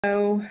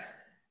So,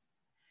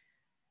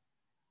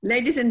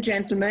 ladies and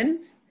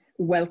gentlemen,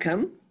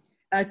 welcome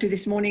to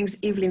this morning's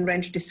Evelyn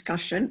Wrench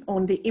discussion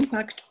on the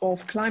impact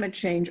of climate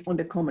change on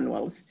the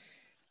Commonwealth,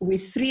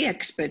 with three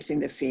experts in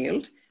the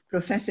field,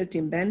 Professor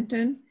Tim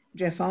Benton,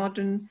 Jeff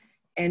Ardron,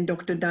 and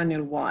Dr.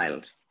 Daniel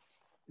Wilde.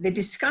 The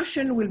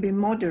discussion will be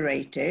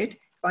moderated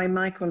by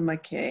Michael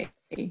McKay,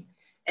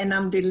 and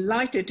I'm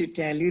delighted to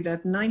tell you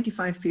that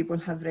 95 people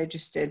have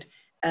registered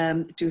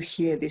to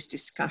hear this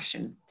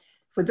discussion.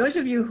 For those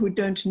of you who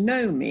don't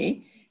know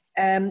me,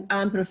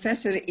 I'm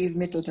Professor Eve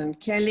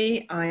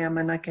Middleton-Kelly. I am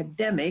an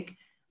academic.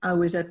 I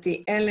was at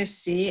the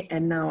LSE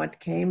and now at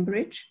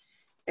Cambridge,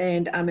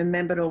 and I'm a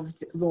member of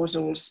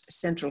Rosel's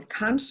Central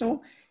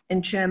Council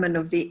and chairman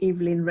of the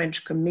Evelyn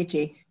Wrench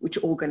Committee,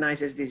 which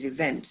organizes these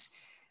events.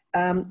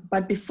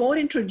 But before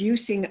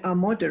introducing our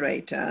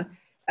moderator,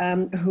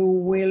 who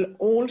will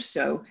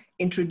also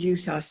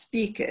introduce our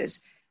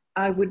speakers,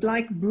 I would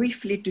like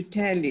briefly to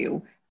tell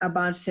you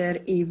about Sir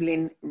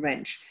Evelyn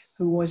Wrench,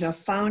 who was our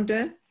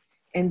founder,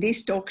 and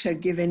these talks are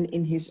given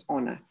in his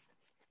honor.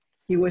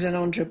 He was an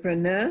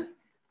entrepreneur,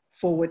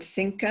 forward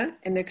thinker,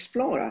 and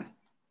explorer.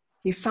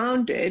 He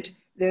founded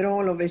the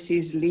Royal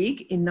Overseas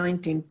League in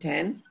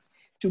 1910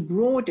 to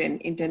broaden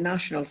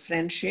international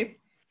friendship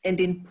and,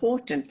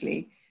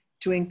 importantly,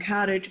 to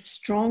encourage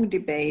strong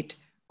debate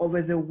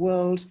over the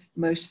world's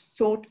most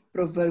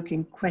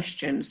thought-provoking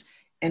questions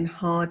and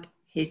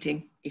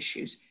hard-hitting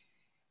issues.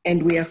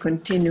 And we are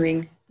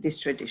continuing this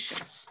tradition.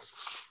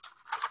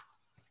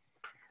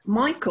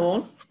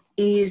 Michael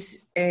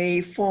is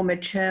a former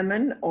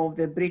chairman of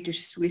the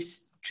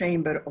British-Swiss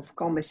Chamber of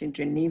Commerce in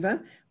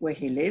Geneva, where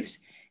he lives,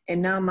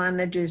 and now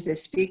manages the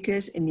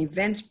Speakers and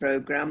Events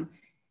Program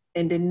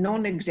and a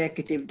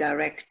non-executive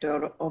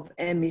director of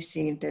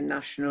MEC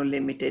International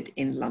Limited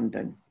in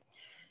London.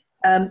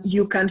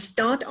 You can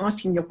start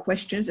asking your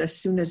questions as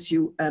soon as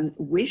you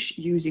wish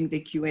using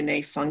the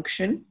Q&A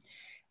function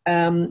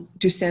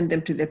to send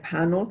them to the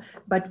panel.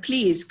 But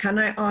please, can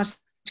I ask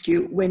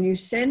you, when you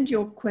send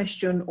your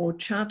question or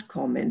chat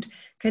comment,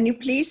 can you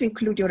please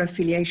include your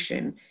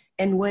affiliation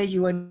and where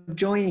you are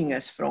joining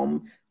us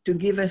from to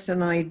give us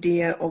an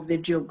idea of the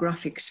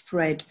geographic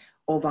spread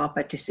of our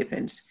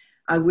participants?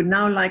 I would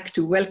now like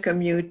to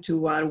welcome you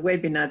to our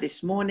webinar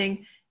this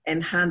morning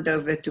and hand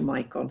over to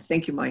Michael.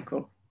 Thank you,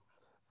 Michael.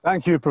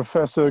 Thank you,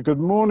 Professor. Good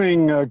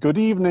morning, good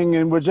evening,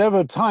 in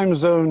whichever time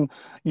zone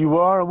you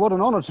are. What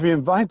an honor to be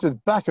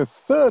invited back a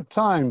third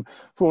time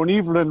for an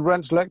Evelyn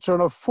Wrench lecture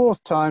and a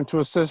fourth time to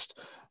assist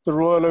the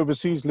Royal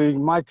Overseas League,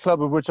 my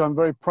club of which I'm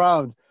very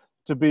proud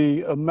to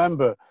be a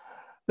member.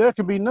 There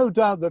can be no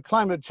doubt that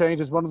climate change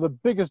is one of the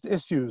biggest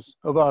issues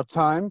of our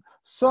time.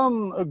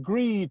 Some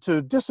agree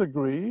to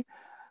disagree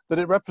that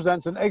it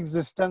represents an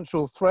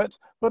existential threat,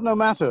 but no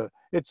matter,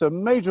 it's a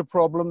major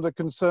problem that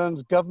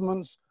concerns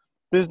governments,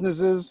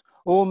 businesses,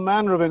 all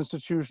manner of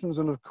institutions,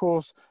 and of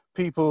course,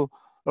 people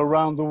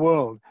around the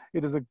world.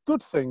 It is a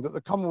good thing that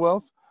the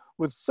Commonwealth,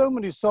 with so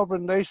many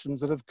sovereign nations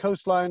that have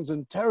coastlines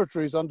and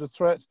territories under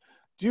threat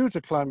due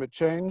to climate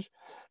change,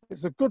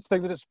 it's a good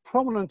thing that it's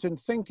prominent in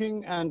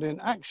thinking and in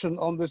action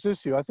on this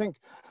issue. I think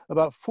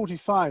about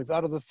 45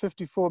 out of the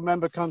 54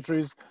 member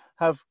countries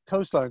have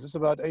coastlines. It's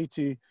about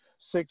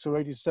 86 or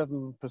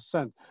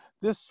 87%.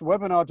 This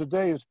webinar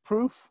today is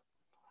proof.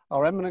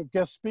 Our eminent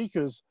guest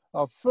speakers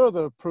are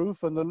further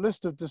proof, and the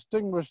list of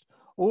distinguished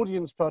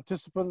audience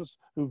participants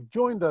who've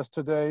joined us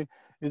today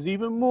is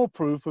even more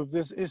proof of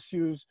this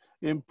issue's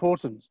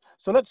importance.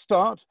 So let's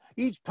start.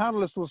 Each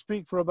panelist will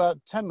speak for about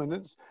 10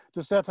 minutes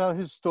to set out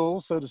his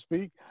stall, so to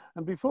speak.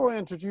 And before I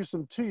introduce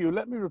them to you,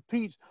 let me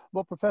repeat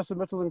what Professor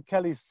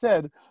Middleton-Kelly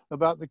said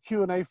about the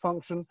Q&A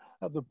function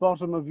at the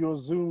bottom of your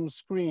Zoom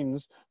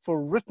screens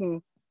for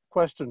written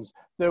questions.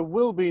 There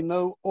will be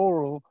no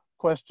oral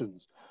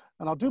questions.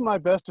 And I'll do my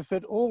best to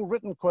fit all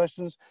written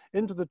questions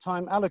into the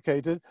time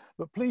allocated,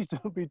 but please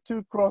don't be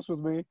too cross with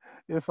me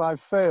if I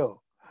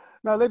fail.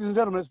 Now, ladies and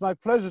gentlemen, it's my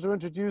pleasure to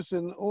introduce,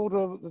 in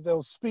order that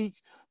they'll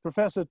speak,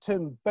 Professor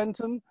Tim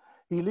Benton.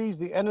 He leads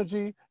the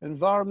Energy,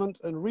 Environment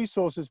and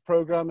Resources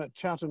Program at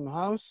Chatham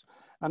House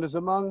and is,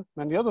 among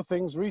many other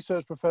things,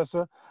 research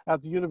professor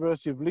at the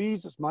University of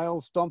Leeds, it's my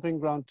old stomping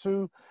ground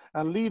too,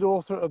 and lead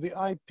author of the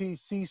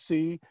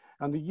IPCC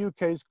and the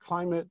UK's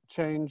Climate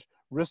Change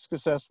Risk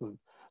Assessment.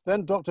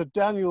 Then Dr.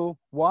 Daniel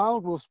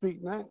Wilde will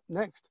speak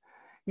next.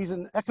 He's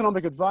an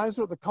economic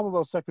advisor at the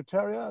Commonwealth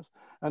Secretariat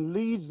and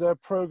leads their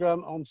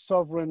program on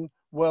sovereign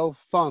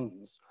wealth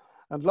funds.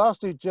 And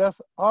lastly,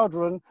 Jeff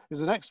Ardron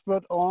is an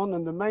expert on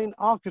and the main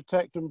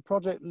architect and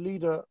project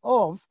leader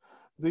of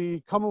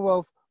the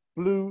Commonwealth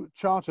Blue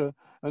Charter,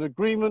 an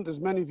agreement, as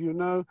many of you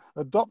know,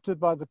 adopted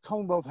by the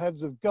Commonwealth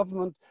heads of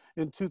government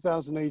in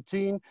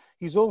 2018.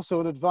 He's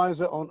also an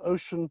advisor on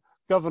ocean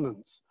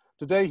governance.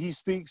 Today he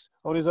speaks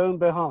on his own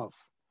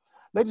behalf.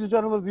 Ladies and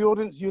gentlemen of the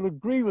audience, you'll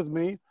agree with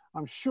me,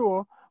 I'm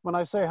sure, when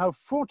I say how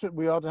fortunate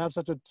we are to have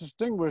such a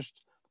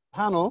distinguished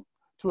panel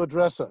to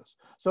address us.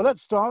 So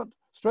let's start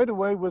straight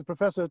away with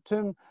Professor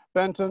Tim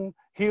Benton.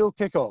 He'll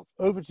kick off.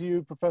 Over to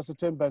you, Professor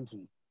Tim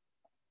Benton.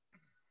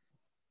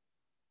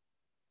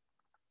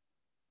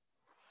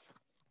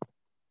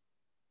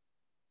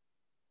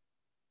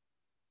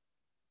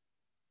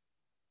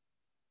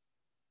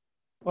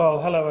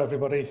 Well, hello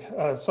everybody.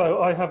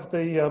 So I have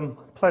the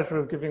pleasure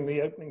of giving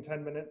the opening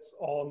 10 minutes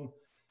on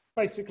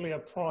basically a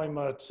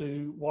primer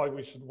to why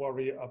we should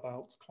worry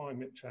about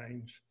climate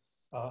change.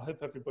 I hope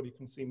everybody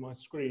can see my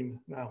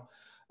screen now.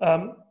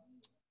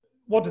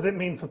 What does it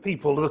mean for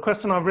people? The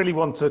question I really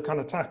want to kind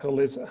of tackle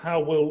is how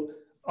will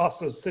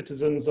us as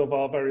citizens of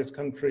our various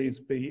countries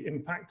be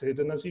impacted?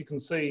 And as you can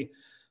see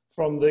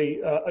from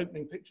the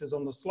opening pictures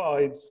on the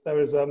slides, there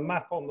is a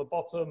map on the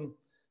bottom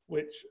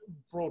which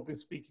broadly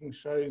speaking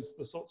shows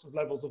the sorts of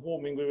levels of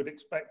warming we would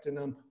expect in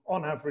an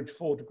on average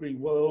 4-degree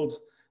world.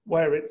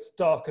 Where it's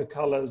darker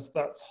colours,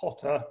 that's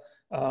hotter,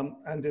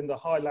 and in the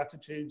high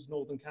latitudes,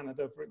 northern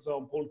Canada, for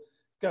example,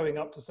 going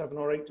up to 7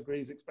 or 8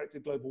 degrees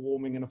expected global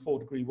warming in a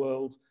 4-degree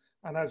world.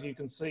 And as you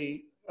can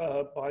see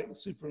by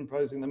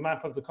superimposing the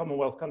map of the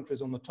Commonwealth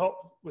countries on the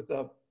top with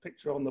the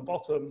picture on the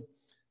bottom,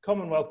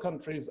 Commonwealth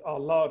countries are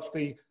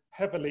largely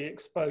heavily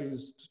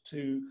exposed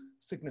to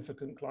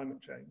significant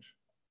climate change.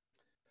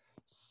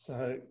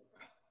 So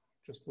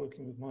just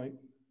working with my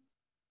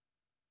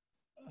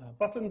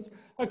buttons.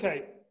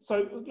 Okay,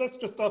 so let's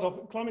just start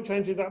off. Climate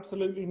change is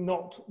absolutely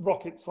not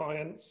rocket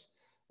science.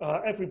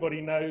 Everybody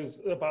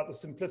knows about the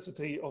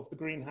simplicity of the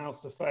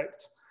greenhouse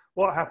effect.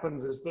 What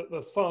happens is that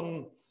the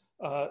sun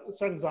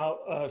sends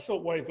out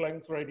short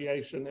wavelength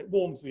radiation. It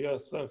warms the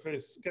Earth's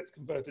surface, gets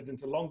converted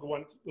into longer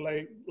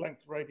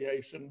length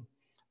radiation,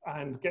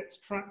 and gets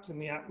trapped in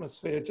the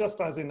atmosphere,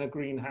 just as in a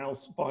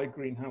greenhouse, by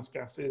greenhouse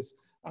gases.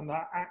 And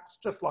that acts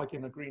just like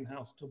in a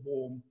greenhouse to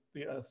warm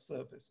the Earth's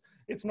surface.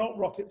 It's not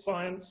rocket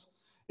science.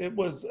 It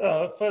was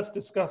first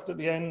discussed at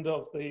the end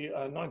of the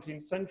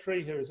 19th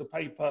century. Here is a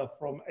paper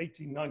from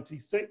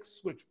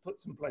 1896, which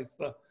puts in place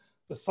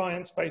the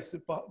science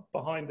basis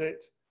behind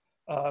it.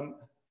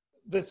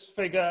 This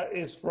figure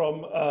is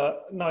from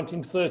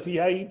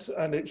 1938,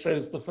 and it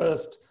shows the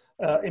first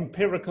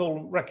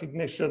empirical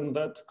recognition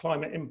that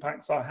climate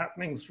impacts are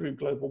happening through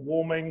global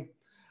warming.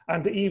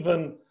 And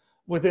even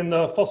within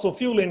the fossil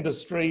fuel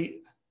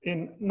industry,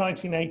 in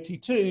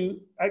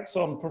 1982,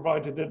 Exxon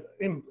provided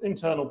an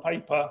internal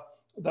paper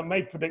that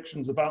made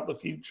predictions about the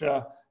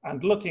future.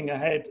 And looking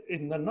ahead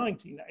in the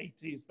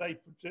 1980s, they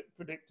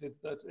predicted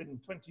that in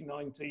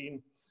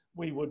 2019,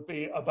 we would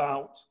be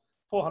about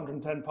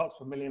 410 parts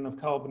per million of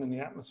carbon in the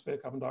atmosphere,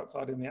 carbon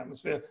dioxide in the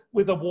atmosphere,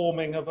 with a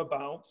warming of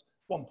about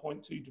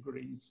 1.2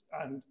 degrees.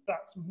 And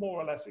that's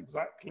more or less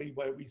exactly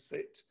where we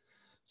sit.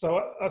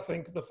 So I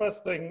think the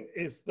first thing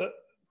is that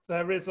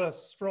there is a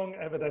strong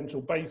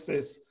evidential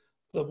basis.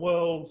 The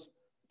world,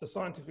 the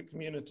scientific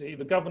community,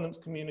 the governance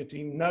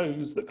community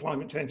knows that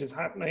climate change is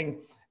happening.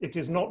 It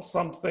is not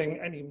something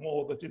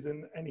anymore that is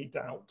in any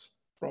doubt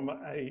from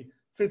a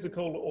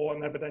physical or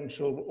an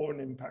evidential or an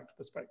impact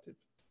perspective.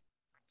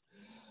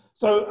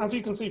 So as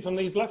you can see from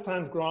these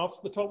left-hand graphs,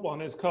 the top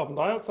one is carbon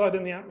dioxide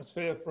in the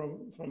atmosphere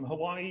from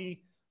Hawaii.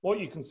 What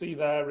you can see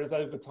there is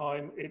over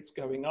time, it's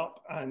going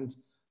up. And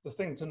the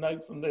thing to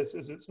note from this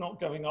is it's not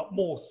going up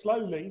more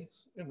slowly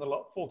in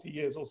the 40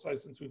 years or so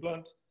since we've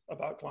learned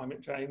about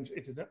climate change.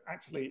 It is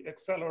actually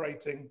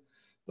accelerating.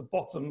 The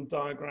bottom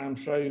diagram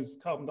shows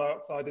carbon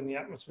dioxide in the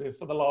atmosphere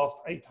for the last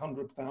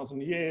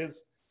 800,000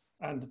 years.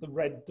 And the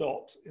red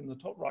dot in the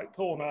top right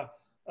corner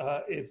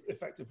is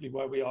effectively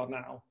where we are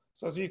now.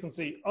 So as you can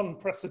see,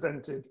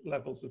 unprecedented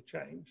levels of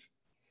change.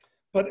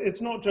 But it's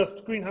not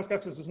just greenhouse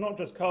gases, it's not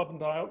just carbon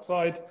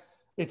dioxide.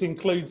 It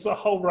includes a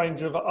whole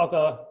range of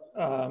other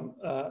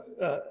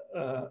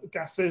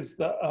gases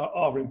that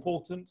are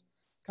important.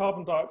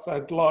 Carbon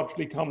dioxide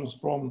largely comes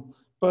from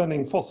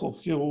burning fossil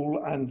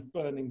fuel and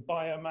burning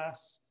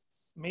biomass.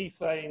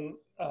 Methane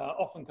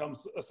often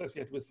comes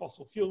associated with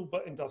fossil fuel,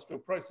 but industrial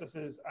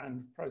processes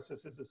and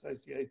processes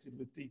associated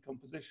with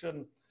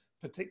decomposition,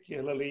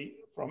 particularly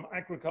from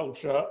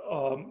agriculture,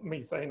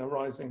 methane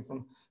arising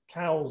from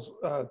cows'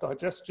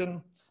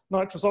 digestion.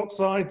 Nitrous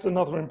oxides,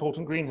 another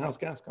important greenhouse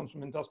gas, comes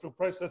from industrial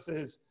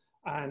processes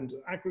and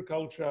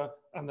agriculture,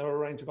 and there are a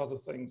range of other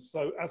things.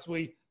 So as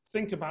we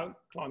think about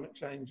climate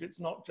change, it's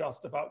not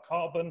just about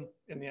carbon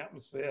in the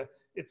atmosphere,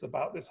 it's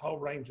about this whole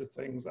range of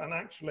things. And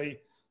actually,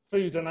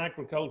 food and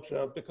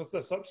agriculture, because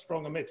they're such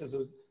strong emitters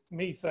of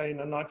methane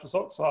and nitrous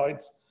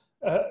oxides,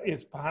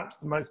 is perhaps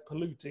the most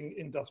polluting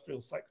industrial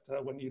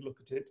sector when you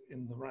look at it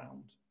in the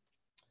round.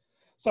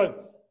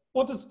 So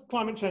what does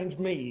climate change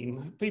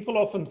mean? People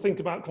often think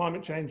about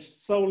climate change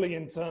solely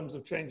in terms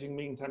of changing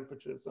mean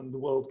temperatures and the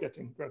world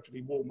getting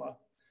gradually warmer.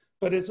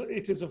 But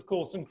it is of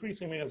course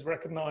increasingly as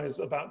recognized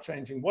about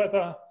changing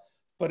weather,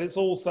 but it's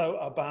also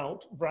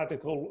about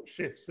radical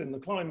shifts in the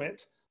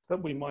climate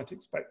that we might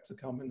expect to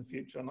come in the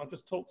future. And I'll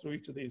just talk through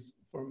each of these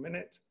for a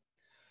minute.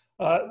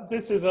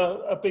 This is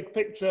a big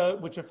picture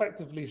which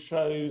effectively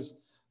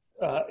shows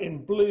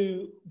in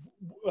blue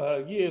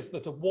years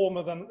that are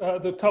warmer than,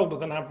 colder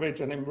than average,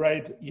 and in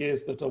red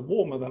years that are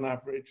warmer than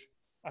average.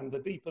 And the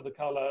deeper the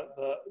color,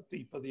 the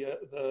deeper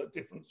the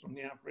difference from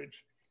the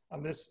average.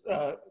 And this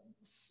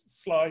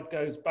slide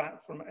goes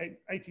back from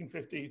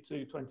 1850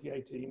 to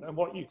 2018. And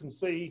what you can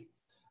see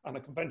and a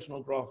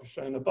conventional graph is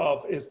shown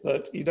above, is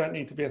that you don't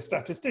need to be a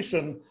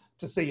statistician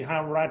to see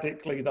how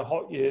radically the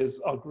hot years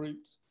are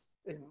grouped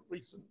in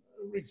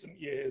recent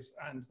years,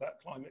 and that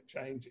climate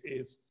change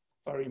is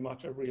very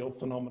much a real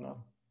phenomenon.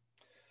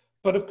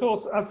 But of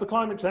course, as the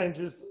climate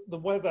changes, the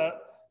weather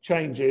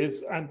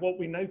changes, and what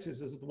we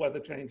notice as the weather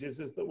changes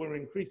is that we're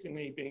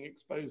increasingly being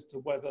exposed to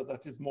weather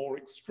that is more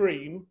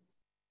extreme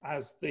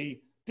as the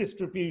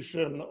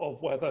distribution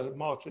of weather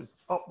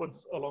marches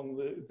upwards along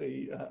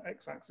the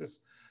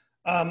x-axis.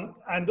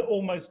 And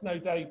almost no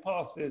day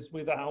passes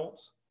without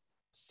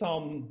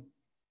some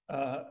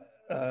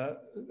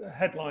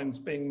headlines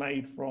being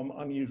made from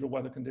unusual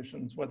weather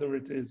conditions, whether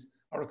it is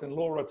Hurricane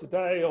Laura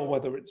today, or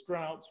whether it's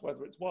droughts,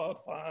 whether it's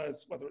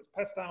wildfires, whether it's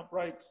pest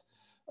outbreaks,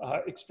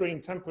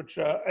 extreme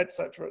temperature,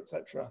 etc.,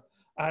 etc.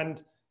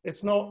 And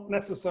it's not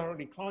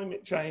necessarily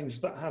climate change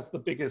that has the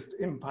biggest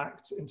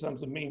impact in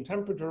terms of mean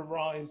temperature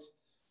rise.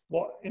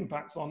 What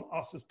impacts on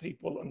us as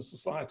people and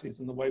societies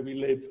and the way we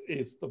live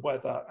is the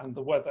weather, and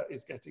the weather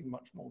is getting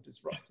much more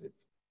disruptive.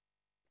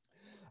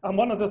 And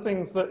one of the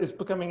things that is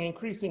becoming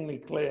increasingly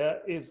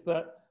clear is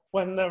that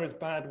when there is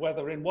bad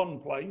weather in one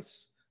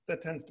place, there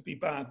tends to be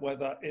bad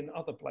weather in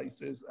other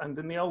places. And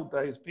in the old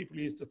days, people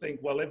used to think,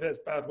 well, if there's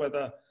bad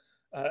weather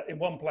in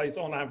one place,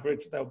 on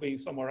average, there'll be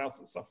somewhere else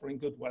that's suffering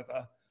good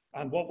weather.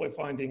 And what we're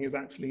finding is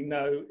actually,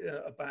 no,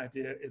 a bad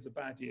year is a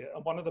bad year.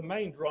 And one of the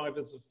main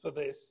drivers for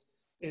this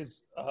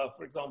is,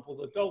 for example,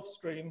 the Gulf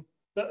Stream,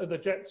 the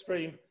jet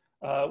stream,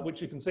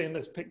 which you can see in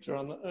this picture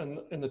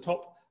in the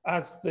top.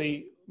 As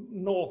the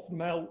north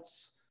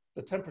melts,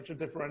 the temperature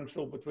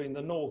differential between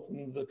the north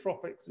and the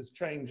tropics is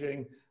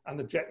changing, and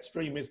the jet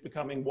stream is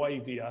becoming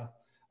wavier.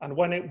 And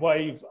when it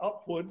waves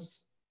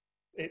upwards,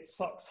 it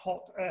sucks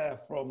hot air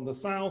from the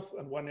south,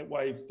 and when it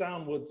waves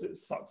downwards, it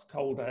sucks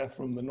cold air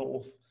from the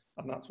north,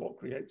 and that's what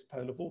creates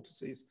polar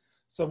vortices.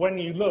 So when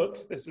you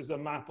look, this is a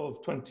map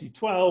of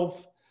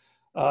 2012.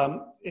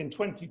 In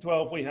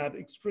 2012, we had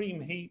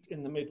extreme heat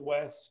in the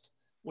Midwest.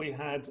 We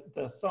had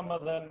the summer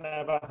that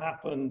never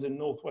happened in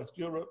Northwest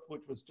Europe,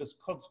 which was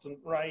just constant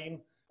rain,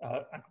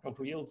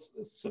 agricultural yields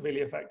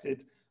severely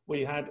affected.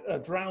 We had a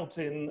drought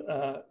in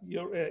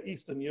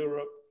Eastern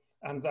Europe,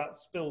 and that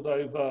spilled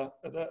over,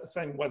 the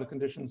same weather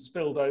conditions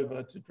spilled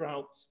over to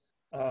droughts,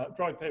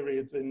 dry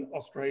periods in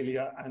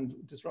Australia, and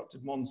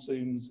disrupted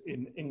monsoons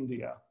in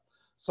India.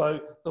 So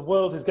the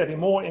world is getting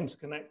more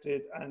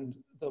interconnected, and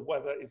the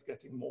weather is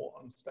getting more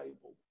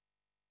unstable.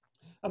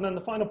 And then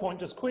the final point,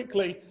 just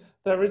quickly,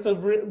 there is a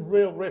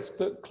real risk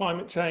that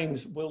climate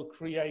change will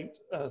create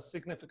a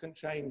significant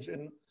change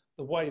in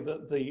the way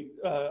that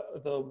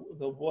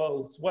the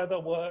world's weather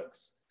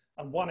works.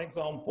 And one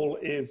example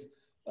is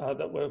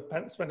that we're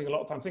spending a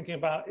lot of time thinking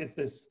about is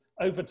this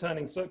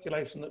overturning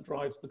circulation that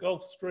drives the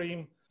Gulf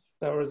Stream.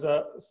 There is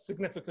a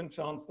significant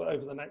chance that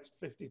over the next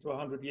 50 to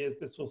 100 years,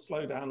 this will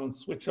slow down and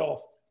switch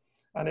off.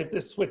 And if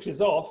this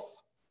switches off,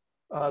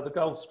 the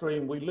Gulf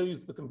Stream, we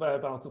lose the conveyor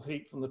belt of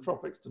heat from the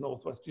tropics to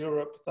Northwest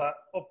Europe. That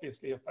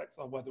obviously affects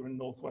our weather in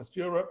Northwest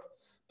Europe,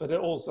 but it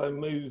also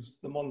moves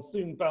the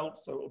monsoon belt,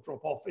 so it will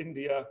drop off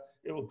India,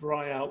 it will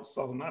dry out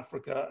Southern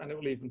Africa, and it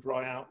will even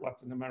dry out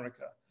Latin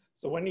America.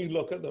 So when you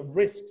look at the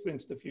risks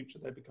into the future,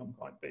 they become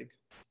quite big.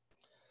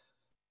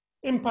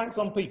 Impacts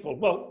on people.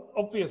 Well,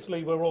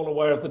 obviously, we're all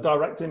aware of the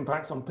direct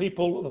impacts on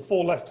people. The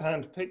four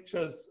left-hand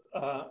pictures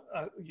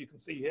you can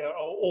see here are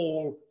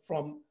all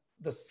from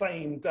the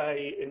same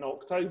day in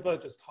October,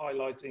 just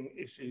highlighting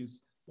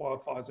issues,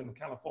 wildfires in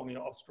California,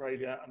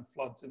 Australia, and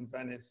floods in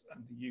Venice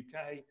and the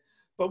UK.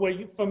 But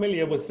we're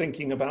familiar with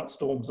thinking about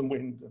storms and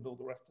wind and all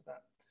the rest of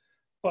that.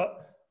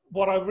 But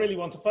what I really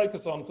want to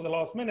focus on for the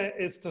last minute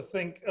is to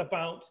think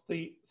about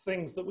the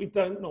things that we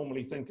don't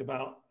normally think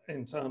about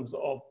in terms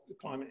of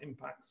climate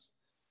impacts.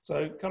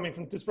 So coming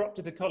from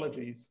disrupted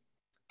ecologies,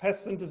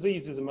 pests and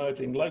diseases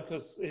emerging,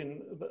 locusts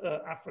in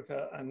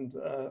Africa and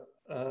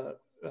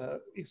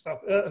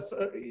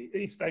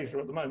East Asia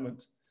at the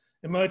moment.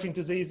 Emerging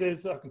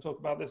diseases, I can talk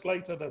about this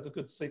later. There's a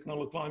good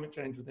signal of climate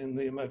change within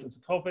the emergence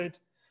of COVID.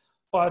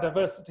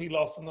 Biodiversity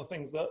loss and the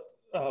things that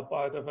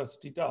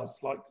biodiversity does,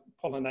 like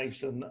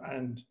pollination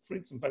and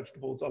fruits and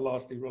vegetables, are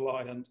largely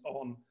reliant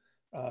on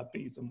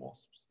bees and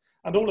wasps.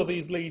 And all of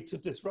these lead to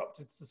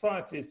disrupted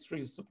societies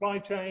through supply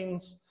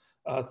chains,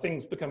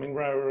 things becoming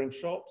rarer in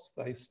shops.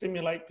 They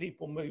stimulate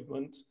people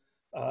movement,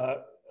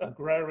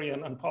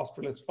 agrarian and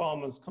pastoralist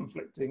farmers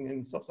conflicting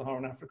in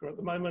sub-Saharan Africa at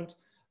the moment,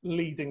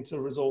 leading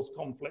to resource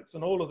conflicts.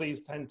 And all of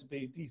these tend to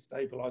be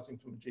destabilizing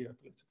from a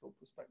geopolitical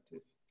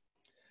perspective.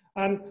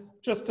 And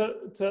just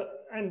to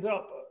end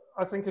up,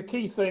 I think a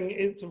key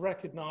thing to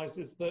recognize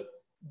is that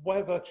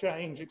weather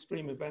change,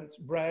 extreme events,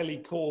 rarely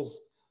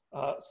cause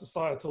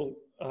societal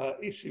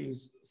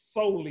issues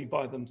solely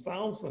by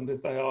themselves. And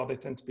if they are, they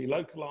tend to be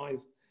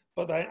localized,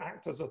 but they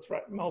act as a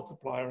threat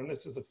multiplier. And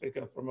this is a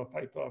figure from a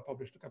paper I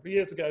published a couple of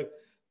years ago,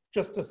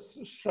 just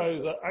to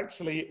show that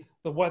actually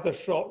the weather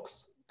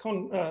shocks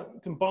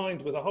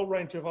combined with a whole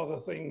range of other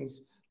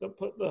things that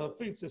put the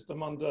food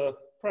system under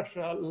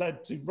pressure,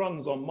 led to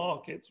runs on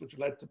markets, which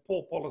led to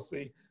poor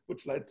policy,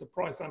 which led to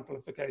price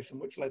amplification,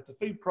 which led to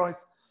food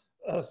price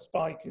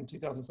spike in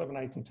 2007,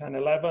 8, and 10,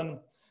 11.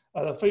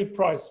 The food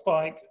price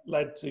spike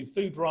led to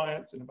food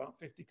riots in about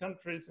 50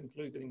 countries,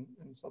 including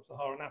in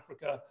sub-Saharan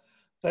Africa.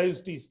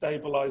 Those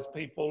destabilized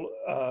people.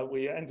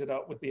 We ended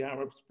up with the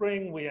Arab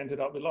Spring. We ended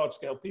up with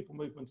large-scale people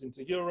movement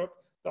into Europe.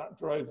 That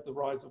drove the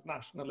rise of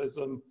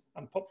nationalism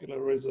and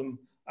popularism,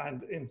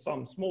 and in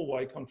some small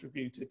way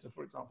contributed to,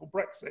 for example,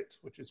 Brexit,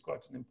 which is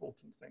quite an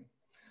important thing.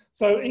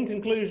 So in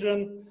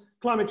conclusion,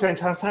 climate change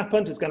has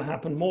happened. It's going to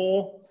happen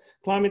more.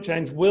 Climate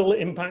change will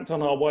impact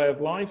on our way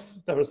of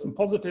life. There are some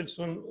positives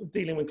from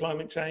dealing with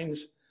climate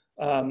change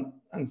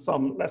and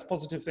some less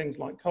positive things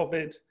like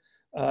COVID.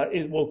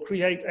 It will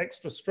create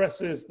extra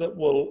stresses that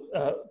will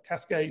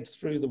cascade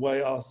through the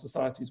way our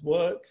societies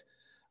work.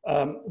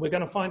 We're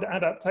going to find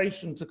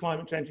adaptation to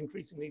climate change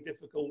increasingly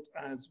difficult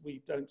as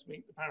we don't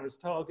meet the Paris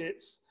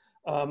targets.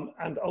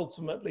 And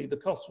ultimately, the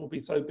costs will be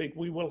so big,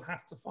 we will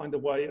have to find a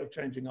way of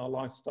changing our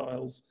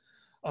lifestyles.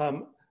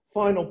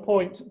 Final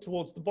point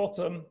towards the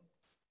bottom,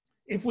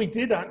 if we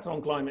did act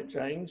on climate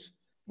change,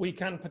 we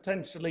can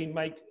potentially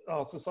make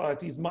our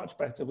societies much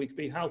better. We could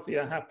be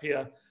healthier,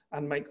 happier,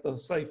 and make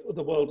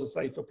the world a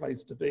safer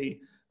place to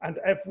be. And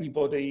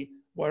everybody,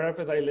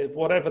 wherever they live,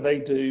 whatever they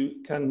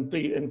do, can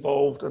be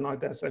involved, and I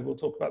dare say we'll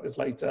talk about this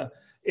later,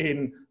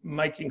 in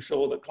making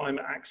sure that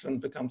climate action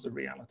becomes a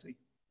reality.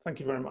 Thank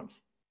you very much.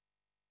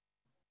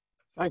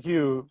 Thank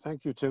you,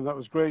 Tim. That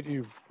was great.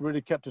 You've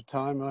really kept to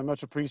time. I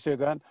much appreciate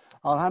that.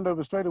 I'll hand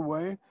over straight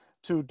away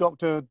to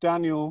Dr.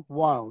 Daniel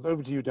Wilde.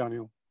 Over to you,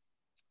 Daniel.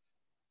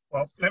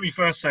 Well, let me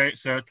first say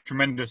it's a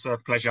tremendous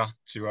pleasure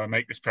to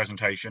make this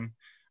presentation.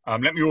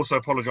 Let me also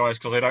apologise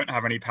because I don't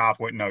have any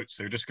PowerPoint notes,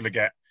 so you're just going to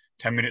get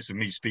 10 minutes of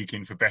me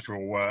speaking for better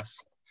or worse.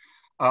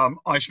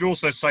 I should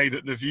also say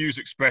that the views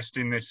expressed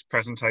in this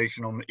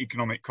presentation on the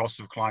economic costs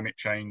of climate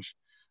change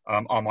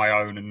are my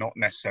own and not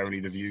necessarily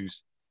the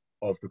views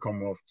of the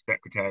Commonwealth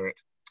Secretariat.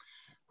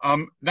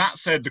 That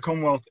said, the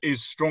Commonwealth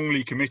is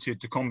strongly committed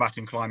to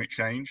combating climate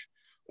change.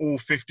 All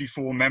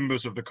 54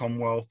 members of the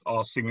Commonwealth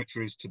are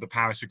signatories to the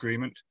Paris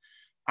Agreement.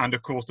 And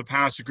of course, the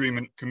Paris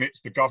Agreement commits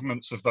the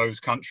governments of those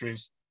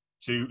countries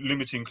to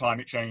limiting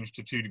climate change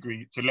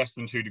to less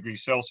than 2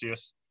 degrees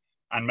Celsius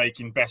and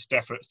making best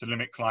efforts to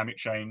limit climate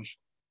change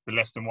to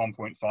less than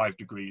 1.5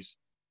 degrees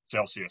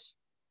Celsius.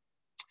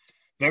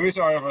 There is,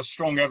 however,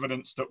 strong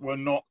evidence that we're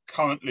not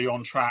currently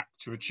on track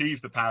to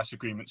achieve the Paris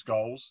Agreement's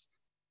goals,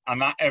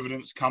 and that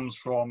evidence comes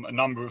from a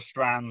number of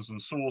strands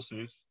and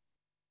sources.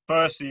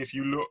 Firstly, if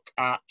you look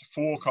at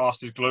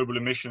forecasted global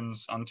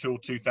emissions until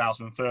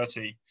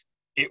 2030,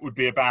 it would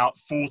be about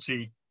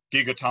 40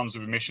 gigatons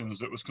of emissions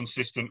that was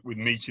consistent with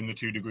meeting the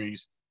 2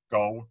 degrees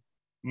goal.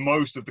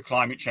 Most of the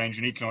climate change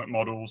and economic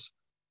models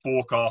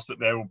forecast that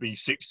there will be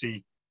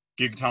 60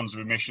 gigatons of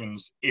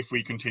emissions if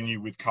we continue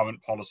with the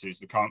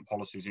current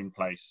policies in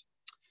place.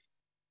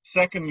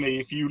 Secondly,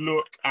 if you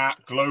look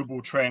at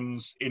global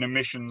trends in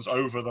emissions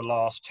over the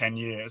last 10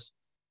 years,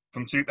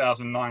 from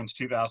 2009 to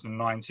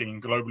 2019,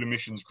 global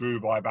emissions grew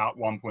by about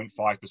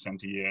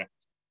 1.5% a year.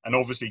 And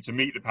obviously, to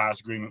meet the Paris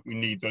Agreement, we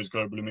need those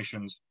global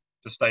emissions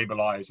to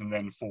stabilize and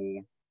then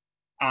fall.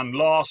 And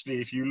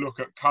lastly, if you look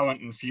at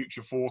current and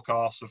future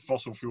forecasts of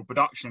fossil fuel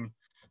production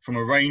from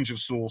a range of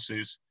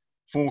sources,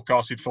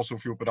 forecasted fossil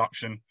fuel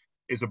production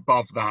is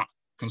above that,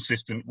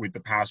 consistent with the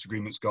Paris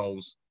Agreement's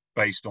goals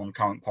based on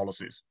current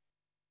policies.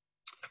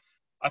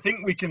 I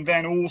think we can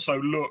then also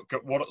look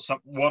at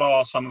what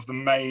are some of the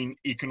main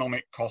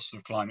economic costs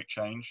of climate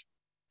change.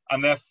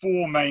 And there are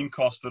 4 main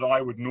costs that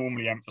I would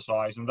normally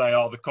emphasize, and they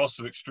are the costs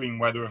of extreme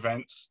weather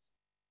events,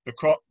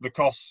 the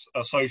costs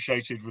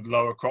associated with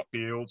lower crop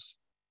yields,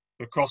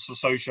 the costs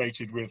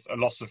associated with a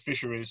loss of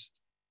fisheries,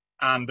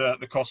 and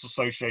the costs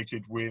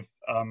associated with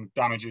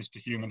damages to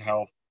human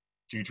health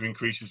due to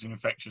increases in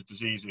infectious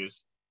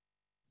diseases.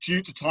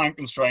 Due to time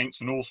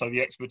constraints and also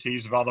the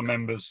expertise of other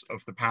members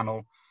of the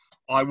panel,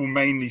 I will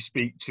mainly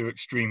speak to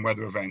extreme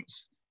weather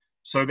events.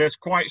 So there's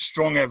quite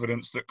strong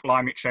evidence that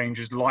climate change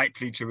is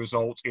likely to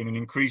result in an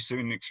increase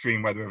in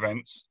extreme weather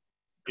events,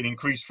 an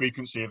increased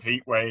frequency of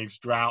heat waves,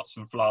 droughts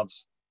and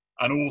floods,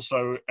 and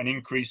also an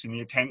increase in the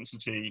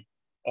intensity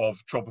of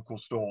tropical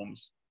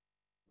storms.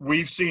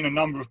 We've seen a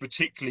number of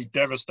particularly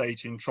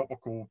devastating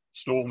tropical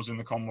storms in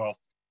the Commonwealth,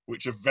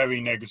 which have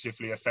very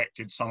negatively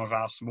affected some of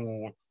our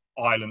small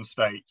island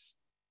states.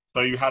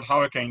 So you had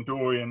Hurricane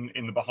Dorian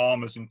in the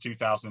Bahamas in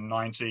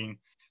 2019,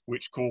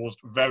 which caused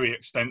very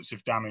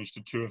extensive damage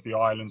to 2 of the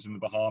islands in the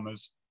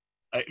Bahamas.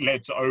 It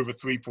led to over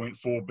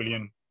 $3.4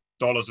 billion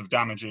of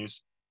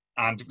damages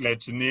and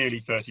led to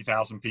nearly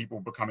 30,000 people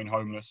becoming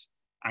homeless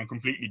and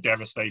completely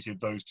devastated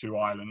those 2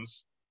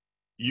 islands.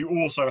 You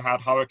also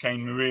had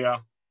Hurricane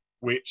Maria,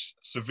 which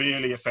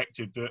severely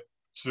affected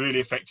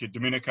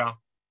Dominica,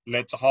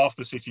 led to half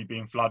the city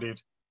being flooded,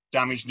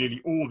 damaged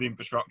nearly all the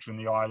infrastructure in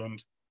the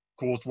island,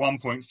 caused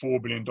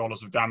 $1.4 billion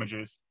of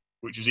damages,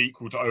 which is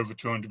equal to over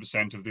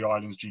 200% of the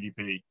island's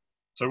GDP.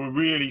 So we're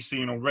really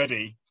seeing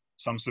already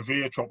some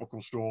severe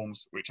tropical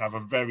storms, which have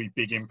a very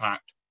big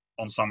impact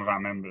on some of our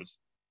members.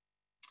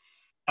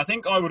 I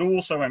think I would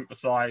also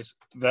emphasize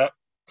that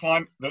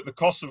the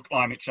costs of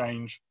climate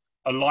change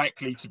are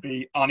likely to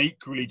be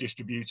unequally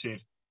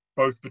distributed,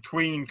 both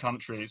between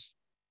countries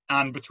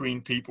and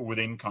between people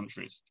within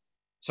countries.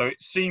 So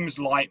it seems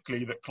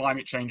likely that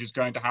climate change is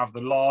going to have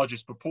the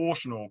largest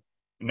proportional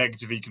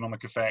negative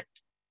economic effect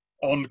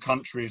on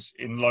countries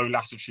in low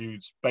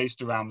latitudes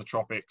based around the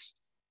tropics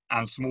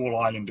and small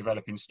island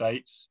developing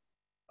states.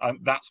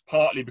 That's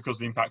partly because of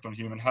the impact on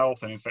human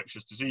health and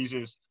infectious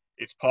diseases.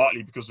 It's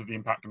partly because of the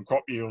impact on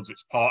crop yields.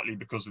 It's partly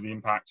because of the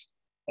impact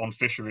on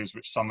fisheries,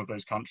 which some of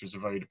those countries are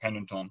very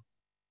dependent on.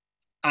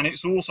 And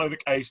it's also the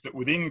case that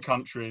within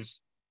countries,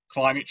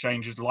 climate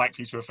change is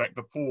likely to affect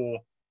the poor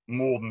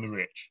more than the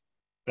rich.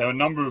 There are a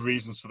number of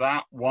reasons for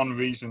that. One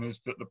reason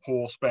is that the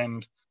poor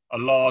spend a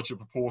larger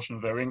proportion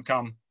of their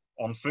income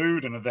on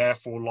food and are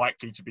therefore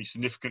likely to be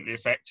significantly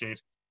affected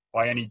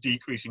by any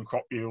decrease in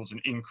crop yields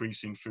and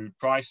increase in food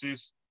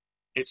prices.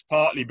 It's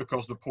partly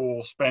because the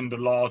poor spend a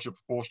larger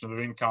proportion of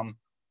their income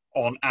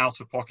on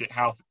out-of-pocket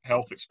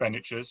health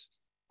expenditures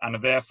and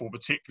are therefore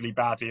particularly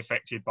badly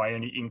affected by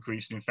any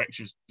increase in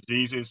infectious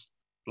diseases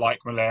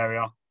like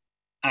malaria.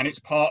 And it's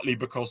partly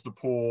because the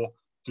poor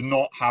do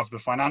not have the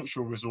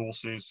financial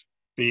resources,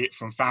 be it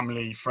from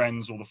family,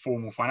 friends, or the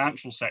formal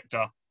financial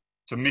sector,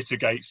 to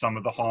mitigate some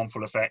of the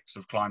harmful effects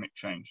of climate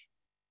change.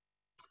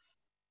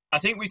 I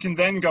think we can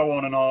then go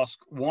on and ask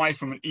why,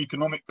 from an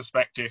economic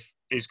perspective,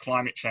 is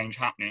climate change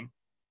happening?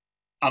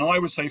 And I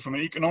would say from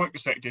an economic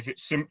perspective,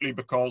 it's simply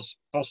because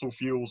fossil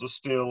fuels are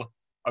still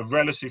a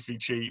relatively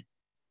cheap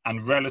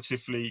and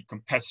relatively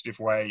competitive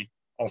way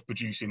of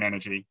producing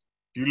energy.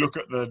 If you look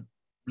at the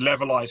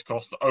levelized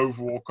cost, the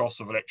overall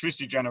cost of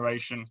electricity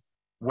generation,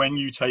 when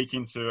you take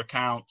into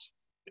account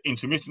the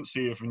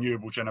intermittency of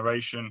renewable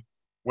generation,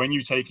 when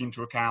you take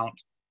into account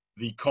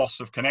the costs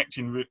of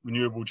connecting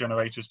renewable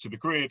generators to the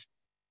grid,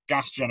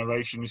 gas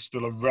generation is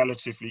still a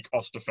relatively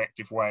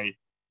cost-effective way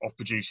of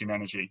producing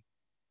energy.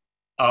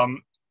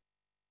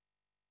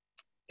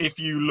 If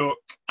you look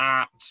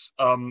at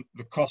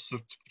the cost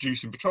of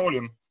producing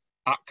petroleum,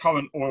 at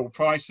current oil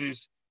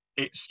prices,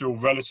 it's still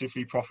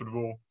relatively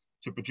profitable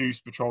to produce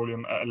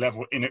petroleum at a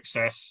level in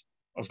excess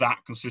of that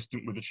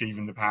consistent with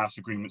achieving the Paris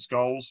Agreement's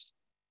goals.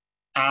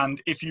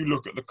 And if you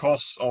look at the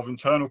costs of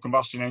internal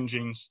combustion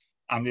engines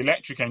and the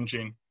electric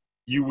engine,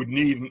 you would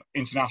need an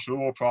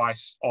international oil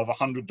price of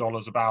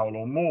 $100 a barrel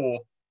or more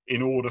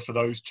in order for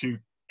those two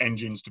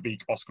engines to be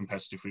cost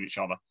competitive with each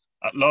other.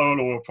 At lower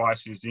oil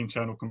prices, the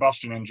internal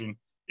combustion engine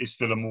is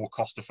still a more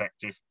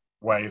cost-effective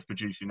way of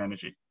producing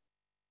energy.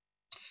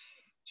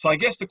 So I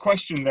guess the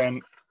question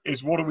then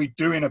is, what are we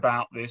doing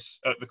about this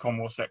at the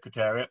Commonwealth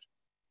Secretariat?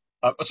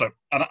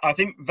 And I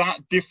think that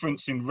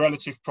difference in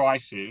relative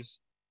prices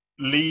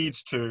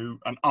leads to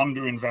an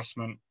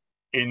underinvestment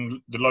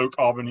in the low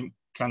carbon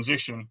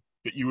transition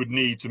that you would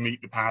need to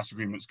meet the Paris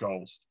Agreement's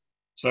goals.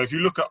 So if you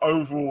look at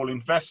overall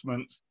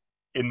investment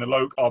in the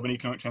low carbon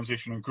economic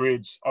transition and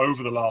grids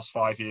over the last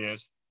 5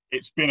 years,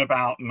 it's been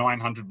about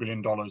 $900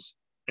 billion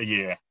a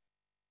year.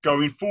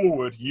 Going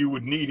forward, you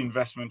would need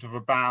investment of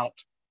about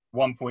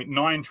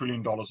 $1.9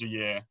 trillion a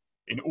year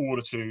in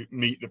order to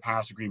meet the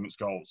Paris Agreement's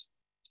goals.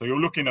 So you're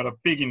looking at a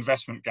big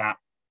investment gap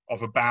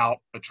of about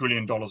 $1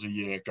 trillion a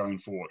year going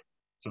forward.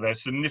 So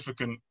there's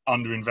significant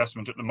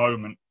underinvestment at the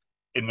moment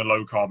in the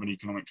low carbon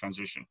economic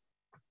transition.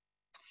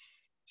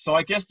 So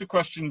I guess the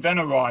question then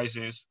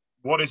arises,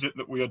 what is it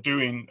that we are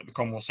doing at the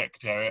Commonwealth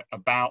Secretariat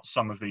about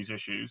some of these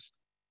issues?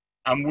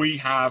 And we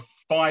have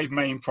 5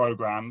 main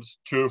programs,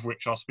 2 of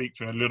which I'll speak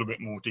to in a little bit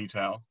more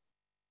detail.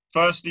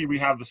 Firstly, we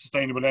have the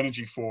Sustainable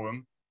Energy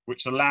Forum,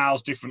 which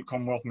allows different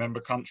Commonwealth member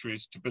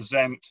countries to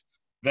present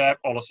their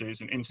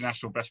policies and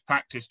international best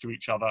practice to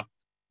each other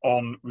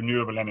on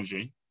renewable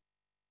energy.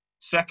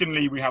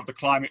 Secondly, we have the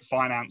Climate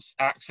Finance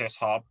Access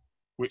Hub,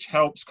 which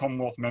helps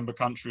Commonwealth member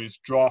countries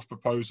draft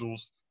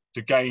proposals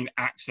to gain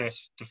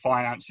access to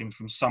financing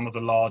from some of the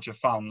larger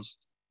funds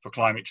for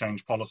climate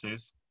change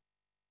policies.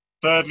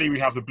 Thirdly, we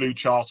have the Blue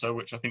Charter,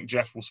 which I think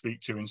Jeff will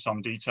speak to in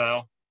some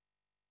detail.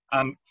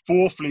 And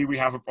fourthly, we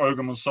have a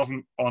programme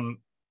on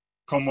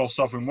Commonwealth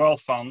sovereign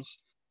wealth funds,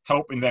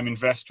 helping them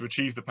invest to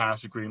achieve the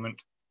Paris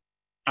Agreement.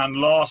 And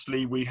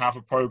lastly, we have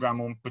a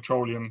programme on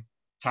petroleum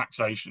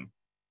taxation.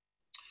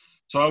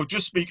 So I'll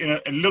just speak in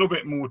a little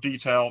bit more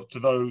detail to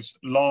those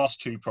last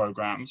 2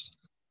 programmes.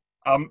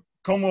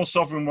 Commonwealth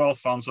sovereign wealth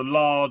funds are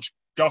large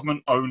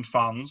government-owned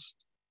funds.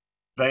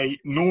 They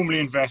normally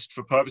invest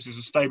for purposes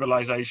of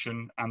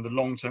stabilisation and the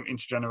long-term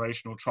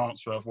intergenerational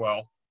transfer of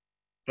wealth.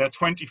 There are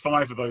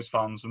 25 of those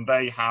funds, and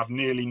they have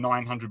nearly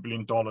 $900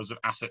 billion of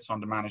assets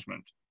under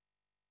management.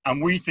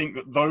 And we think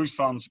that those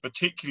funds are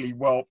particularly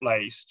well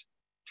placed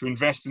to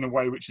invest in a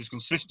way which is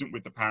consistent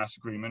with the Paris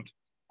Agreement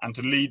and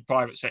to lead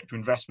private sector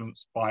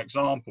investments by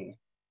example,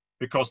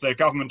 because they're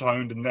government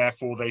owned and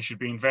therefore they should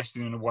be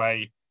investing in a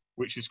way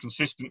which is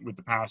consistent with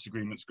the Paris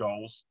Agreement's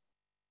goals.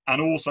 And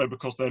also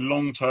because they're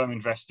long-term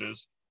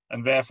investors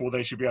and therefore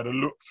they should be able to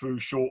look through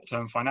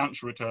short-term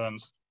financial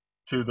returns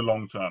to the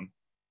long term.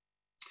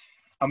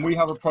 And we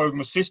have a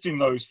program assisting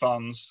those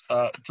funds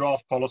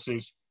draft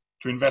policies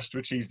to invest to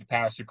achieve the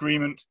Paris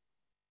Agreement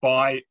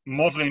by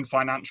modeling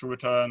financial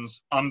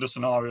returns under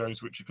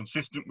scenarios which are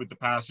consistent with the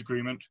Paris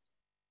Agreement,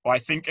 by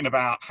thinking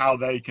about how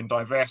they can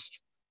divest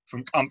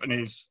from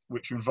companies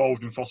which are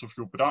involved in fossil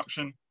fuel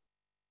production,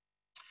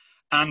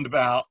 and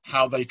about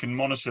how they can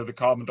monitor the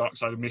carbon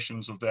dioxide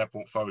emissions of their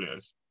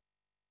portfolios.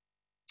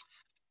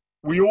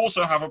 We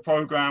also have a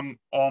program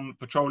on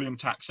petroleum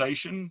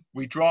taxation.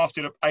 We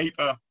drafted a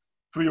paper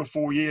 3 or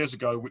 4 years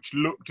ago which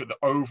looked at the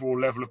overall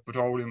level of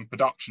petroleum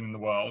production in the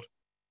world,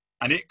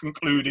 and it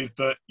concluded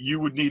that you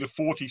would need a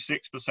 46%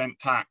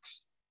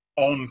 tax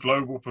on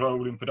global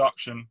petroleum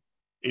production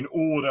in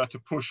order to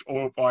push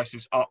oil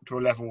prices up to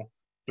a level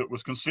that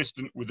was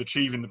consistent with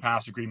achieving the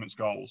Paris Agreement's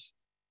goals.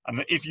 And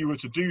that if you were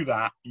to do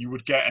that, you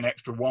would get an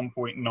extra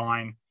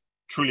 $1.9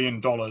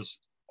 trillion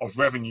of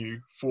revenue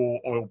for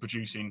oil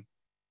producing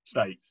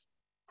states.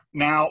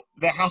 Now,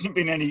 there hasn't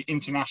been any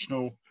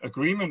international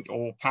agreement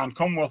or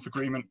pan-Commonwealth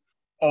agreement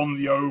on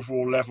the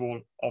overall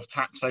level of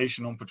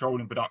taxation on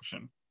petroleum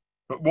production.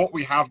 But what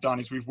we have done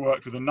is we've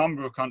worked with a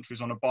number of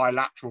countries on a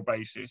bilateral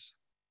basis,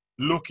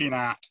 looking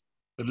at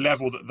the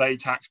level that they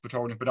tax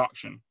petroleum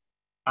production.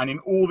 And in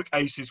all the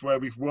cases where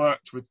we've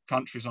worked with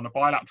countries on a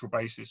bilateral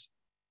basis,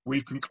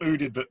 we've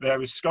concluded that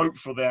there is scope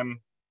for them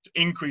to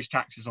increase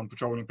taxes on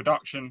petroleum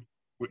production,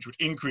 which would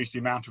increase the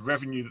amount of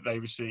revenue that they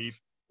receive,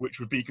 which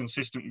would be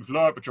consistent with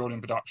lower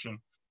petroleum production,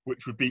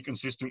 which would be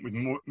consistent with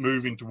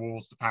moving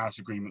towards the Paris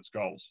Agreement's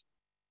goals.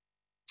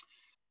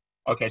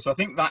 Okay, so I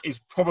think that is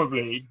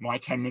probably my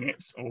 10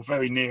 minutes or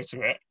very near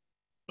to it.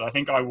 So I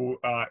think I will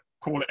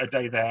call it a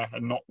day there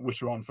and not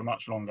witter on for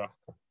much longer.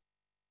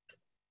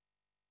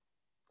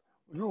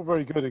 You're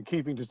very good at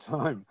keeping to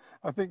time.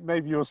 I think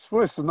maybe you're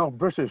Swiss and not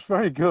British.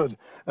 Very good,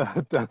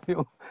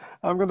 Daniel.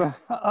 I'm going to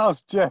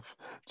ask Jeff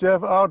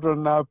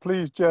Ardron now.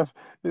 Please, Jeff,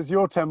 it's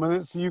your 10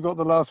 minutes. You got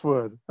the last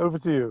word. Over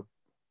to you.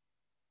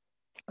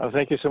 Oh,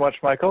 thank you so much,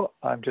 Michael.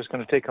 I'm just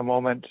going to take a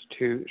moment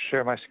to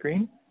share my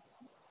screen.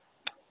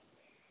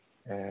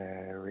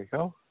 There we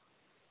go.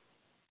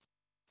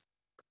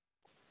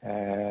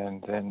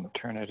 And then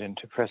turn it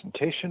into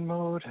presentation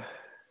mode.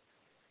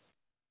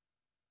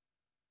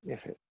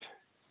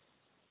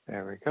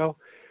 There we go.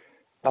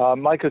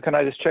 Michael, can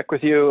I just check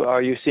with you?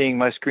 Are you seeing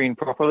my screen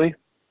properly?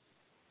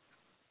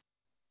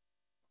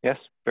 Yes,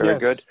 very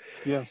good.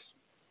 Yes.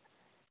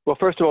 Well,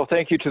 first of all,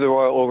 thank you to the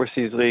Royal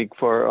Overseas League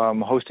for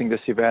hosting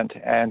this event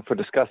and for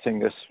discussing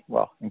this,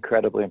 well,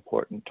 incredibly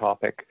important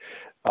topic.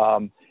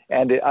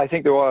 And I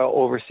think the Royal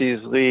Overseas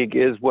League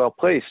is well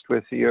placed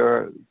with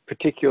your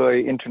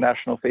particularly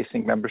international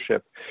facing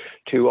membership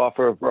to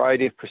offer a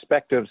variety of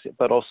perspectives,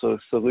 but also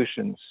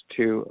solutions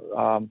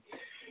to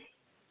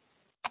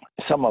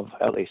some of,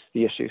 at least,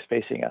 the issues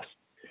facing us.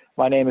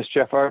 My name is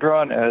Jeff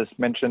Ardron. As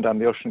mentioned, I'm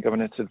the Ocean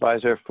Governance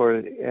Advisor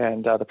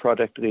and the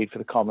project lead for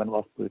the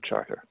Commonwealth Blue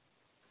Charter.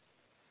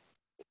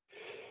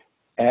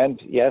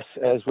 And yes,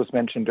 as was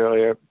mentioned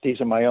earlier,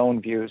 these are my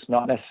own views,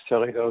 not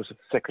necessarily those of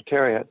the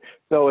Secretariat,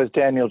 though as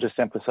Daniel just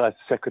emphasized,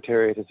 the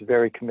Secretariat is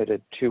very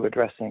committed to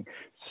addressing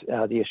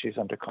the issues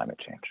under climate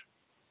change.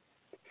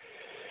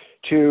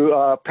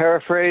 To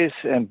paraphrase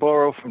and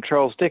borrow from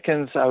Charles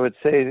Dickens, I would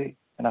say,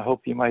 and I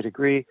hope you might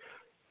agree,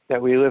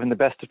 that we live in the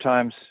best of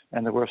times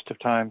and the worst of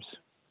times.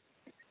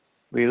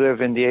 We live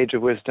in the age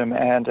of wisdom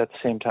and at the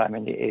same time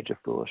in the age of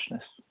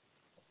foolishness.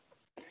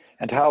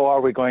 And how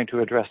are we going to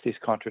address these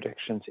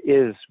contradictions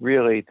is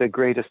really the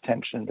greatest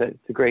tension,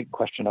 the great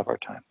question of our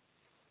time.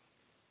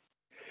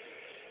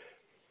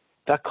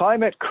 The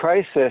climate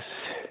crisis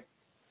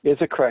is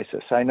a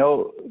crisis. I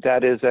know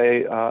that is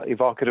a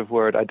evocative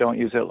word. I don't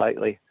use it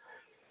lightly.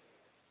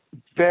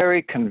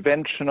 Very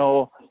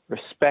conventional,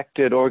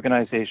 respected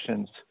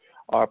organizations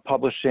are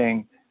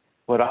publishing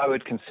what I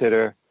would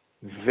consider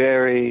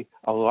very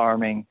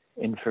alarming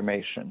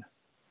information.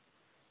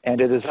 And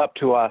it is up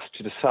to us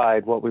to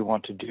decide what we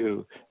want to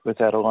do with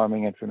that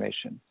alarming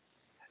information.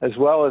 As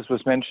well as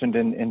was mentioned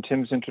in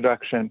Tim's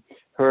introduction,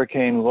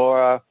 Hurricane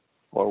Laura,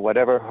 or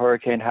whatever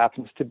hurricane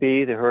happens to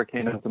be, the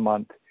hurricane of the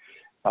month,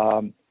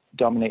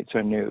 dominates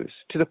our news,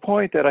 to the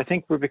point that I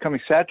think we're becoming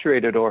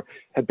saturated or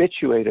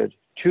habituated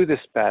to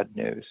this bad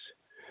news.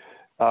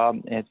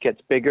 And it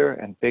gets bigger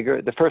and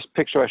bigger. The first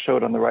picture I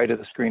showed on the right of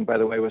the screen, by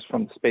the way, was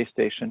from the space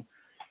station.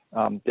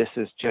 This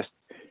is just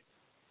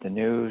the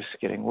news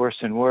getting worse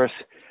and worse.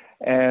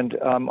 And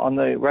on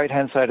the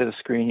right-hand side of the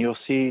screen, you'll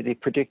see the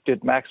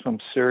predicted maximum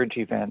surge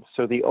events.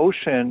 So the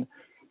ocean,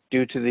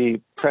 due to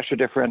the pressure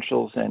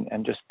differentials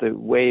and just the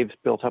waves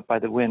built up by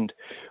the wind,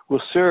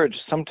 will surge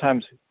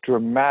sometimes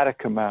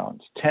dramatic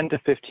amounts, 10 to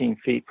 15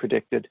 feet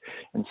predicted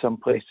in some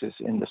places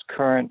in this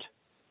current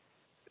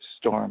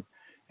storm.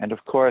 And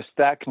of course,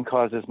 that can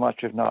cause as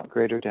much, if not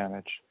greater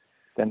damage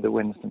than the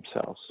winds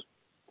themselves.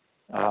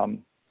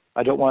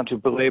 I don't want to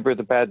belabor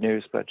the bad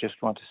news, but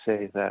just want to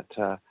say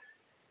that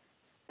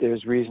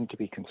there's reason to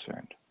be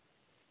concerned.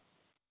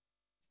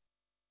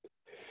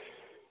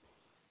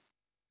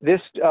 This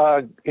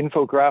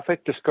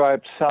infographic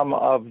describes some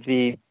of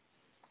the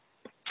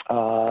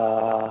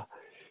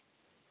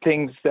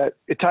things that,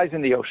 it ties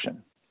in the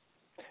ocean.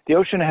 The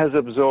ocean has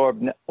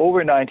absorbed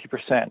over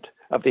 90%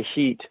 of the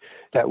heat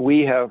that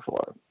we have,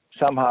 or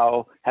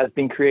somehow has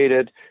been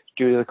created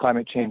due to the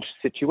climate change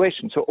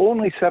situation. So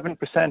only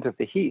 7% of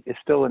the heat is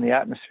still in the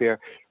atmosphere.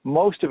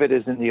 Most of it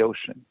is in the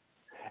ocean.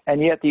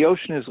 And yet the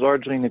ocean is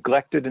largely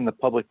neglected in the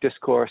public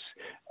discourse.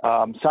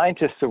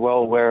 Scientists are well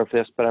aware of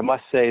this, but I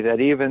must say that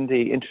even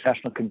the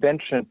International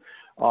Convention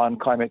on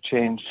Climate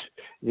Change,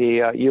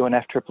 the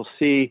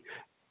UNFCCC,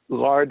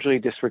 largely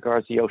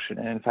disregards the ocean.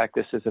 And in fact,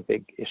 this is a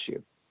big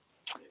issue.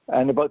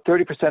 And about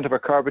 30% of our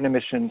carbon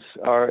emissions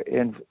are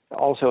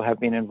also have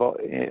been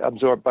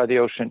absorbed by the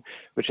ocean,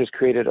 which has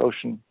created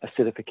ocean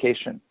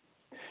acidification.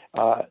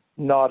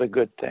 Not a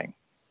good thing.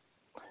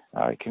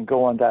 I can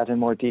go on that in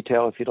more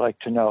detail if you'd like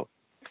to know.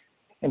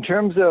 In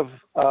terms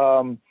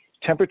of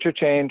temperature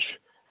change,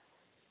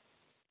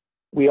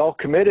 we all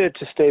committed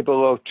to stay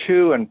below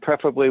 2 and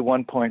preferably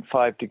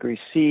 1.5 degrees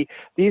C.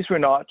 These were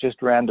not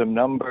just random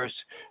numbers.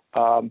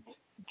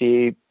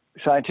 The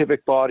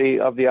scientific body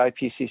of the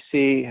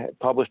IPCC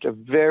published a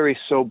very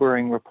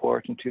sobering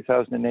report in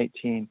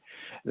 2018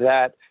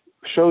 that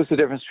shows the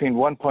difference between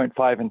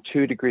 1.5 and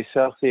 2 degrees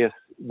Celsius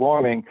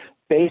warming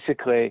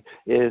basically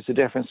is the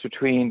difference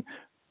between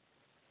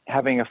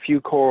having a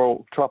few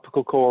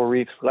tropical coral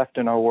reefs left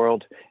in our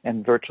world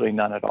and virtually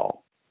none at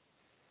all.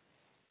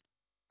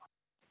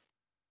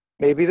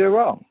 Maybe they're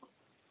wrong.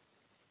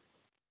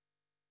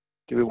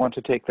 Do we want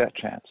to take that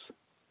chance?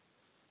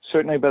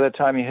 Certainly by the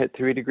time you hit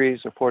 3 degrees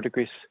or 4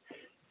 degrees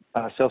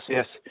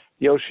Celsius,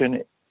 the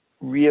ocean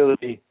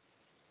really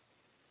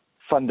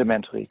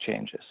fundamentally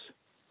changes.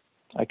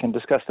 I can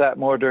discuss that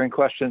more during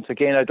questions.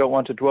 Again, I don't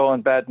want to dwell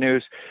on bad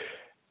news,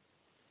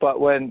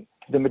 but when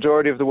the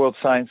majority of the world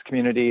science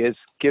community is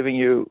giving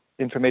you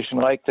information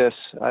like this,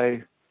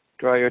 I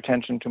draw your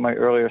attention to my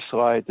earlier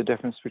slide, the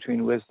difference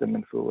between wisdom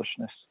and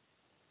foolishness.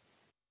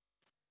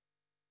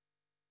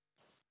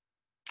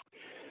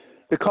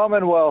 The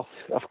Commonwealth,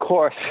 of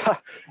course,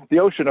 the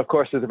ocean, of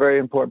course, is a very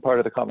important part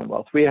of the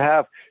Commonwealth. We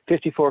have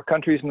 54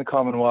 countries in the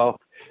Commonwealth.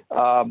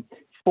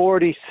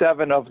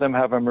 47 of them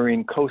have a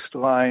marine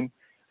coastline.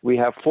 We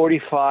have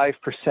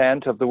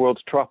 45% of the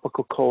world's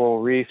tropical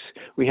coral reefs.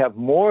 We have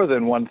more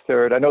than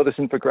 1/3. I know this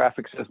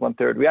infographic says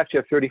 1/3. We actually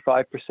have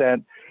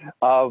 35%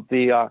 of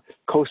the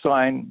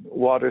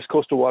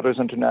coastal waters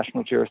under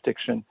national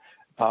jurisdiction.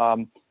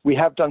 We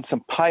have done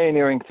some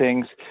pioneering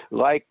things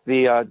like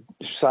the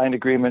signed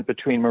agreement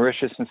between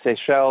Mauritius and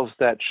Seychelles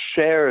that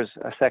shares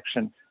a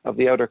section of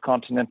the outer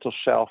continental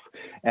shelf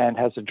and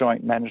has a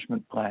joint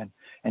management plan.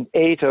 And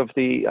 8 of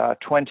the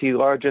 20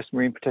 largest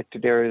marine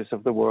protected areas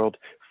of the world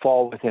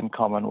fall within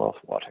Commonwealth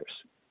waters.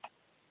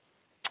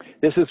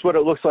 This is what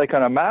it looks like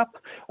on a map.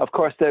 Of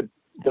course, the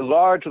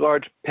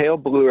large pale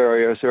blue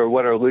areas are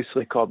what are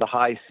loosely called the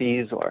high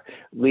seas or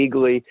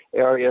legally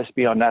areas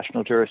beyond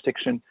national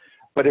jurisdiction.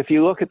 But if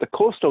you look at the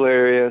coastal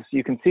areas,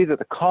 you can see that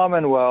the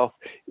Commonwealth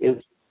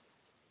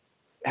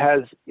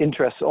has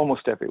interests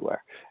almost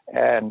everywhere.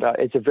 And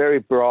it's a very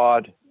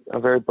broad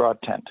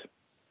tent.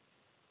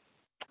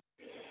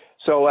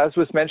 So as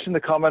was mentioned, the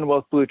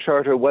Commonwealth Blue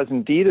Charter was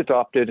indeed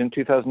adopted in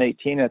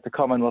 2018 at the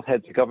Commonwealth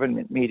Heads of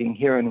Government meeting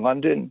here in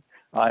London.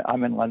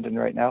 I'm in London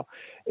right now,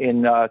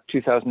 in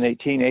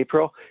 2018,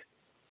 April.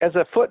 As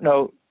a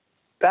footnote,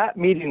 that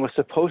meeting was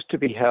supposed to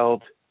be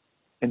held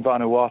in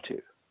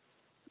Vanuatu,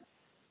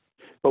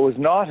 but was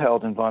not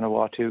held in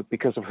Vanuatu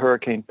because of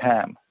Hurricane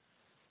Pam.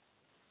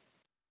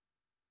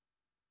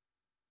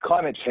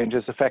 Climate change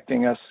is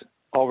affecting us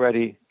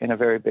already in a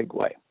very big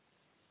way.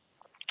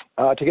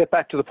 To get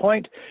back to the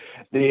point,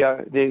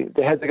 the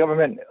heads of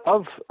government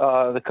of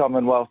the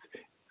Commonwealth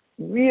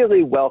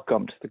really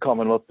welcomed the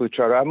Commonwealth Blue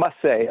Charter. I must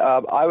say,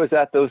 I was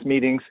at those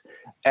meetings,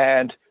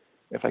 and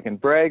if I can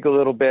brag a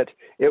little bit,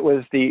 it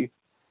was the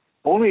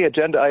only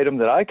agenda item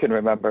that I can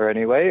remember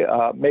anyway.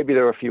 Maybe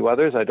there were a few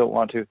others. I don't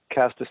want to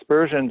cast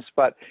aspersions,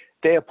 but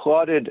they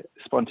applauded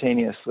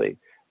spontaneously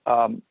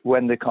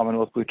when the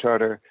Commonwealth Blue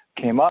Charter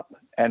came up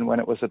and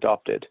when it was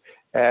adopted.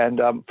 And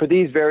for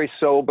these very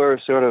sober,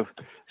 sort of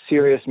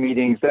serious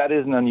meetings, that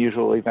is an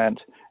unusual event.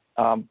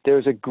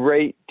 There's a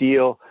great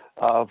deal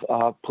of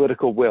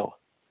political will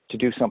to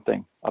do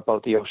something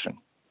about the ocean.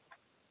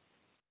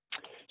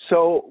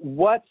 So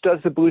what does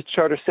the Blue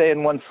Charter say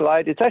in one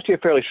slide? It's actually a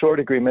fairly short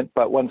agreement,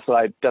 but one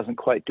slide doesn't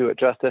quite do it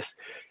justice.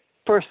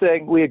 First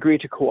thing, we agree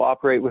to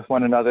cooperate with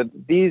one another.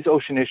 These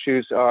ocean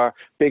issues are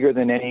bigger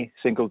than any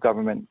single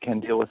government can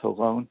deal with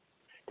alone.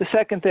 The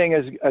second thing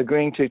is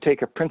agreeing to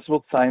take a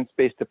principled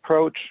science-based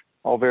approach,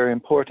 all very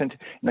important.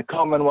 In the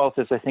Commonwealth,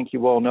 as I think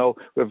you all know,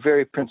 we're a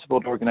very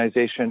principled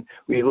organization.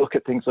 We look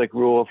at things like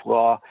rule of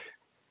law,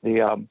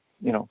 the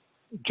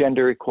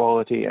gender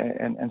equality,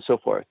 and so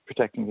forth,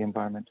 protecting the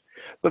environment.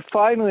 But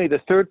finally,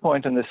 the third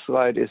point on this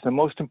slide is the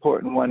most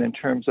important one in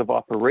terms of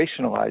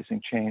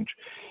operationalizing change,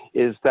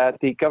 is that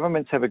the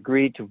governments have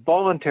agreed to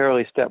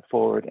voluntarily step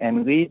forward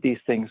and lead these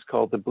things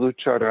called the Blue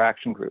Charter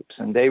action groups,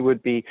 and they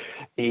would be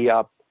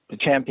the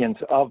champions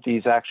of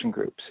these action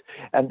groups.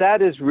 And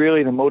that is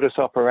really the modus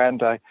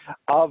operandi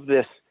of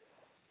this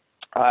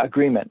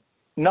agreement.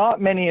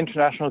 Not many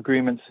international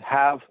agreements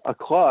have a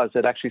clause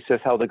that actually says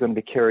how they're going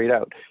to be carried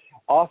out.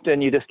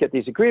 Often you just get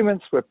these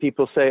agreements where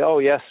people say, oh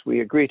yes,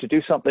 we agree to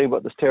do something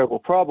about this terrible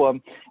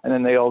problem, and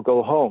then they all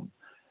go home.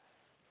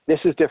 This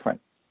is different.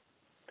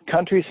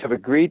 Countries have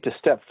agreed to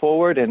step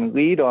forward and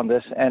lead on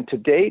this, and to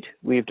date,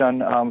 we've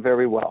done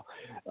very well.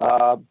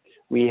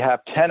 We have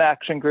 10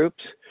 action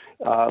groups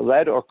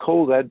led or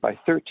co-led by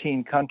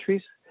 13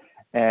 countries,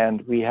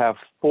 and we have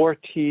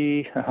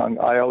 40,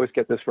 I always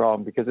get this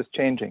wrong because it's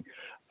changing,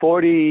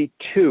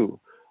 42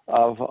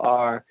 of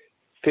our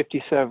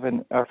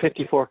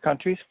 54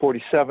 countries,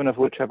 47 of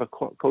which have a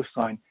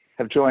coastline,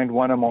 have joined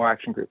one or more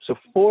action groups. So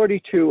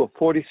 42 of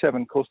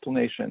 47 coastal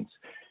nations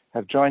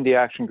have joined the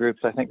action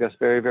groups. I think that's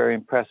very, very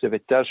impressive.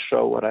 It does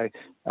show what I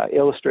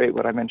illustrate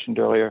what I mentioned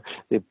earlier,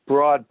 the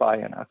broad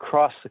buy-in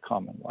across the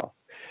Commonwealth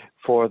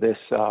for this,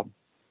 for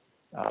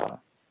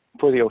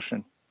the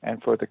ocean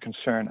and for the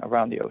concern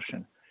around the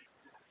ocean.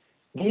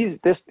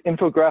 This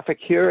infographic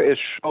here is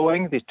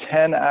showing the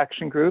 10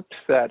 action groups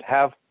that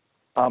have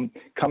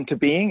come to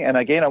being. And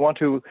again, I want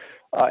to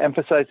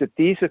emphasize that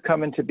these have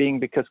come into being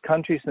because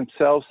countries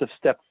themselves have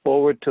stepped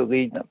forward to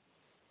lead them.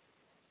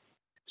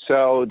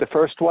 So the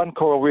first one,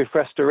 coral reef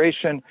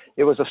restoration,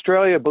 it was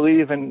Australia,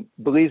 Belize, and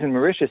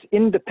Mauritius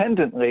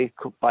independently,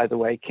 by the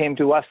way, came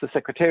to us, the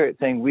Secretariat,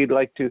 saying we'd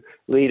like to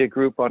lead a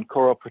group on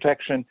coral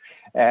protection.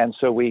 And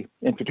so we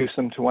introduced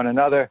them to one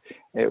another.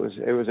 It was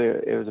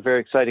a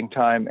very exciting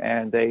time,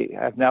 and they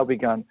have now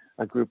begun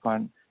a group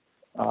on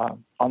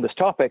this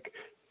topic.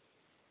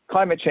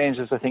 Climate change,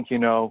 as I think you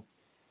know,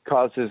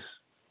 causes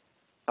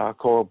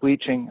coral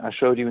bleaching. I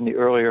showed you in the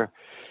earlier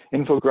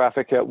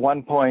infographic at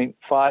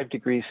 1.5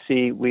 degrees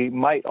C, we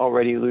might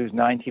already lose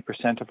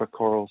 90% of our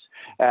corals.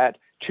 At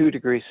 2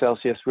 degrees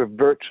Celsius, we're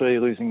virtually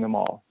losing them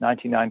all,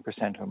 99%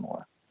 or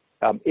more,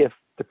 if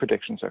the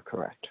predictions are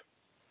correct.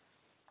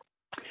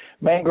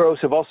 Mangroves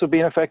have also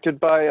been affected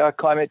by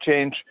climate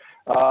change.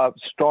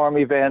 Storm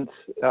events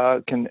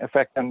can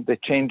affect them, the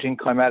changing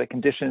climatic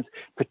conditions,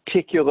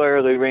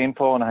 particularly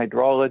rainfall and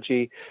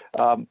hydrology.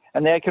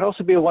 And they can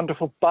also be a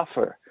wonderful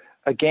buffer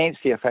against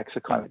the effects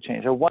of climate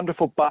change, a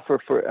wonderful buffer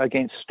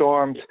against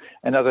storms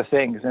and other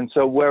things. And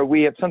so where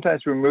we have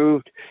sometimes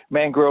removed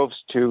mangroves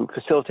to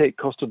facilitate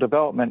coastal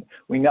development,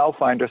 we now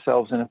find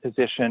ourselves in a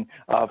position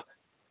of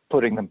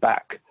putting them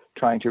back,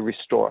 trying to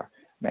restore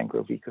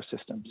mangrove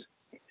ecosystems.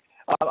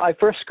 I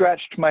first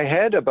scratched my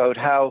head about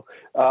how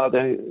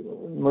the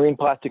Marine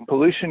Plastic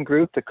Pollution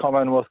Group, the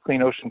Commonwealth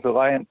Clean Oceans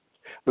Alliance,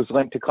 was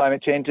linked to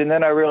climate change. And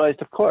then I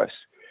realized, of course,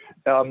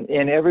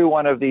 in every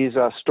one of these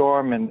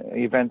storm and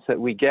events that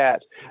we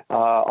get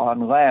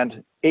on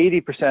land,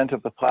 80%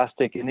 of the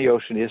plastic in the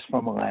ocean is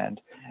from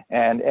land.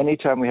 And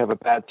anytime we have a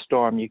bad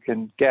storm, you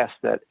can guess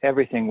that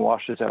everything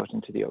washes out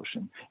into the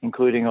ocean,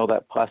 including all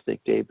that plastic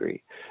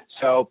debris.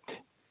 So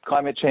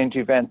climate change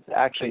events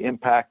actually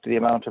impact the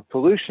amount of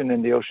pollution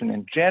in the ocean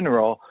in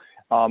general,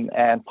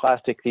 and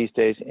plastic these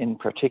days in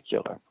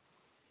particular.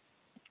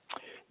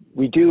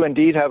 We do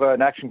indeed have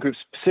an action group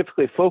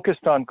specifically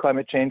focused on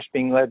climate change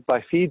being led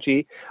by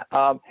Fiji.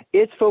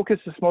 Its focus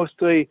is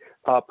mostly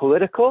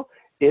political.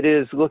 It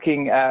is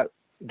looking at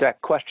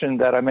that question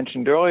that I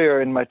mentioned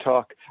earlier in my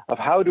talk of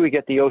how do we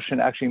get the ocean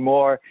actually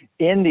more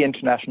in the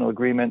international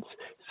agreements.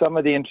 Some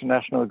of the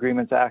international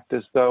agreements act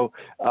as though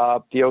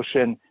the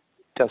ocean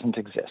doesn't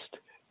exist.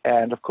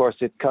 And of course,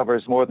 it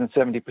covers more than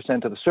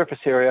 70% of the surface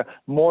area.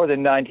 More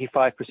than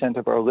 95%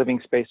 of our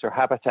living space or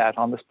habitat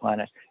on this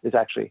planet is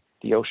actually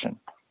the ocean.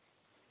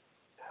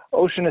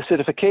 Ocean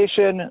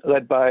acidification,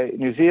 led by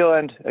New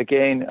Zealand,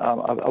 again,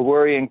 a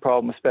worrying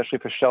problem, especially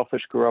for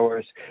shellfish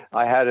growers.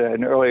 I had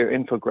an earlier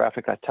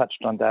infographic, I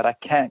touched on that. I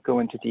can't go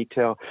into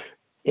detail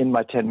in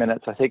my 10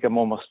 minutes. I think I'm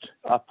almost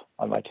up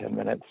on my 10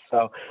 minutes,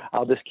 so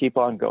I'll just keep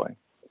on going.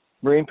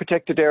 Marine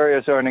protected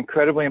areas are an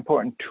incredibly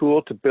important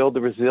tool to build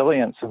the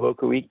resilience of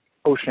local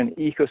ocean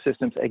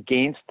ecosystems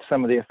against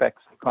some of the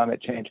effects of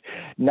climate change.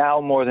 Now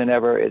more than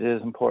ever, it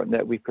is important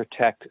that we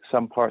protect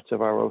some parts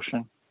of our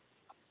ocean.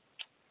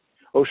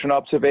 Ocean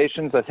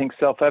observations, I think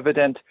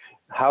self-evident.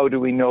 How do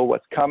we know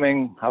what's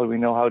coming? How do we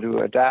know how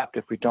to adapt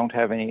if we don't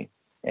have any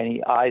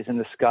eyes in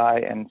the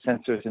sky and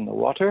sensors in the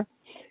water?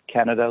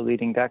 Canada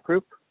leading that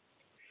group.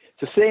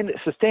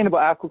 Sustainable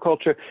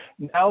aquaculture,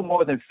 now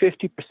more than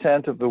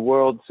 50% of the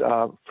world's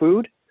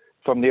food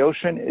from the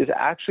ocean is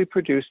actually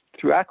produced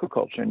through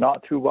aquaculture,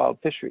 not through wild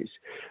fisheries.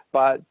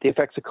 But the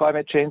effects of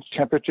climate change,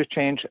 temperature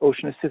change,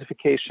 ocean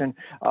acidification,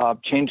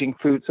 changing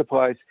food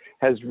supplies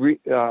has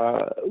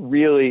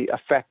really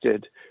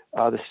affected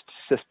the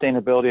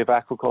sustainability of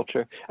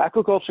aquaculture.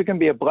 Aquaculture can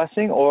be a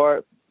blessing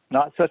or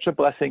not such a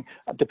blessing,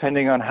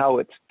 depending on how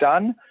it's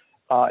done.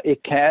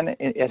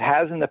 It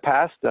has in the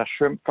past,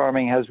 shrimp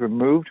farming has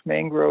removed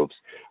mangroves,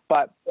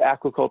 but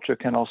aquaculture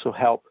can also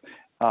help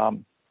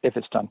if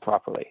it's done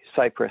properly.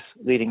 Cyprus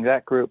leading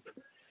that group.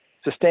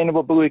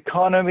 Sustainable blue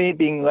economy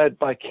being led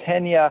by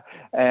Kenya,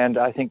 and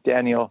I think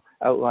Daniel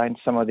outlined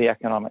some of the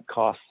economic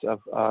costs of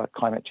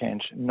climate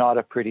change. Not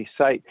a pretty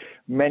sight.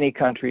 Many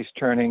countries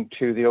turning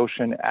to the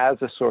ocean as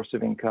a source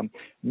of income.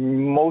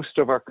 Most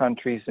of our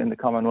countries in the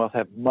Commonwealth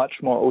have much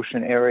more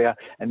ocean area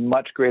and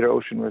much greater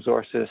ocean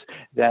resources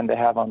than they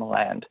have on the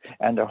land,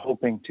 and are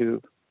hoping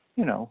to,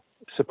 you know,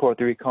 support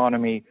their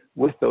economy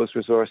with those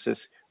resources.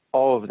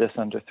 All of this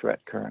under threat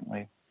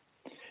currently.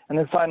 And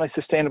then finally,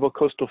 sustainable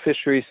coastal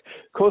fisheries.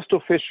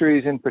 Coastal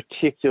fisheries in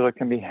particular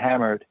can be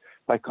hammered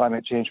by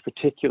climate change,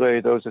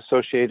 particularly those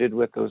associated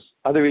with those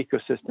other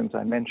ecosystems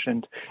I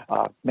mentioned,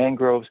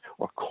 mangroves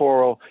or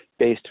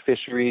coral-based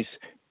fisheries.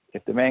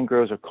 If the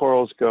mangroves or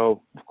corals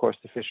go, of course,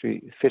 the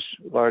fish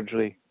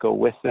largely go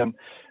with them.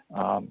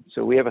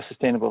 So we have a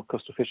sustainable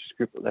coastal fisheries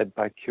group led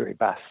by Curie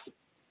Bass.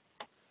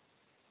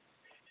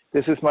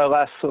 This is my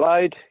last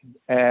slide,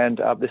 and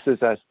this is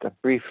a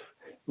brief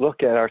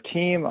look at our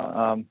team.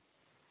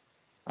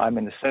 I'm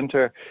in the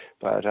center,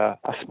 but a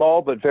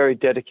small but very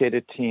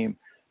dedicated team.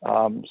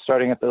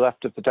 Starting at the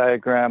left of the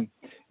diagram,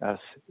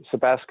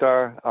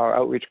 Sebaskar, our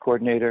outreach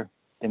coordinator,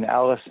 and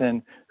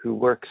Allison, who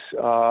works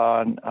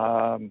on,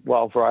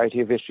 well, a variety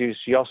of issues.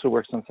 She also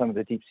works on some of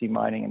the deep sea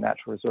mining and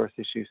natural resource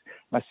issues.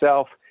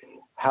 Myself,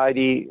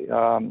 Heidi,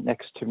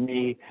 next to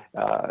me,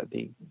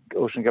 the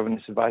Ocean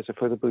Governance Advisor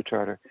for the Blue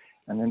Charter.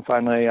 And then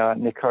finally,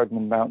 Nick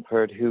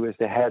Hardman-Mountford, who is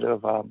the head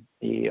of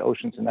the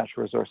Oceans and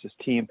Natural Resources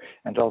team,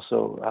 and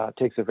also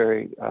takes a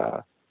very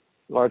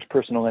large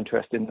personal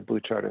interest in the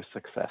Blue Charter's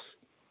success.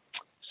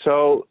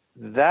 So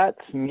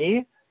that's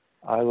me.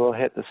 I will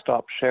hit the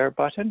stop share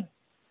button,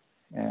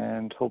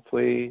 and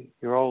hopefully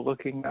you're all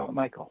looking at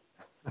Michael.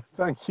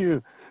 Thank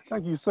you.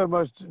 Thank you so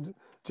much,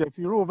 Jeff.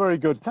 You're all very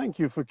good. Thank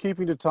you for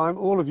keeping the time,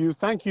 all of you.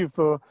 Thank you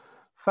for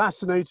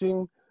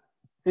fascinating,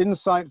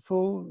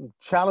 insightful,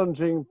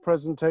 challenging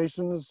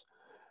presentations.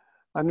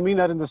 And I mean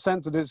that in the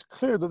sense that it's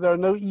clear that there are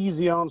no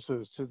easy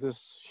answers to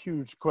this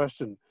huge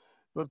question.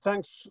 But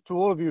thanks to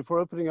all of you for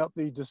opening up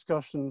the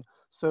discussion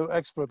so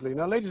expertly.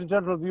 Now, ladies and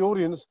gentlemen of the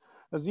audience,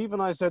 as Eve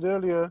and I said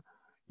earlier,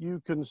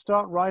 you can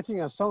start writing,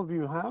 as some of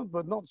you have,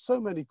 but not so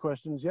many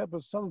questions yet,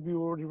 but some of you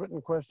have already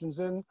written questions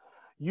in,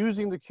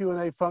 using the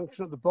Q&A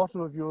function at the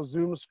bottom of your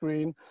Zoom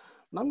screen.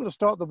 And I'm going to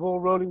start the ball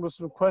rolling with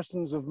some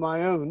questions of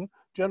my own,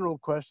 general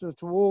questions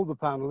to all the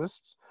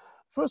panelists.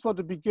 First one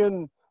to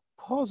begin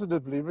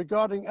positively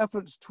regarding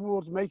efforts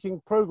towards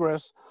making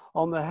progress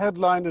on the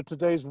headline of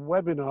today's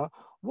webinar.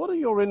 What are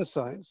your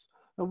insights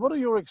and what are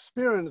your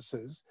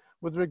experiences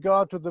with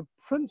regard to the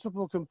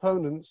principal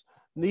components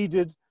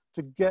needed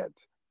to get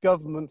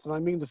governments, and I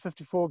mean the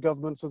 54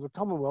 governments of the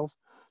Commonwealth,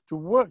 to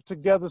work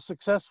together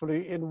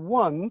successfully in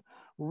one,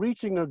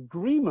 reaching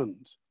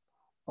agreement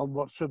on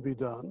what should be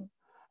done,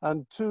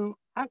 and two,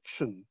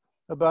 action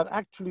about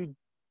actually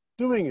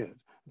doing it.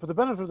 For the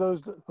benefit of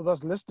those of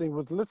us listening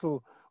with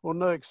little or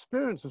no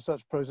experience of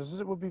such processes,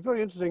 it would be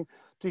very interesting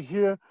to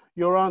hear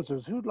your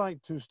answers. Who'd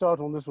like to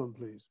start on this one,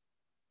 please?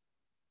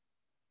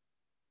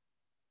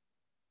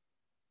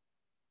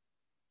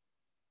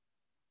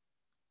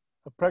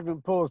 A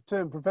pregnant pause.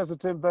 Tim, Professor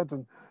Tim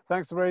Benton,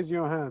 thanks for raising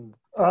your hand.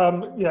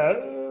 Yeah,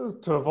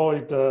 to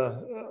avoid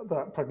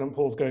that pregnant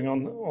pause going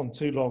on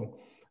too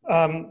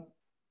long.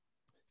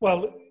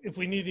 Well, if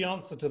we knew the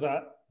answer to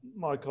that,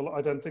 Michael,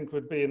 I don't think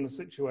we'd be in the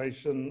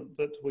situation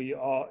that we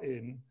are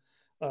in.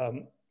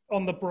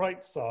 On the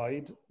bright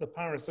side, the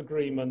Paris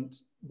Agreement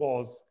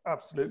was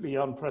absolutely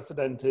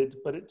unprecedented,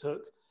 but it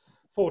took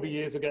 40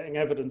 years of getting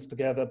evidence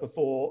together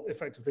before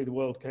effectively the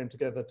world came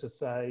together to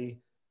say,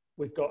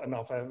 we've got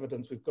enough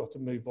evidence, we've got to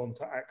move on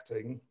to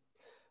acting.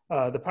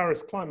 The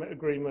Paris Climate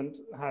Agreement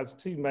has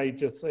two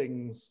major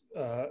things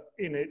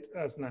in it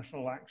as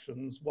national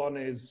actions. One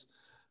is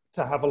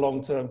to have a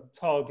long-term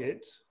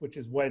target, which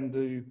is when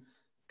do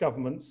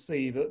governments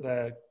see that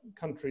their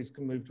countries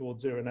can move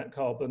towards zero net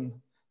carbon,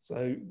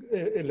 so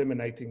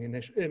eliminating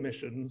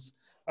emissions.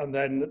 And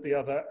then the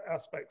other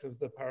aspect of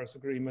the Paris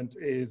Agreement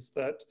is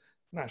that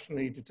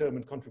nationally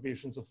determined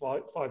contributions of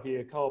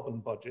five-year carbon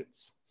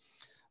budgets.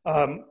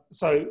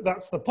 So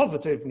that's the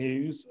positive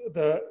news.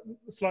 The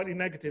slightly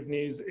negative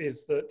news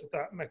is that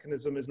that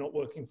mechanism is not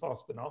working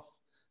fast enough.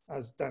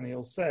 As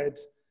Daniel said,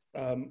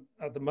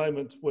 at the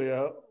moment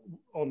we're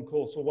on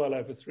course for well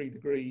over 3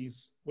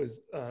 degrees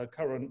with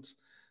current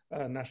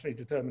nationally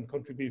determined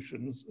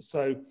contributions.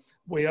 So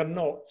we are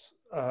not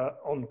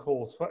on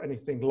course for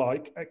anything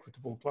like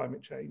equitable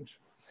climate change.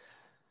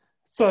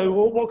 So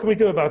what can we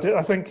do about it?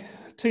 I think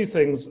two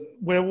things.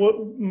 We're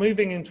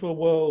moving into a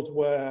world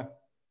where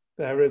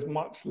there is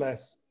much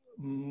less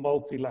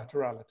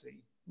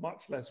multilaterality,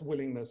 much less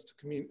willingness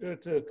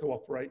to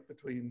cooperate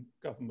between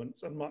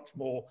governments, and much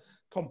more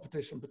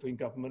competition between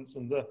governments.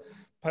 And the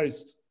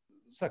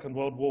post-Second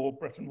World War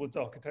Bretton Woods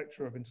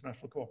architecture of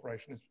international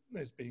cooperation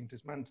is being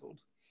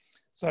dismantled.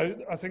 So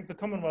I think the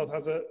Commonwealth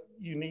has a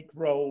unique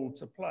role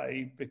to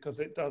play because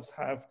it does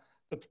have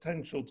the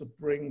potential to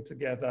bring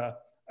together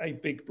a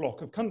big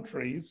block of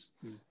countries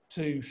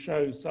to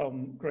show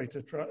some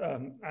greater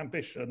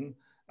ambition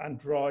and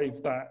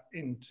drive that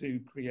into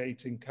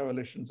creating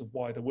coalitions of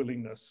wider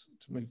willingness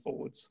to move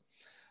forwards.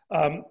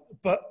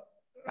 But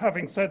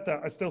having said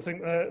that, I still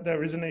think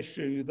there is an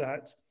issue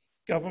that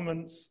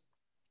governments,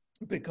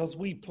 because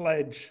we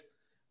pledge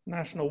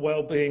national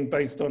well-being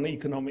based on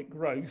economic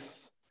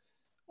growth,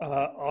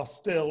 are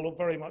still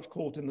very much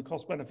caught in the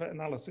cost-benefit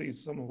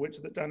analyses, some of which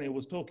that Daniel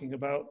was talking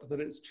about, that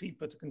it's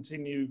cheaper to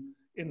continue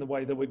in the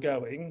way that we're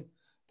going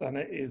than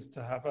it is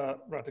to have a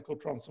radical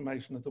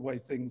transformation of the way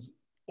things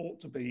ought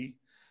to be.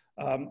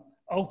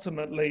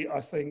 Ultimately,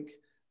 I think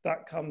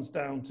that comes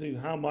down to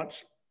how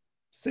much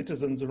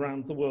citizens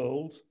around the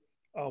world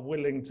are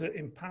willing to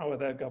empower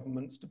their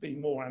governments to be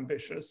more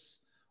ambitious,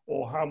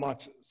 or how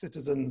much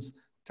citizens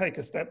take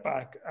a step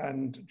back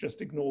and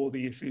just ignore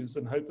the issues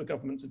and hope the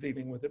governments are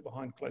dealing with it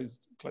behind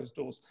closed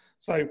doors.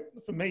 So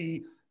for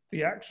me,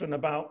 the action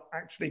about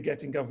actually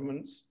getting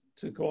governments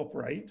to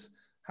cooperate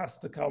has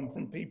to come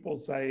from people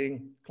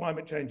saying,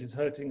 climate change is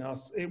hurting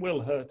us, it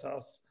will hurt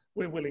us,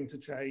 we're willing to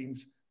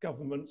change,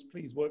 governments,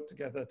 please work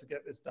together to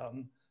get this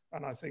done.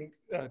 And I think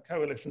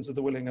coalitions of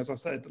the willing, as I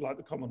said, like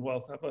the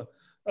Commonwealth, have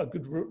a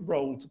good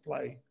role to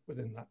play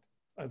within that.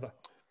 Over.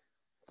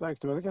 Thanks,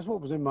 Tim. I guess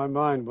what was in my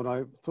mind when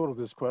I thought of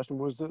this question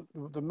was that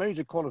the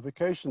major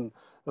qualification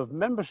of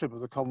membership of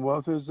the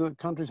Commonwealth is that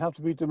countries have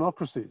to be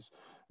democracies,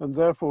 and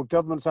therefore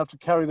governments have to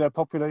carry their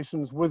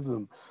populations with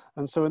them.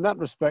 And so in that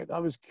respect, I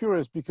was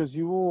curious, because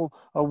you all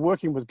are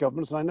working with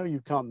governments, and I know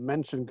you can't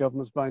mention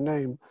governments by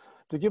name,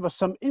 to give us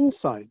some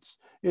insights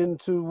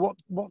into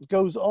what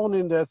goes on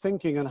in their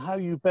thinking and how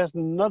you best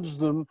nudge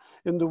them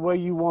in the way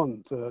you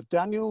want.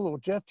 Daniel or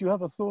Jeff, do you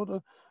have a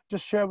thought?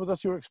 Just share with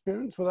us your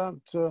experience without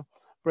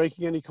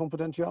breaking any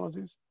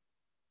confidentialities?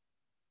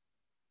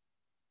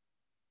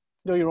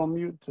 No, you're on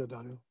mute,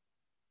 Daniel.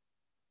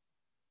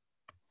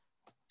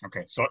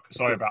 Okay,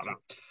 sorry about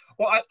that.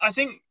 Well, I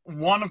think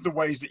one of the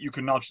ways that you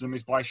can nudge them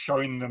is by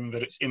showing them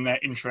that it's in their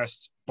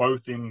interests,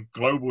 both in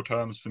global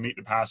terms for Meet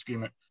the Paris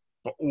Agreement,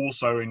 but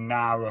also in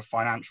narrower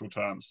financial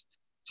terms.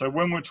 So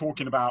when we're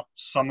talking about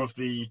some of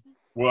the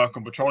work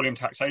on petroleum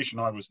taxation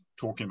I was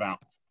talking about,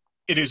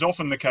 it is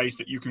often the case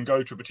that you can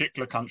go to a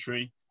particular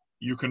country,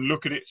 you can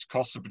look at its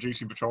costs of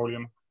producing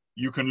petroleum,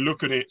 you can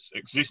look at its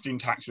existing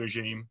tax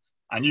regime,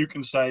 and you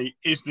can say,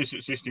 is this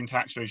existing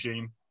tax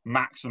regime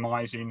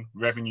maximizing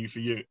revenue for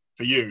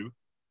you?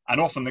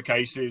 And often the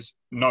case is,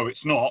 no,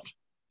 it's not.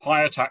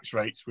 Higher tax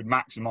rates would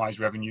maximize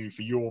revenue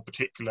for your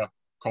particular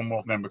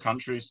Commonwealth member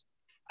countries,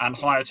 and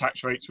higher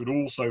tax rates would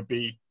also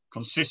be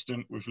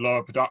consistent with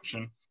lower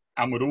production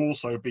and would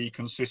also be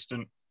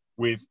consistent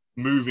with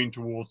moving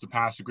towards the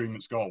Paris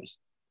Agreement's goals.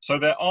 So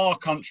there are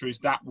countries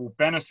that will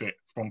benefit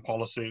from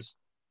policies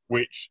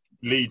which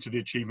lead to the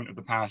achievement of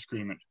the Paris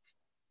Agreement.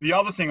 The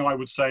other thing I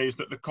would say is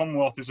that the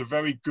Commonwealth is a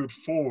very good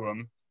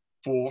forum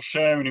for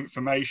sharing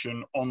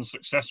information on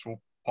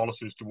successful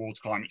policies towards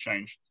climate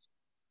change.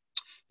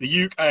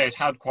 The UK has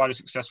had quite a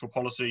successful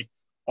policy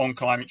on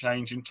climate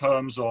change in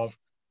terms of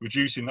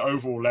reducing the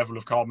overall level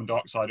of carbon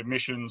dioxide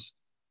emissions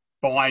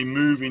by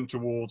moving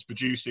towards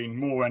producing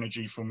more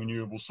energy from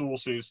renewable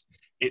sources.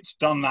 It's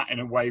done that in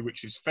a way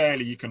which is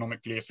fairly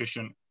economically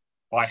efficient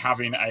by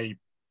having a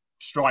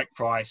strike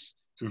price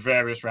through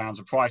various rounds,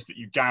 a price that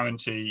you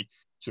guarantee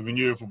to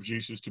renewable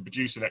producers to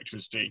produce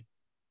electricity.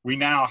 We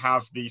now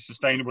have the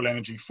Sustainable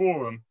Energy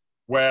Forum,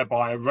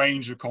 whereby a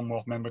range of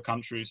Commonwealth member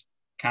countries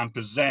can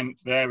present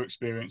their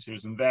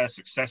experiences and their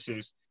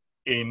successes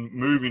in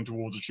moving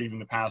towards achieving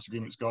the Paris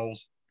Agreement's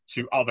goals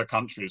to other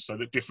countries, so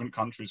that different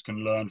countries can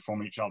learn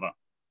from each other.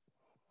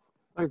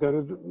 Thank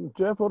you.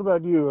 Jeff, what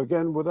about you?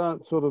 Again,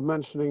 without sort of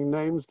mentioning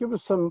names, give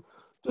us some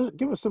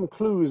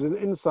clues and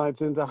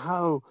insights into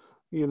how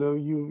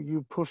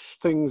you push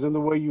things in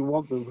the way you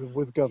want them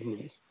with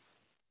governments.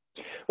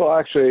 Well,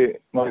 actually,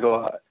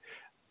 Michael,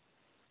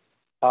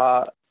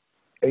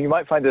 you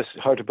might find this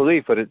hard to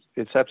believe, but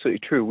it's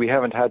absolutely true. We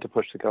haven't had to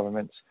push the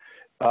governments.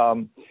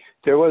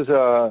 There was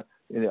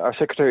our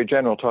Secretary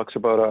General talks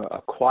about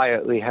a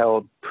quietly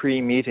held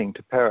pre-meeting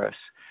to Paris,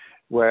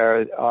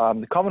 where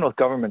the Commonwealth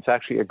governments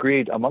actually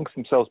agreed amongst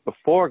themselves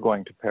before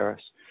going to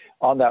Paris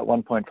on that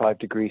 1.5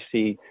 degree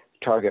C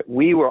target.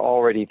 We were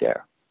already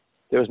there.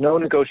 There was no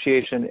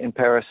negotiation in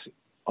Paris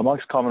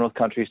amongst Commonwealth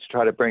countries to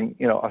try to bring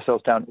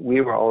ourselves down.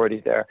 We were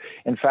already there.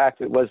 In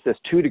fact, it was this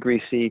 2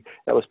 degree C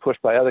that was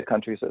pushed by other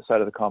countries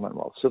outside of the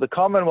Commonwealth. So the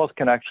Commonwealth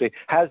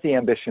has the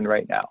ambition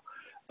right now.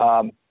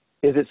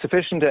 Is it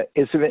sufficient?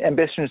 Is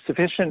ambition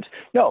sufficient?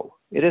 No,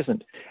 it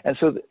isn't. And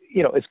so,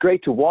 it's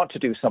great to want to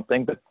do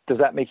something, but does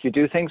that make you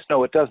do things?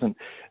 No, it doesn't.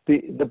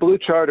 The Blue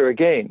Charter,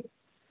 again,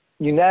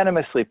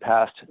 unanimously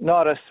passed,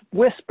 not a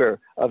whisper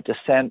of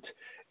dissent.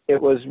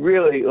 It was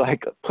really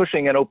like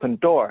pushing an open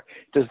door.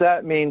 Does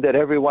that mean that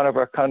every one of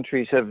our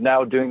countries have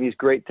now doing these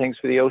great things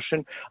for the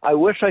ocean? I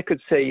wish I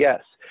could say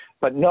yes,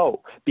 but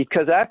no,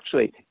 because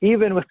actually,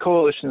 even with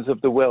coalitions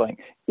of the willing,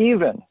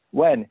 even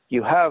when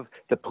you have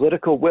the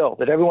political will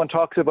that everyone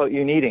talks about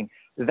you needing,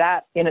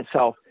 that in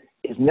itself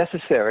is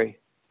necessary,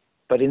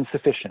 but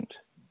insufficient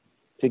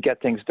to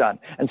get things done.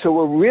 And so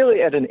we're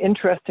really at an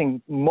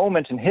interesting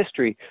moment in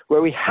history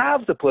where we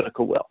have the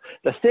political will.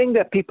 The thing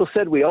that people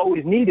said we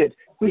always needed,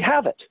 we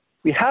have it.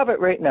 We have it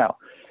right now.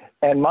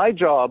 And my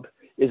job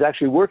is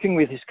actually working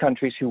with these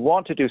countries who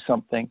want to do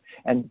something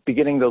and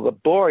beginning the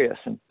laborious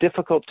and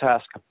difficult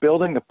task of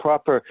building the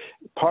proper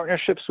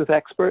partnerships with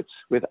experts,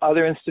 with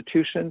other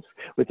institutions,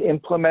 with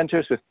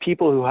implementers, with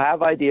people who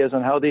have ideas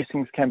on how these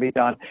things can be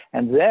done,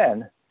 and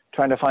then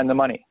trying to find the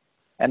money.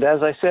 And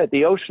as I said,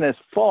 the ocean has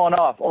fallen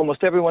off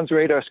almost everyone's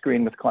radar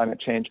screen with climate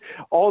change.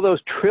 All those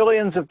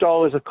trillions of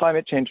dollars of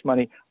climate change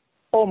money,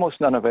 almost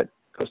none of it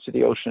goes to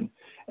the ocean.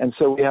 And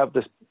so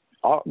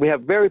we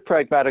have very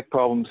pragmatic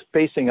problems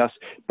facing us,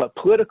 but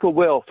political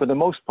will, for the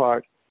most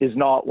part, is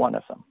not one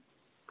of them.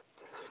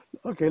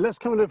 Okay, let's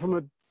come at it from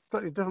a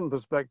slightly different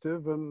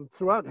perspective.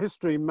 Throughout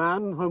history,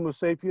 man, Homo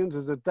sapiens,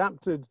 has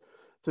adapted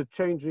to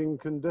changing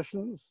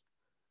conditions.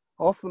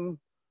 Often,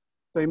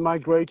 they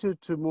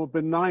migrated to more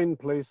benign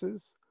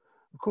places.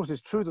 Of course,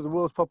 it's true that the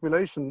world's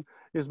population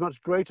is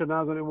much greater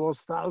now than it was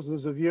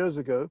thousands of years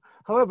ago.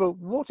 However,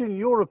 what, in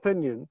your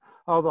opinion,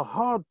 are the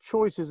hard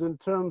choices in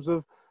terms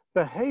of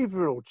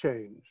behavioral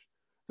change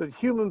that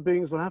human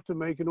beings will have to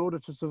make in order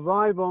to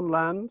survive on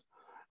land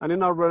and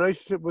in our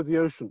relationship with the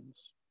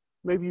oceans?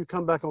 Maybe you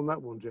come back on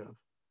that one, Jeff.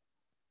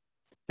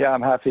 Yeah,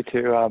 I'm happy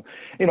to.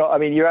 I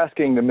mean, you're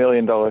asking the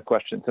million-dollar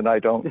questions, and I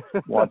don't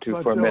want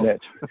to for a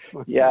minute.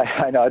 Yeah,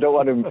 I know. I don't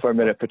want to for a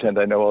minute pretend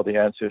I know all the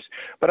answers.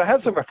 But I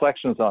have some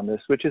reflections on this,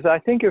 which is I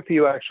think if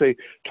you actually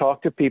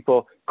talk to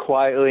people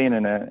quietly and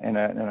in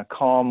a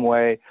calm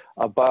way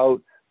about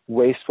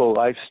wasteful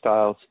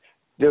lifestyles,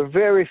 there are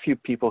very few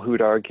people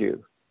who'd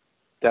argue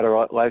that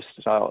our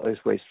lifestyle is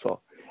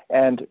wasteful.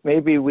 And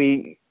maybe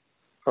we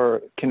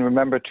can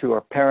remember to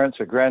our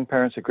parents or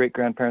grandparents or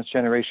great-grandparents'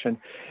 generation,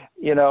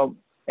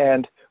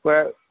 and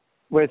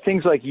where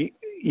things like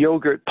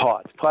yogurt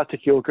pots,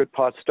 plastic yogurt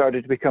pots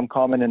started to become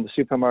common in the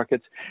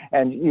supermarkets.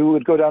 And you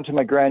would go down to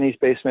my granny's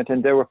basement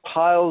and there were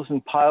piles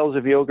and piles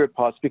of yogurt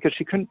pots because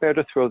she couldn't bear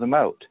to throw them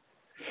out.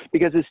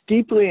 Because it's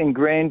deeply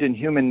ingrained in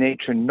human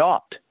nature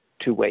not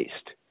to waste.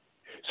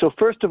 So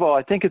first of all,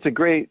 I think it's a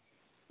great,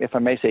 if I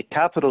may say,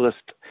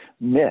 capitalist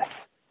myth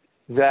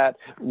that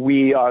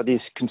we are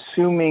these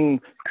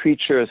consuming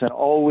creatures and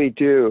all we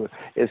do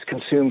is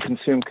consume,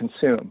 consume,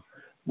 consume.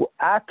 Well,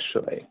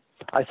 actually,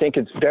 I think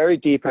it's very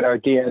deep in our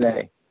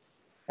DNA.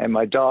 And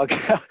my dog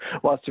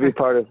wants to be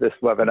part of this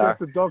webinar.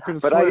 The dog can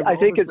but swim, I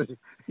think obviously.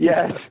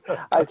 Yes,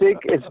 I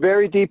think it's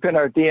very deep in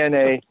our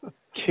DNA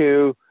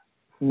to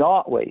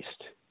not waste,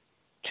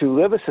 to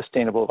live a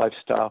sustainable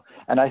lifestyle.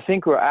 And I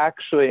think we're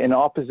actually in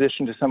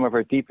opposition to some of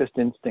our deepest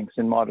instincts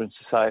in modern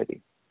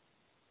society.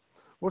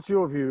 What's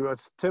your view?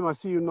 Tim, I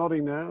see you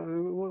nodding there.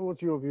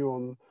 What's your view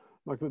on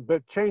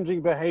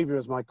changing behavior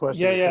is my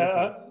question.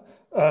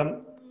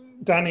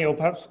 Daniel,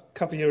 perhaps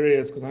cover your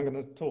ears because I'm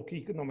going to talk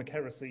economic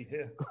heresy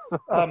here.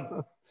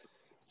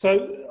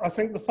 So I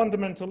think the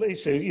fundamental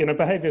issue,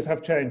 behaviours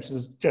have changed,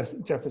 as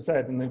Jeff has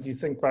said, and if you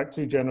think back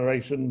 2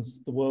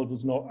 generations, the world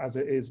was not as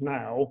it is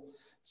now.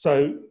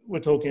 So we're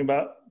talking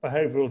about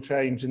behavioural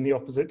change in the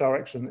opposite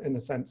direction, in a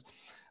sense.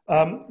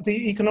 The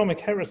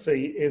economic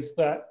heresy is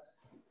that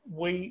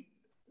we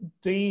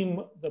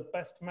deem the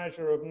best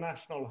measure of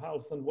national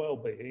health and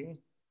well-being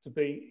to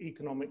be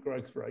economic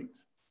growth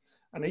rate.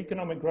 And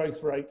economic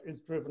growth rate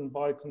is driven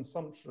by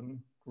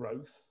consumption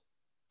growth.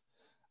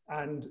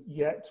 And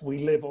yet we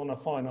live on a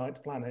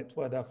finite planet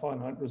where there are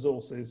finite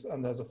resources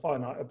and there's a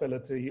finite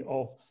ability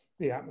of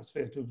the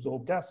atmosphere to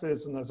absorb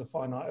gases and there's a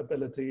finite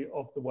ability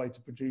of the way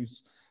to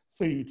produce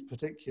food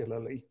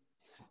particularly.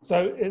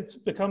 So it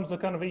becomes a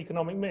kind of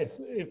economic myth.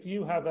 If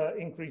you have an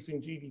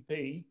increasing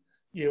GDP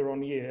year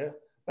on year,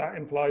 that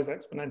implies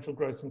exponential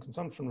growth in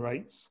consumption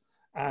rates.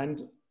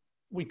 And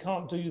we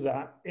can't do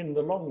that in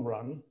the long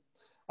run.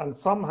 And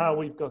somehow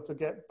we've got to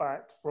get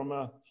back from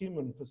a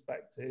human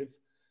perspective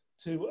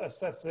to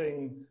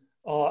assessing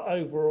our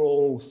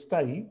overall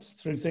state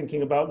through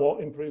thinking about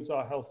what improves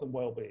our health and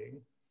well-being.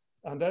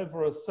 And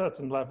over a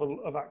certain level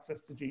of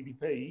access to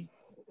GDP,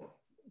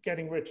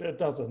 getting richer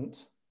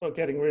doesn't, but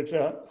getting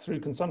richer through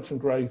consumption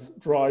growth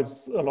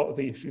drives a lot of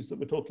the issues that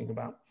we're talking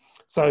about.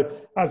 So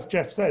as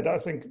Jeff said, I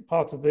think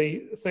part of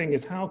the thing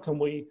is how can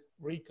we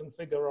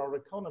reconfigure our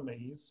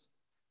economies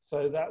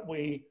so that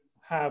we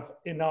have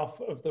enough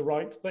of the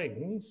right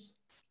things,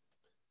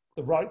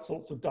 the right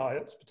sorts of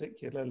diets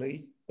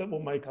particularly, that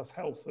will make us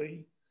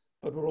healthy,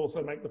 but will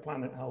also make the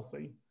planet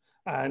healthy.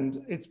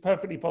 And it's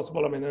perfectly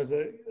possible. I mean, there's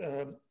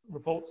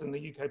reports in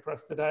the UK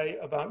press today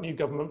about new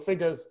government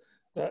figures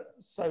that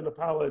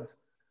solar-powered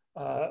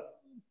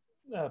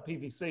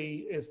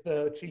PVC is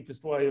the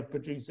cheapest way of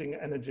producing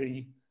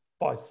energy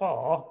by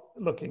far,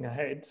 looking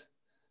ahead.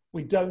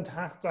 We don't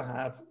have to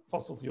have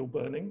fossil fuel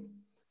burning.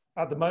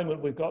 At the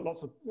moment, we've got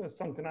lots of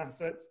sunken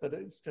assets that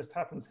it just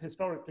happens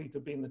historically to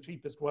be the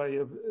cheapest way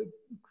of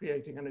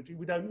creating energy.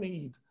 We don't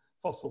need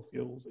fossil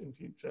fuels in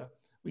future.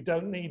 We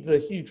don't need the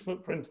huge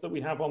footprint that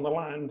we have on the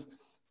land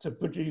to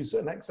produce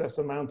an excess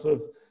amount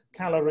of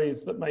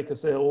calories that make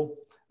us ill.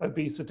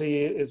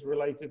 Obesity is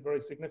related very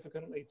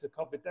significantly to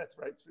COVID death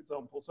rates, for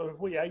example. So if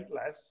we ate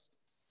less,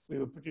 we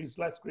would produce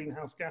less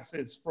greenhouse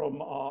gases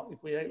from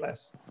if we ate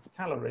less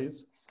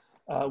calories,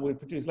 we'd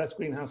produce less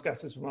greenhouse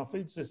gases from our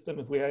food system.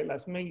 If we ate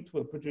less meat,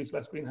 we'd produce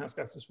less greenhouse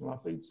gases from our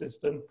food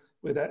system.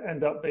 We'd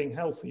end up being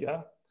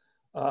healthier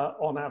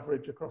on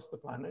average across the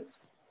planet.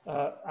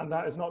 And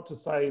that is not to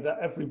say that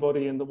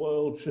everybody in the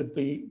world should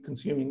be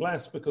consuming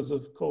less, because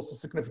of course a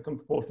significant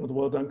proportion of the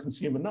world don't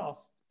consume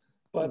enough.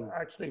 But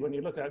actually, when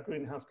you look at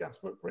greenhouse gas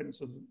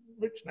footprints of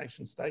rich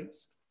nation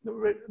states, the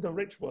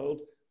rich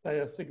world, they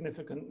are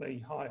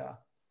significantly higher.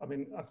 I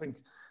mean, I think,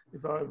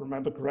 if I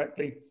remember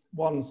correctly,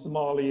 one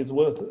Somali is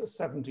worth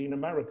 17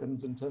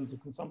 Americans in terms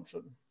of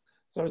consumption.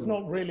 So it's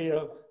not really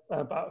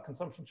about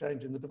consumption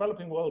change in the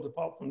developing world,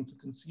 apart from to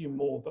consume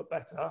more but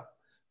better.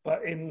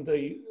 But in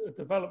the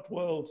developed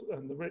world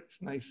and the rich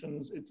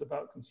nations, it's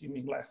about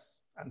consuming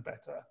less and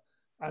better.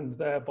 And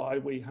thereby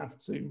we have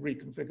to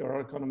reconfigure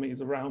our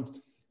economies around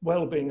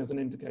well-being as an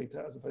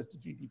indicator, as opposed to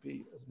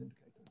GDP as an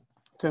indicator.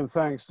 Tim,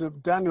 thanks.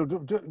 Daniel,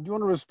 do you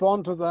want to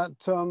respond to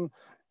that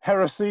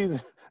heresy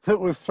that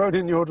was thrown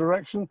in your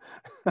direction?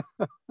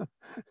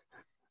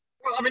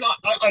 Well, I mean,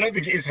 I don't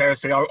think it is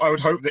heresy. I would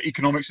hope that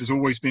economics has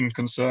always been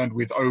concerned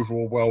with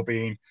overall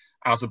well-being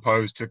as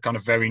opposed to kind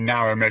of very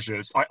narrow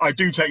measures. I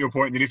do take your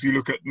point that if you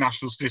look at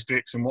national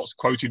statistics and what's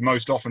quoted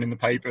most often in the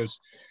papers,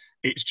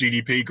 it's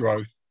GDP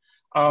growth.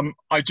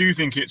 I do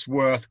think it's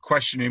worth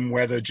questioning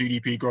whether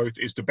GDP growth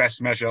is the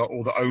best measure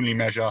or the only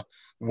measure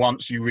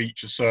once you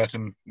reach a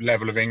certain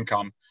level of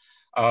income.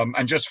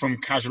 And just from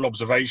casual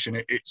observation,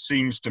 it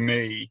seems to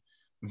me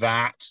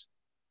that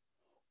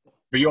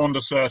beyond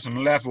a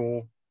certain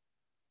level,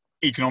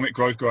 economic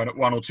growth growing at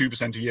 1 or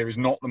 2% a year is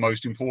not the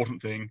most important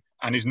thing,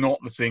 and is not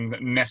the thing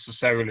that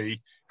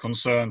necessarily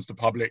concerns the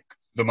public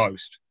the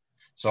most.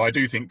 So I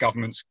do think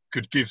governments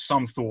could give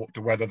some thought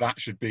to whether that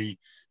should be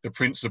the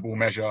principal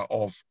measure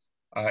of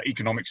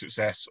economic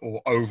success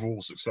or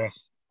overall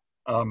success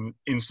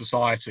in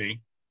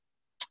society.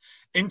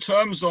 In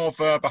terms of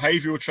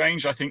behavioural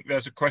change, I think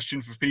there's a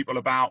question for people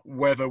about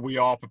whether we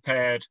are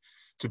prepared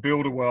to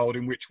build a world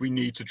in which we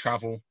need to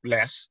travel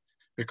less,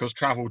 because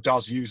travel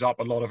does use up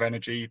a lot of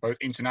energy, both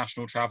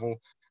international travel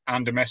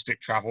and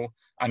domestic travel,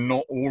 and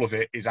not all of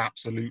it is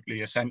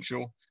absolutely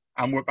essential.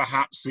 And we're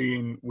perhaps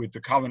seeing with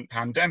the current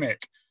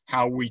pandemic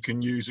how we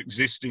can use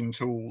existing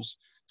tools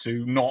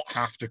to not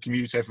have to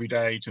commute every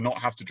day, to not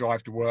have to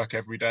drive to work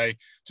every day,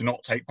 to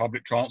not take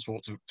public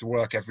transport to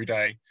work every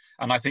day.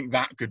 And I think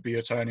that could be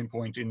a turning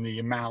point in the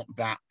amount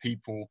that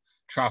people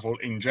travel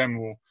in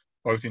general,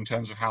 both in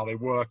terms of how they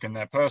work and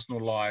their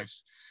personal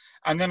lives.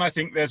 And then I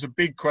think there's a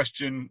big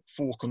question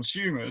for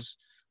consumers,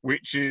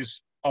 which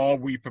is, are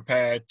we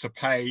prepared to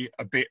pay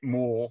a bit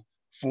more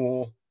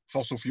for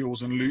fossil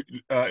fuels and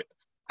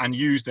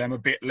use them a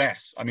bit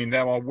less? I mean,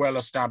 there are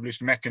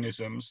well-established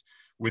mechanisms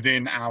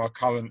within our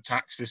current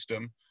tax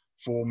system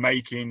for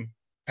making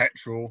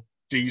petrol,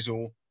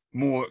 diesel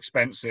more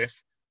expensive.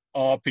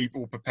 Are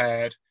people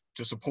prepared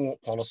to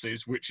support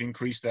policies which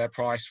increase their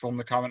price from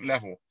the current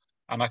level?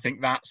 And I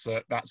think that's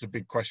a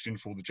big question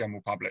for the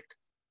general public.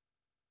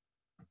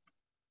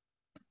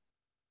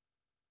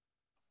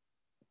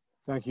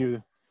 Thank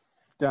you,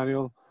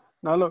 Daniel.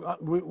 Now look,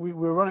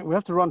 we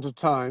have to run to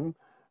time,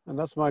 and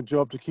that's my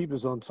job to keep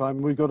us on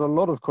time. We've got a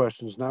lot of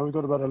questions now. We've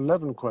got about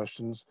 11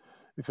 questions,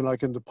 if you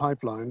like, in the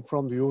pipeline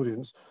from the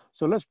audience.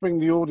 So let's bring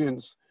the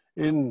audience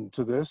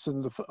into this.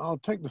 And I'll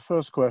take the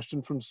first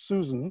question from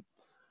Susan.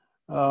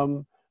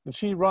 And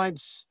she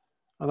writes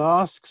and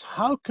asks,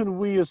 how can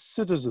we as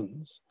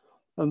citizens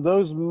and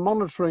those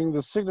monitoring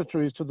the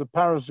signatories to the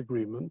Paris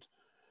Agreement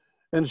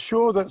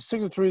ensure that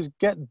signatories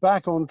get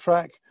back on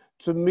track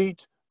to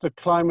meet the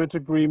climate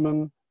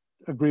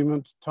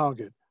agreement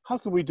target? How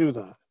can we do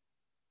that?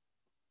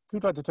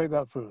 Who'd like to take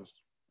that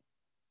first?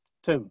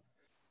 Tim.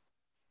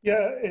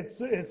 Yeah,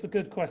 it's a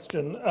good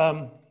question.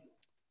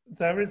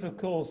 There is, of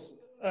course,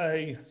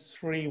 a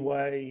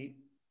three-way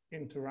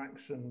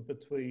interaction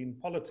between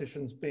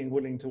politicians being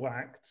willing to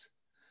act,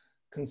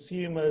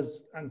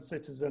 consumers and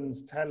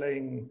citizens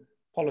telling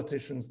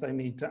politicians they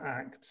need to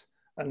act,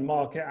 and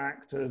market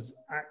actors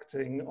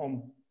acting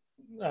on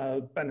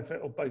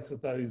benefit of both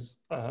of those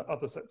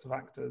other sets of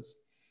actors.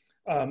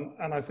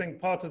 And I think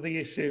part of the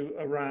issue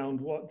around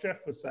what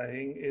Jeff was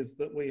saying is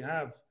that we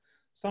have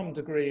some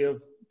degree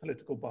of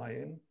political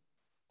buy-in.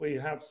 We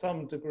have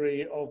some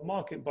degree of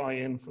market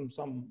buy-in from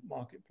some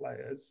market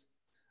players,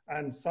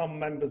 and some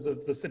members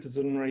of the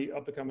citizenry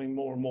are becoming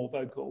more and more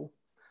vocal.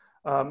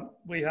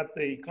 We had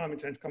the climate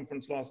change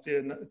conference last year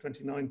in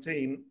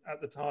 2019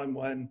 at the time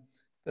when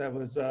there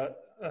was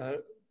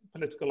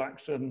political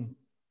action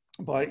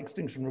by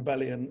Extinction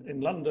Rebellion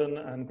in London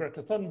and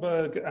Greta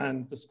Thunberg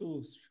and the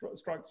school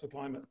strikes for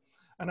climate.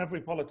 And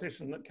every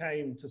politician that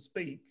came to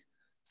speak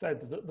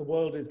said that the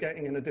world is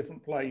getting in a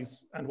different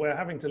place and we're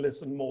having to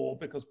listen more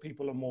because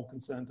people are more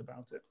concerned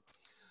about it.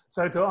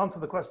 So to answer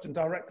the question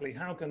directly,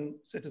 how can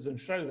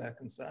citizens show their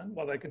concern?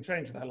 Well, they can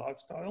change their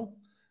lifestyle.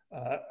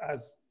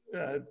 As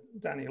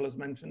Daniel has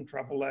mentioned,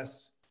 travel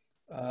less,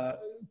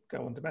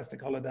 go on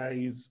domestic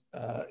holidays,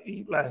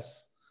 eat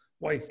less,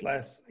 waste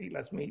less, eat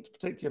less meat,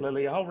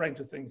 particularly, a whole range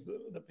of things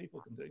that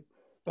people can do.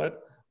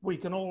 But we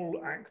can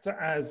all act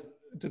as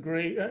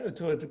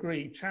to a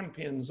degree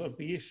champions of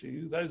the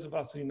issue. Those of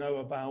us who know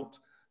about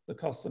the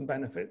costs and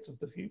benefits of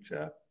the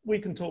future, we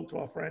can talk to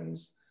our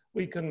friends,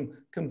 we can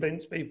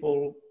convince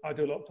people. I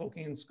do a lot of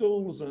talking in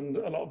schools and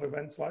a lot of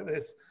events like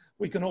this.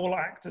 We can all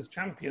act as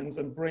champions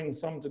and bring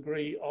some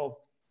degree of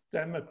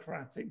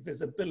democratic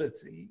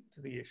visibility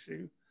to the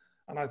issue.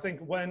 And I think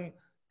when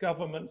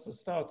governments are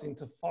starting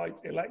to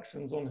fight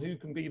elections on who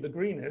can be the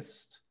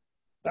greenest,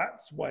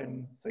 that's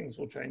when things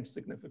will change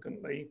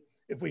significantly.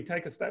 If we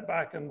take a step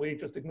back and we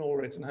just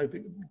ignore it and hope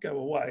it will go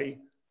away,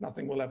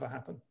 nothing will ever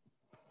happen.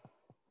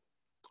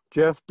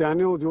 Jeff,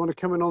 Daniel, do you want to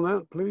come in on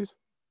that, please?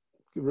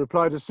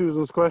 Reply to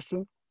Susan's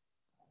question.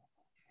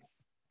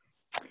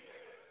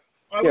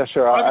 Yeah,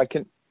 sure. I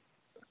can.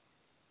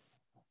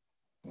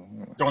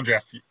 Go on,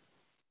 Jeff.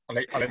 I'll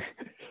let...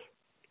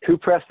 Who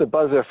pressed the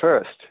buzzer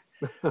first?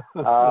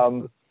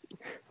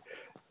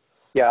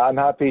 Yeah, I'm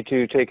happy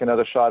to take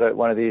another shot at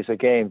one of these.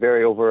 Again,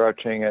 very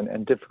overarching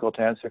and difficult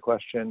to answer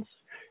questions.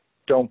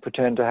 Don't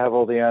pretend to have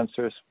all the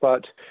answers,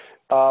 but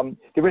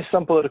there is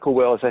some political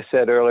will, as I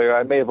said earlier.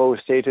 I may have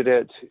overstated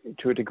it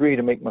to a degree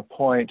to make my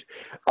point.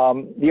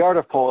 The art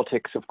of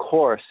politics, of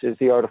course, is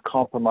the art of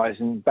compromise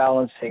and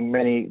balancing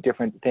many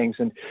different things.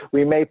 And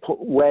we may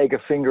wag a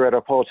finger at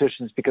our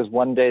politicians because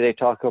one day they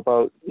talk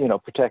about,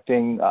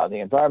 protecting the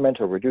environment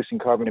or reducing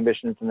carbon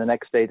emissions, and the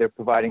next day they're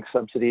providing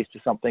subsidies to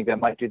something that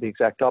might do the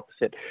exact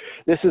opposite.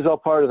 This is all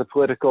part of the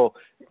political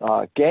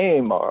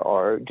game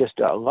or just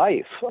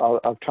life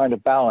of trying to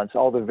balance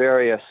all the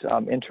various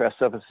interests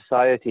of a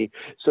society.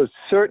 So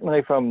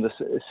certainly from the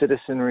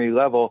citizenry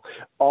level,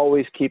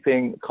 always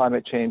keeping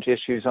climate change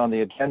issues on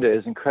the agenda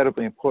is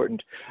incredibly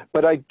important.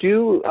 But I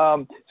do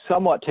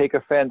somewhat take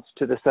offense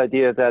to this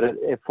idea that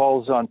it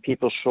falls on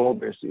people's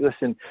shoulders.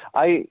 Listen,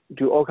 I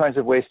do all kinds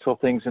of wasteful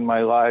things in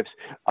my lives.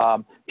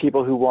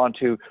 People who want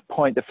to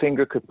point the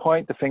finger could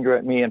point the finger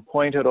at me and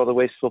point at all the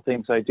wasteful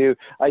things I do.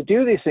 I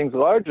do these things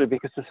largely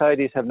because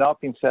societies have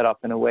not been set up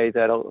in a way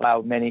that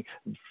allow many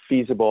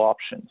feasible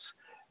options.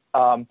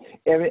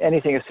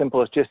 Anything as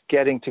simple as just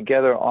getting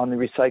together on the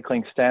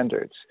recycling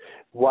standards.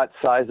 What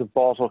size of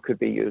bottle could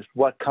be used?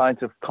 What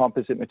kinds of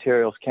composite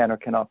materials can or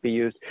cannot be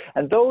used?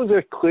 And those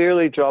are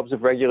clearly jobs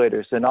of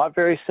regulators. They're not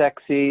very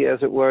sexy, as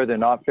it were. They're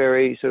not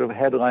very sort of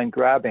headline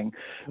grabbing.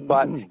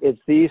 But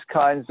it's these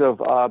kinds of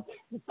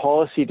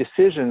policy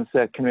decisions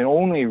that can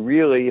only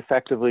really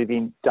effectively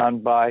be done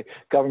by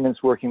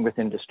governments working with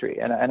industry.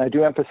 And I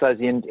do emphasize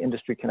the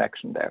industry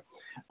connection there.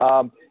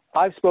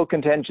 I've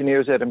spoken to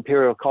engineers at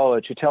Imperial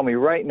College who tell me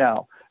right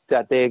now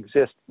that they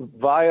exist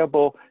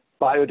viable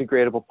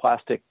biodegradable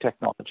plastic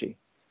technology.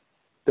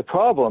 The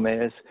problem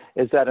is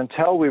that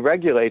until we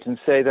regulate and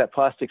say that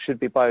plastic should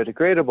be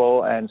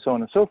biodegradable and so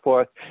on and so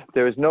forth,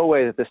 there is no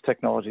way that this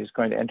technology is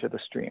going to enter the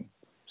stream.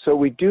 So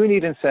we do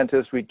need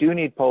incentives, we do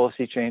need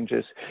policy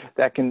changes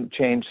that can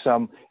change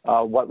some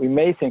what we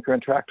may think are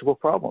intractable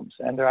problems,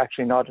 and they're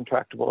actually not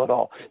intractable at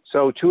all.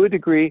 So to a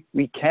degree,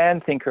 we can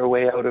think our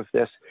way out of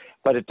this,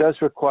 but it does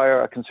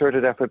require a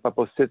concerted effort by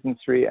both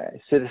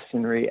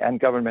citizenry and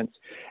governments.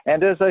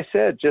 And as I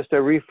said, just a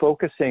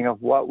refocusing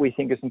of what we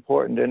think is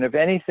important. And if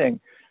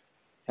anything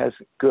has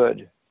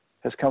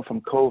come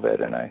from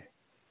COVID, and I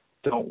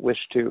don't wish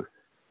to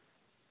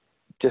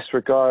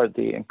disregard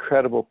the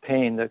incredible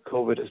pain that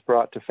COVID has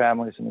brought to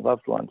families and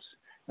loved ones.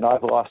 And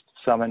I've lost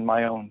some in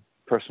my own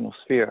personal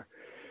sphere.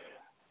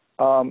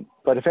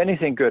 But if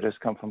anything good has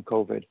come from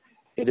COVID,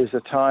 it is a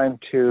time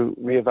to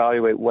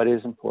reevaluate what is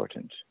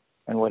important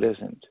and what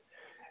isn't.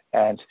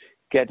 And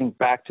getting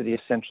back to the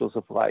essentials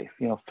of life,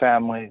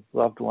 family,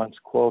 loved ones,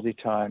 quality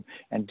time.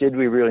 And did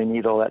we really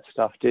need all that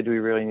stuff? Did we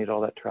really need all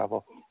that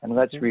travel? And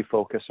let's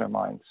refocus our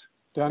minds.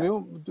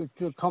 Daniel,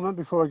 a comment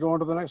before I go on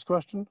to the next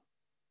question?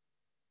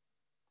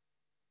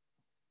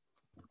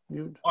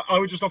 I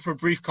would just offer a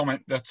brief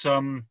comment that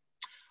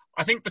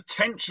I think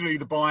potentially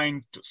the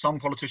bind some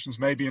politicians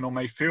may be in or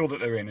may feel that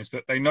they're in is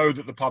that they know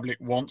that the public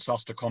wants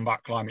us to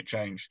combat climate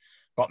change,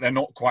 but they're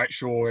not quite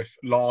sure if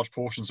large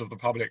portions of the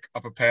public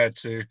are prepared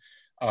to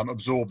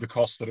absorb the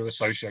costs that are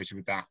associated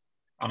with that.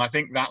 And I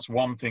think that's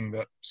one thing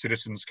that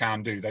citizens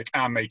can do. They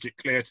can make it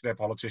clear to their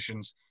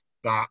politicians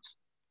that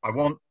I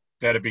want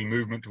there to be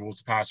movement towards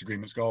the Paris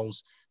Agreement's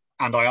goals.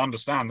 And I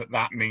understand that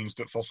that means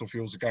that fossil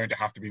fuels are going to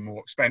have to be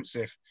more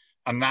expensive.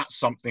 And that's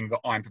something that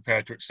I'm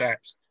prepared to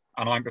accept.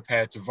 And I'm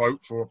prepared to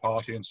vote for a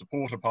party and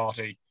support a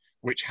party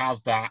which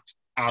has that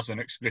as an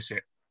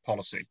explicit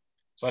policy.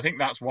 So I think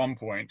that's one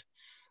point.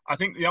 I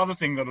think the other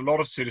thing that a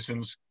lot of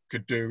citizens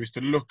could do is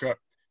to look at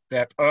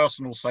their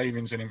personal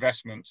savings and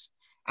investments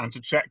and to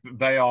check that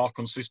they are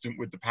consistent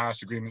with the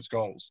Paris Agreement's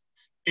goals.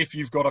 If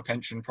you've got a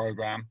pension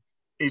program,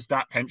 is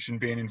that pension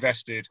being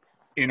invested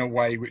in a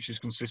way which is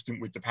consistent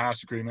with the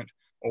Paris Agreement,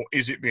 or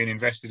is it being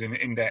invested in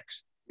an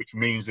index, which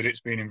means that it's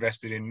being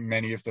invested in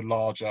many of the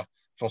larger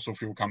fossil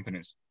fuel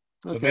companies?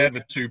 So they're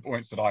the 2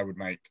 points that I would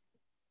make.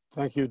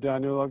 Thank you,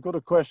 Daniel. I've got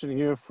a question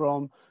here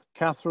from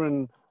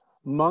Catherine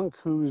Monk,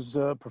 who's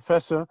a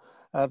professor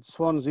at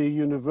Swansea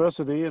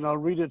University, and I'll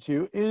read it to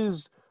you.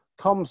 Is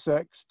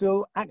ComSec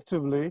still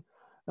actively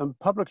and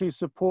publicly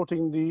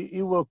supporting the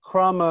Iwo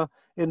Krama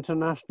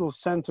International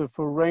Center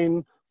for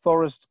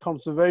Rainforest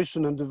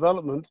Conservation and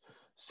Development,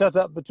 set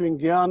up between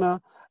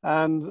Guyana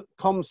and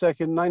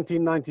COMSEC in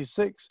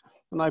 1996.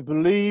 And I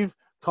believe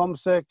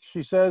COMSEC,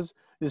 she says,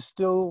 is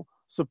still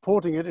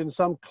supporting it in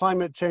some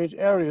climate change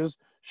areas.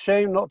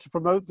 Shame not to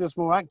promote this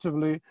more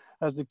actively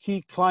as the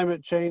key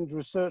climate change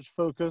research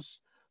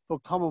focus for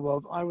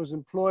Commonwealth. I was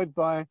employed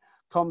by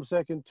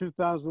COMSEC in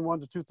 2001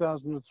 to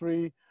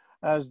 2003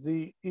 as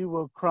the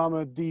Iwo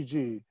Krama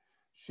DG.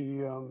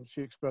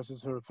 She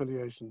expresses her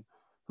affiliation.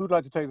 Who'd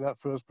like to take that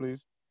first,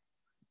 please?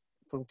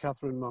 From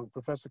Catherine Monk,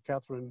 Professor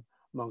Catherine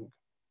Monk.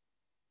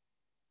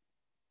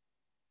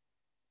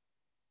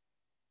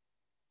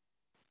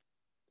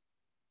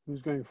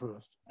 Who's going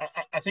first?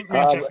 I think me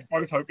and Jeff are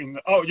both hoping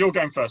that, oh, you're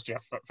going first,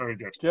 Jeff. Very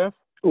good. Jeff?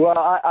 Well,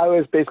 I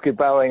was basically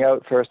bowing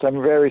out first.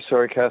 I'm very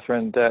sorry,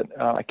 Catherine, that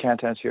I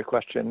can't answer your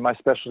question. My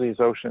specialty is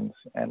oceans,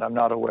 and I'm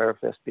not aware of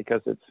this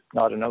because it's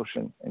not an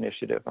ocean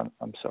initiative.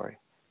 I'm sorry.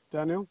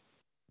 Daniel?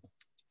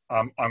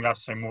 I'm going to have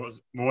to say more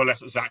or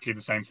less exactly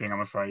the same thing,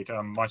 I'm afraid.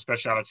 My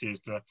speciality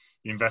is the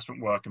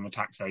investment work and the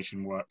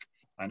taxation work,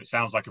 and it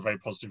sounds like a very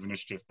positive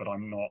initiative, but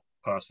I'm not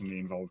personally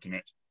involved in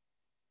it.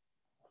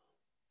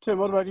 Tim,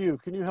 what about you?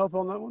 Can you help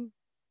on that one?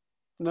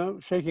 No?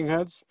 Shaking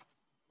heads?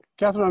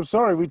 Catherine, I'm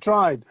sorry, we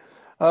tried.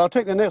 I'll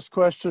take the next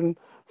question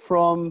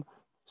from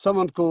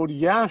someone called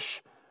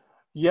Yash.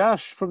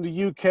 Yash from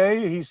the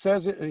UK, he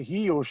says it,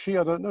 he or she,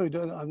 I don't know,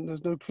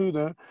 there's no clue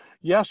there.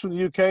 Yash from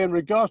the UK, in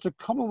regards to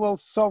Commonwealth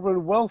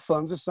sovereign wealth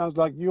funds, this sounds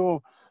like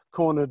your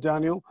corner,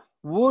 Daniel,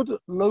 would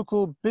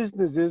local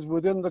businesses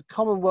within the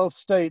Commonwealth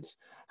states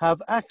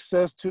have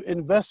access to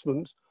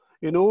investment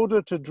in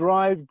order to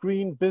drive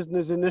green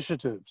business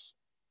initiatives?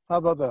 How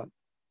about that?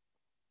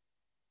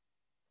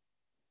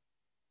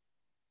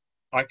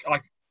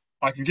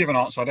 I can give an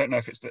answer. I don't know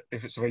if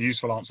it's a very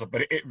useful answer,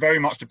 but it very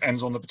much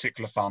depends on the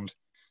particular fund.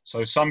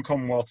 So some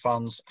Commonwealth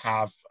funds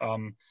have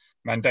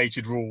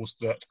mandated rules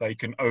that they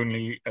can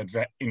only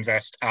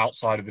invest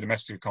outside of the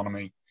domestic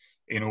economy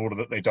in order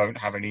that they don't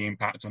have any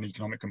impact on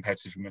economic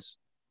competitiveness.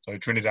 So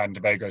Trinidad and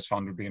Tobago's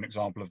fund would be an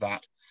example of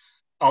that.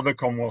 Other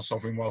Commonwealth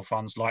sovereign wealth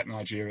funds, like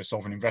Nigeria's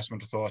Sovereign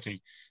Investment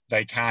Authority,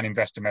 they can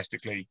invest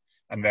domestically,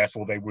 and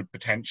therefore they would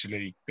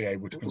potentially be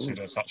able to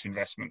consider such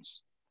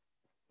investments.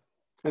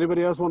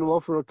 Anybody else want to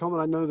offer a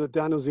comment? I know that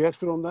Daniel's the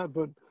expert on that,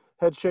 but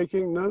head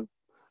shaking, no?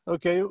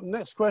 Okay,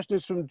 next question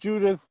is from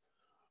Judith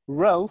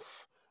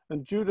Relf,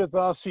 and Judith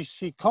asks,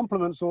 she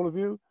compliments all of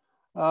you.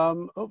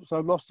 Oops,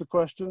 I've lost the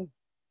question.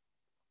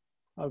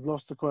 I've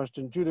lost the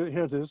question. Judith,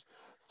 here it is.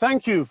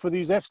 Thank you for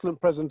these excellent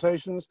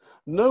presentations.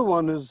 No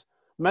one has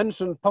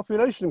mentioned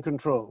population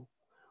control.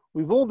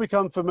 We've all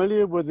become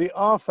familiar with the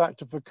R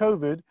factor for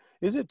COVID.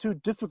 Is it too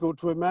difficult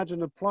to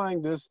imagine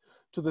applying this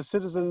to the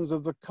citizens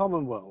of the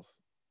Commonwealth?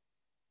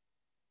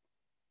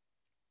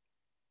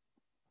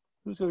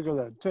 Who's going to go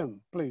there? Tim,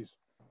 please.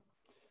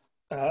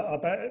 I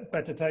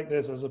better take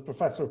this as a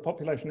professor of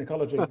population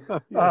ecology.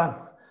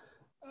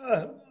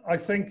 I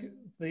think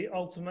the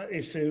ultimate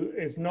issue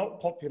is not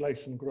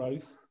population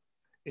growth,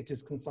 it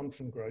is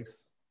consumption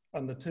growth.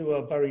 And the two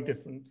are very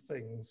different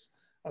things.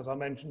 As I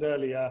mentioned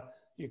earlier,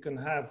 you can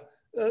have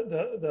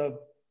the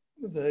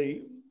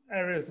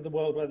areas of the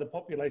world where the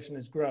population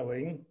is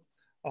growing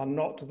are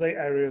not the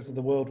areas of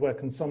the world where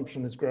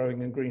consumption is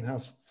growing and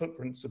greenhouse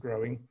footprints are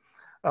growing.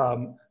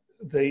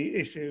 The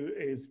issue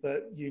is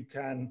that you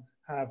can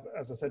have,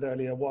 as I said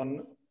earlier,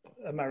 one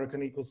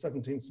American equals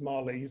 17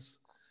 Somalis.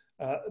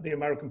 The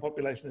American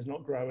population is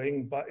not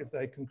growing, but if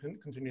they can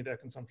continue their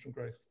consumption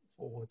growth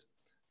forward,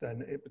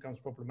 then it becomes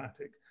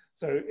problematic.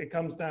 So it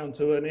comes down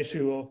to an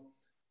issue of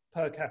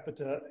per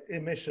capita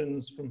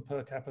emissions from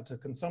per capita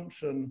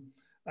consumption,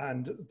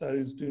 and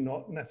those do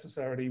not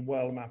necessarily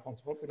well map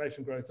onto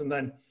population growth. And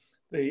then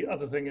the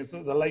other thing is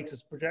that the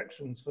latest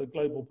projections for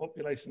global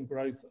population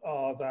growth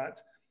are that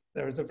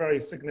there is a very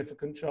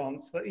significant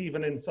chance that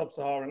even in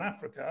sub-Saharan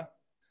Africa,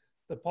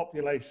 the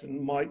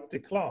population might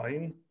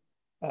decline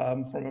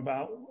from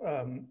about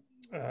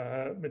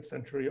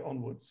mid-century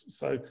onwards.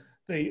 So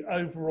the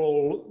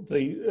overall,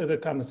 the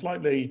kind of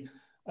slightly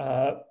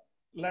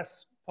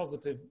less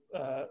positive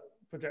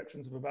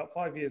projections of about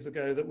 5 years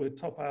ago that would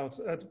top out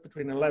at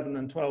between 11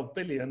 and 12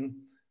 billion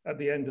at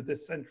the end of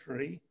this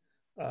century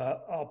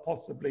are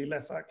possibly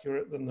less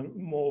accurate than the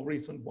more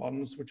recent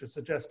ones, which are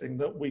suggesting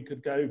that we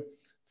could go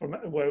from,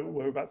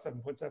 we're about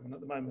 7.7 at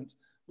the moment,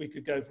 we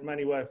could go from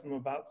anywhere from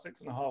about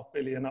 6.5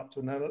 billion up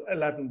to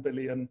 11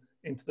 billion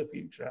into the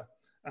future.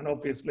 And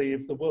obviously,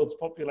 if the world's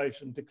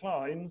population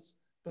declines,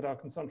 but our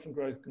consumption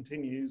growth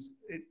continues,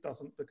 it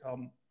doesn't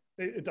become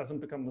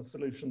the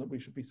solution that we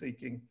should be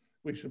seeking.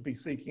 We should be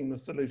seeking the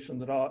solution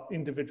that our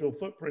individual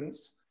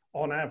footprints,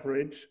 on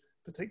average,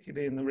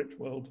 particularly in the rich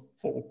world,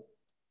 fall.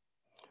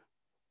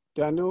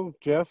 Daniel,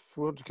 Jeff,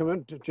 want to come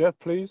in? Jeff,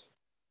 please.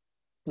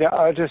 Yeah,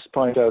 I'll just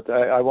point out,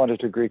 I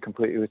wanted to agree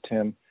completely with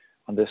Tim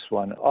on this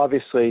one.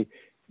 Obviously,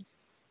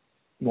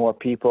 more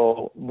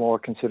people, more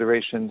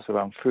considerations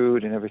around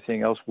food and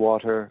everything else,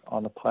 water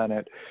on the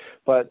planet.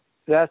 But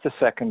that's a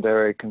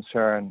secondary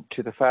concern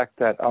to the fact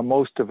that our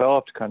most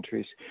developed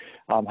countries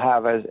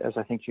have, as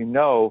I think you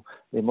know,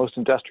 the most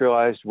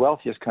industrialized,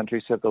 wealthiest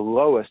countries have the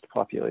lowest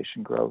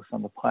population growth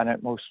on the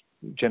planet, most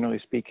generally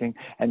speaking,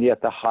 and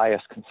yet the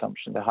highest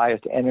consumption, the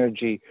highest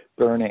energy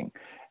burning.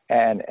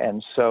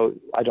 And so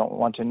I don't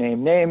want to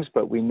name names,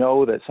 but we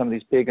know that some of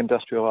these big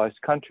industrialized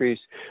countries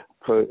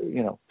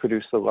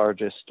produce the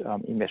largest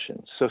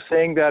emissions. So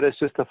saying that it's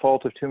just the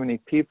fault of too many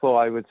people,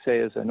 I would say,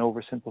 is an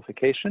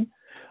oversimplification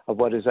of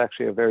what is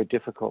actually a very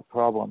difficult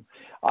problem.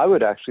 I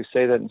would actually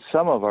say that in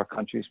some of our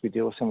countries, we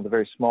deal with some of the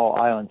very small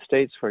island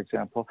states, for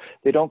example,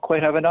 they don't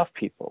quite have enough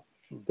people.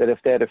 That if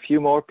they had a few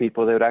more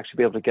people, they would actually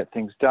be able to get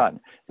things done.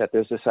 That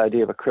there's this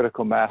idea of a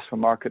critical mass for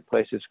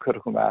marketplaces,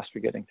 critical mass for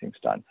getting things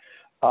done.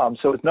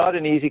 So it's not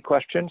an easy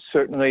question.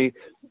 Certainly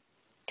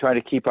trying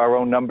to keep our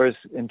own numbers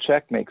in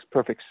check makes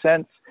perfect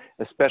sense,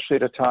 especially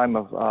at a time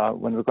of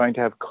when we're going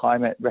to have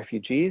climate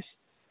refugees.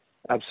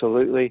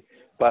 Absolutely.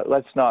 But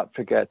let's not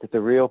forget that the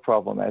real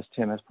problem, as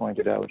Tim has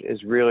pointed out,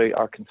 is really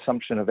our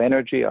consumption of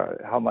energy,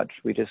 how much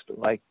we just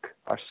like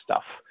our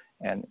stuff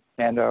and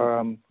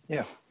our,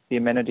 the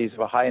amenities of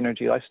a high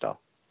energy lifestyle.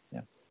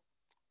 Yeah.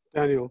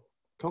 Daniel,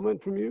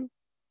 comment from you?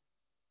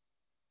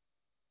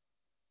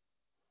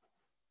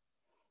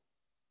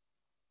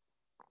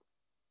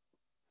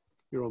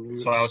 You're on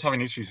mute. Sorry, I was having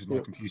issues with my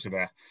computer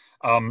there.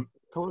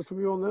 Comment from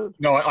you on that?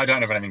 No, I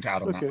don't have anything to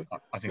add on that.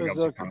 I think there's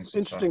an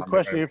interesting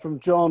question here from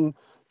John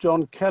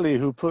Kelly,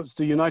 who puts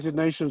the United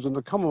Nations and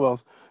the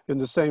Commonwealth in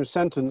the same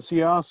sentence.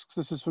 He asks,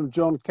 this is from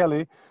John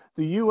Kelly,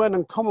 the UN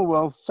and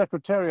Commonwealth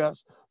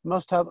Secretariats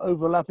must have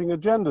overlapping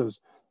agendas.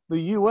 The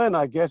UN,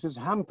 I guess, is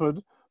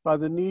hampered by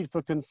the need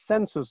for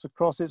consensus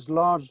across its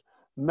large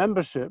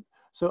membership,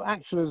 so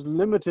action is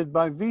limited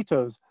by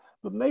vetoes.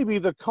 But maybe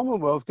the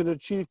Commonwealth can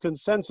achieve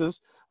consensus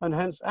and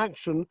hence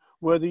action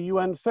where the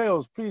UN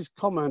fails. Please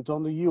comment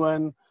on the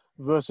UN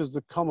versus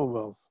the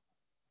Commonwealth.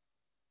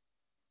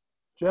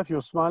 Jeff,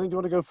 you're smiling. Do you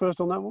want to go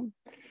first on that one?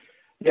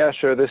 Yeah,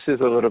 sure. This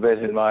is a little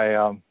bit in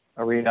my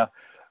arena.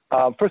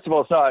 First of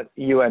all, it's not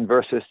UN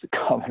versus the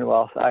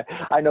Commonwealth.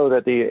 I know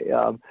that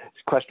the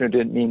questioner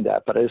didn't mean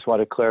that, but I just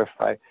want to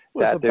clarify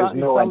that there's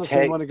no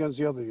balancing one against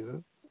the other, you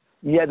know?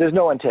 Yeah, there's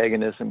no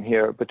antagonism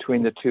here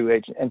between the two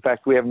agents. In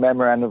fact, we have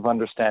memorandum of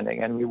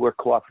understanding and we work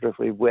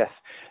cooperatively with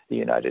the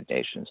United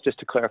Nations, just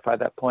to clarify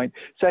that point.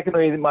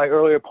 Secondly, my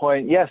earlier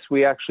point, yes,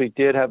 we actually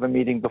did have a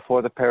meeting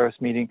before the Paris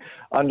meeting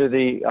under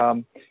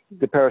the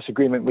Paris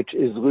Agreement, which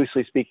is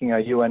loosely speaking a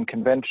UN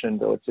convention,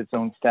 though it's its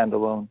own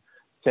standalone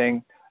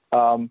thing.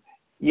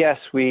 Yes,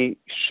 we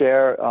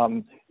share,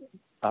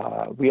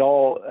 we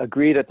all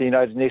agreed at the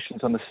United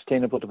Nations on the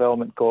Sustainable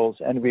Development Goals,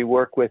 and we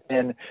work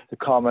within the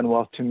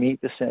Commonwealth to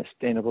meet the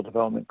Sustainable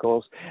Development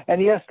Goals.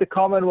 And yes, the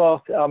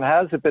Commonwealth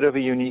has a bit of a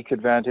unique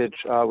advantage.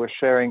 We're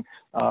sharing,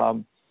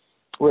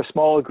 we're a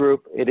smaller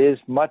group. It is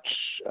much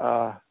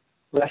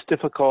less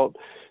difficult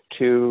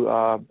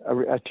to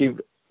achieve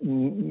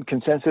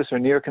consensus or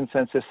near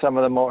consensus. Some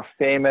of the more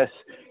famous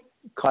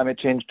climate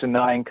change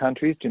denying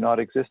countries do not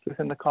exist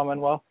within the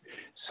Commonwealth.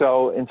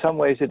 So in some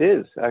ways it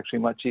is actually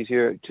much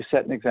easier to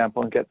set an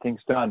example and get things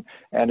done.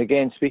 And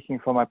again, speaking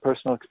from my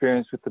personal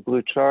experience with the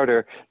Blue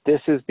Charter,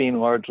 this has been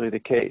largely the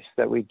case,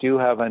 that we do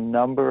have a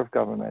number of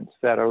governments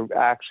that are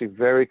actually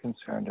very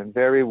concerned and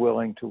very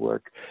willing to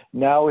work.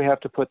 Now we have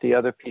to put the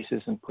other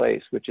pieces in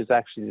place, which is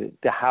actually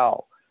the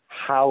how.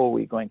 How are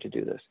we going to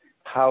do this?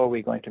 How are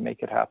we going to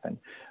make it happen?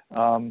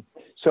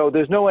 So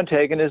there's no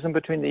antagonism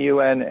between the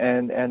UN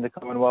and the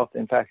Commonwealth.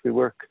 In fact, we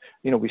work,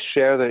 we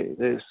share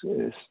the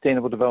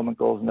Sustainable Development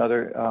Goals and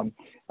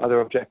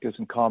other objectives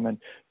in common.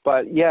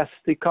 But yes,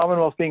 the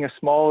Commonwealth being a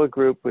smaller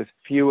group with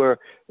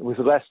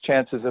less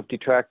chances of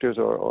detractors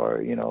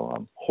or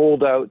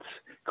holdouts,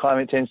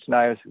 climate change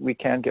deniers, we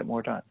can get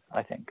more done,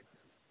 I think.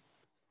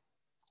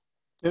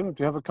 Tim, do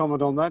you have a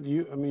comment on that?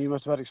 You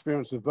must have had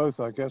experience of both,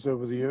 I guess,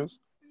 over the years.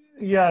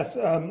 Yes.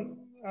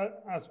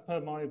 As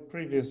per my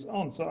previous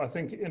answer, I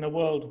think in a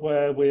world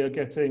where we are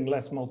getting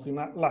less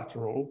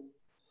multilateral,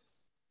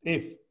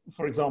 if,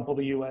 for example,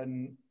 the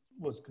UN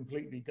was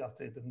completely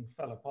gutted and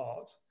fell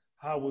apart,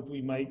 how would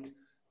we make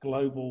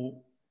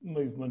global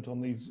movement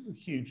on these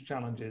huge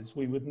challenges?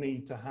 We would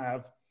need to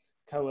have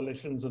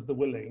coalitions of the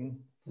willing.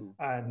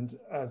 And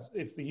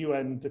if the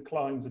UN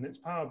declines in its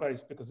power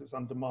base because it's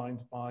undermined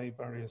by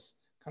various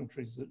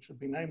countries that should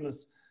be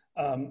nameless,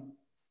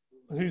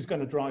 who's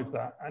going to drive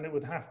that? And it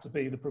would have to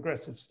be the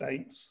progressive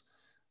states,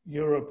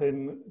 Europe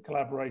in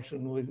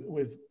collaboration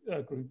with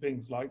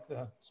groupings like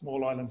the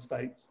small island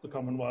states, the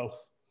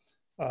Commonwealth,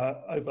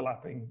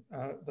 overlapping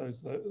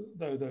those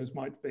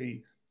might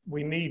be.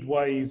 We need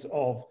ways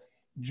of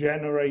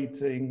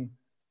generating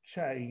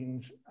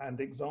change and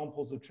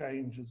examples of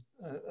change,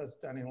 as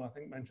Daniel, I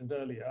think, mentioned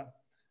earlier.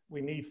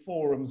 We need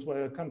forums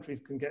where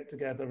countries can get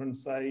together and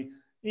say,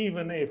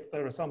 even if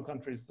there are some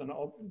countries that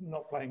are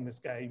not playing this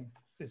game,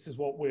 this is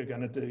what we're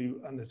going to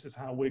do, and this is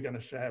how we're going to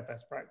share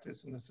best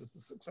practice, and this is the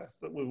success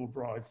that we will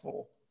drive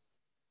for.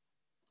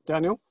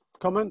 Daniel,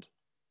 comment?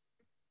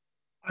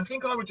 I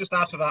think I would just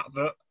add to that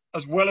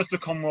as well as the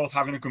Commonwealth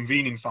having a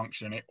convening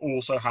function, it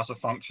also has a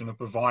function of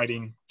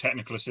providing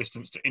technical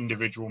assistance to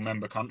individual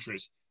member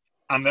countries.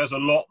 And there's a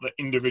lot that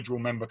individual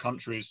member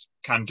countries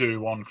can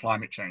do on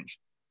climate change.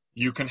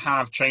 You can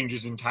have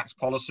changes in tax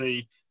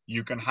policy,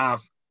 you can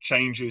have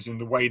changes in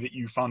the way that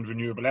you fund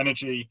renewable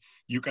energy,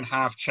 you can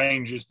have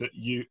changes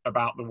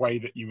about the way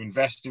that you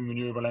invest in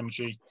renewable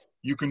energy.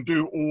 You can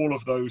do all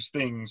of those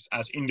things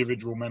as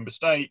individual member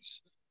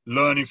states,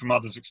 learning from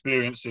others'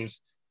 experiences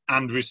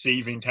and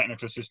receiving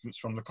technical assistance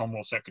from the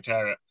Commonwealth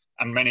Secretariat.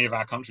 And many of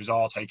our countries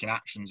are taking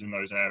actions in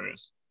those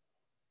areas.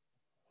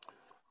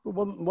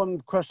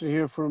 One question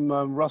here from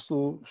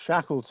Russell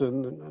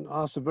Shackleton, and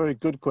asks a very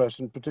good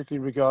question,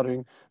 particularly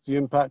regarding the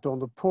impact on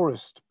the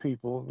poorest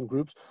people and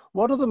groups.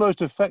 What are the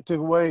most effective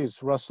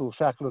ways, Russell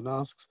Shackleton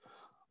asks,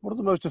 what are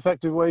the most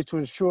effective ways to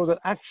ensure that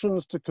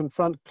actions to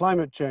confront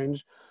climate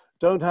change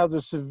don't have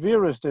the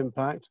severest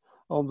impact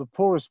on the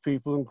poorest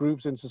people and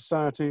groups in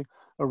society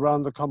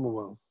around the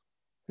Commonwealth?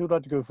 Who would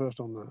like to go first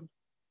on that?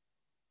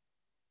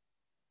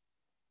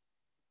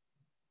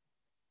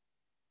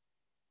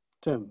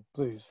 Tim,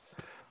 please.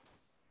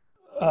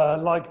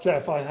 Like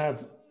Jeff, I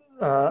have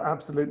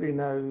absolutely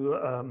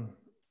no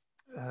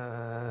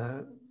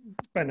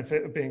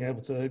benefit of being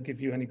able to give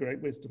you any great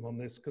wisdom on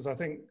this, because I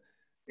think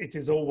it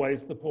is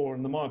always the poor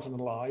and the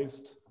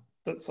marginalised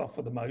that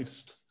suffer the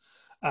most.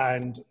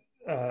 And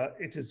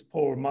it is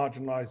poor and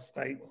marginalised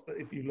states that,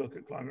 if you look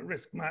at climate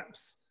risk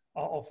maps,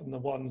 are often the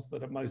ones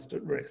that are most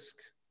at risk.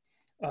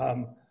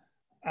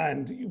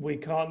 And we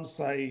can't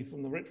say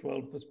from the rich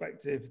world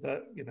perspective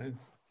that, you know,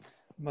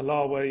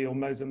 Malawi or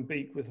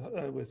Mozambique with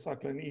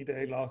Cyclone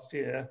Idai last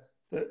year,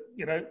 that,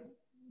 you know,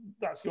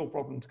 that's your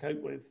problem to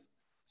cope with.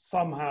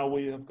 Somehow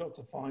we have got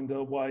to find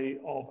a way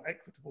of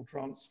equitable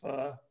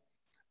transfer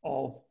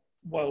of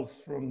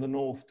wealth from the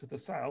north to the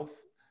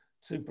south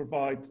to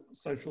provide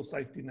social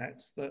safety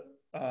nets that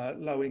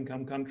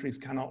low-income countries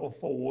cannot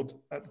afford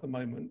at the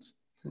moment.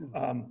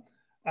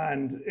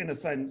 And in a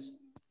sense,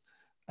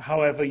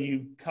 however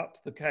you cut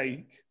the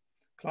cake,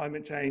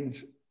 climate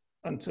change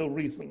until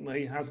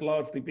recently has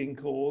largely been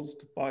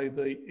caused by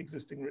the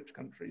existing rich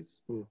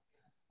countries.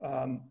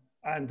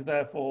 And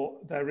therefore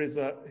there is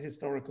a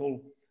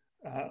historical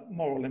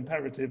moral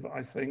imperative,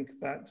 I think,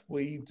 that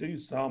we do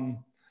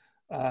some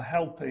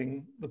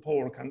helping the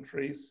poorer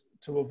countries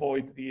to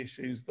avoid the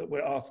issues that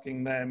we're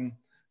asking them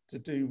to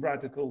do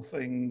radical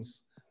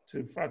things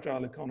to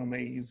fragile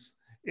economies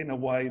in a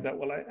way that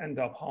will end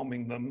up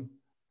harming them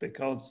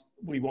because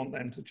we want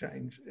them to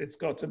change. It's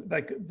got to,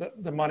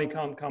 the money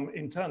can't come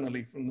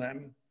internally from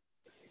them.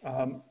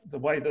 The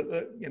way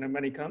that you know,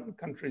 many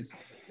countries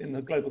in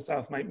the global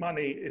south make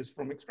money is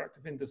from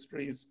extractive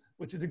industries,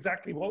 which is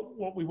exactly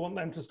what we want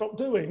them to stop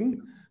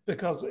doing,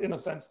 because in a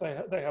sense they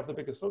have the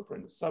biggest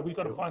footprint. So we've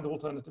got to find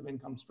alternative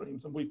income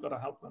streams, and we've got to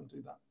help them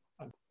do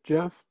that.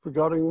 Jeff,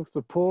 regarding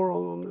the poor,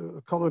 on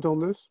a comment on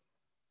this?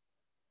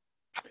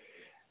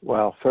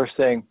 Well, first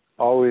thing,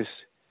 always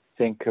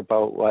think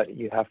about what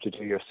you have to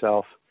do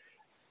yourself.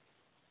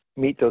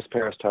 Meet those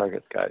Paris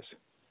targets, guys,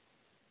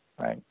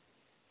 right?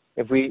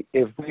 If we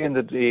in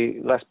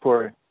the less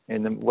poor,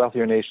 in the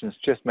wealthier nations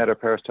just met our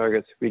Paris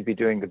targets, we'd be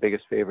doing the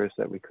biggest favors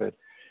that we could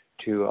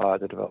to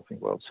the developing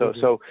world. So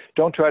so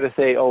don't try to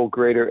say, oh,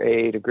 greater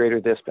aid, or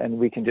greater this, and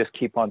we can just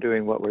keep on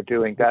doing what we're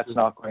doing. That's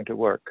not going to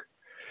work.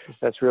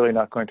 That's really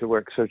not going to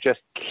work. So just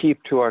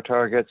keep to our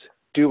targets,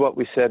 do what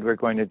we said we're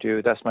going to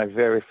do. That's my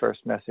very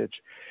first message.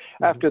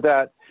 After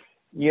that,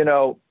 you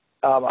know,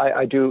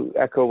 I do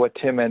echo what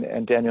Tim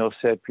and Daniel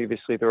said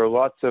previously. There are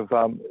lots of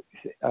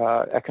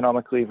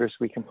economic levers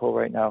we can pull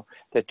right now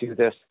that do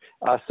this.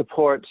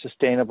 Support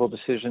sustainable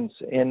decisions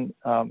in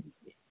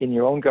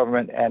your own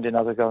government and in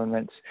other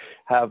governments.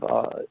 Have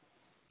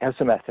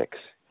some ethics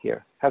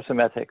here. Have some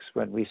ethics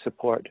when we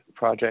support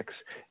projects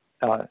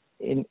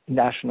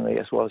nationally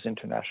as well as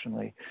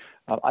internationally.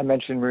 I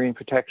mentioned marine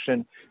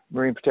protection.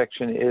 Marine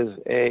protection is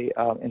a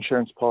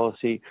insurance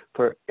policy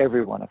for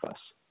every one of us.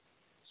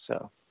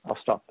 So I'll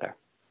stop there.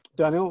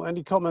 Daniel,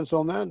 any comments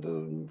on that?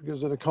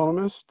 As an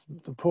economist,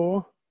 the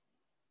poor?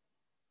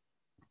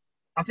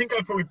 I think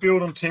I'd probably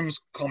build on Tim's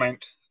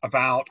comment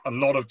about a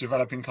lot of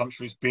developing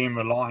countries being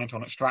reliant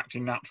on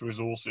extracting natural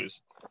resources.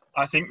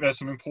 I think there's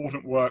some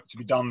important work to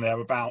be done there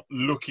about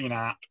looking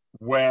at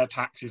where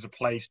taxes are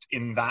placed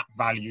in that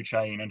value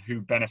chain and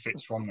who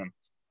benefits from them.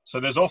 So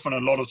there's often a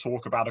lot of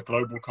talk about a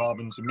global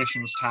carbon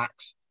emissions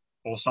tax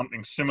or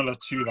something similar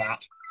to that.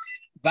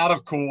 That,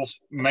 of course,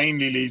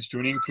 mainly leads to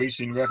an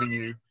increase in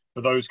revenue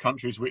for those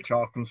countries which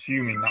are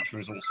consuming natural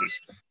resources,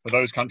 for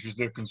those countries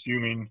that are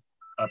consuming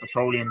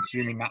petroleum,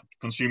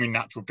 consuming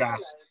natural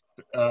gas,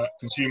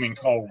 consuming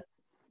coal.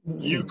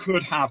 You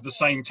could have the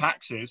same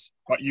taxes,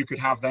 but you could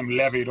have them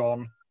levied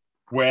on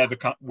where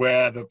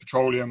the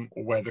petroleum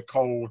or where the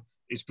coal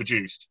is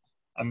produced.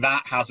 And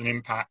that has an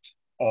impact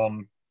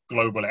on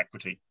global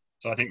equity.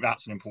 So I think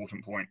that's an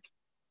important point.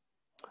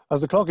 As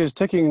the clock is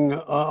ticking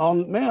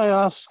on, may I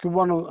ask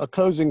a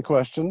closing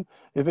question,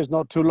 if it's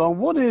not too long?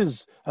 What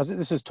is,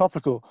 this is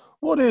topical,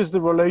 what is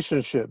the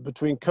relationship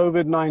between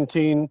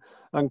COVID-19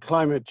 and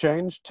climate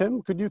change?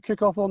 Tim, could you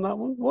kick off on that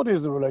one? What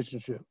is the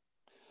relationship?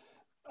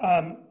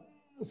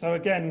 So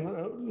again,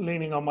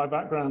 leaning on my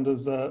background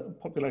as a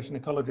population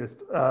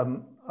ecologist,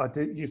 I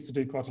used to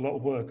do quite a lot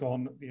of work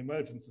on the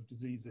emergence of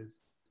diseases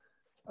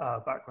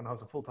back when I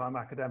was a full-time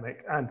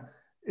academic. And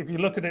if you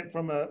look at it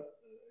from a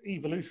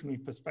evolutionary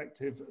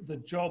perspective, the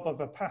job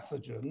of a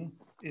pathogen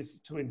is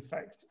to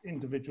infect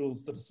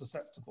individuals that are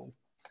susceptible.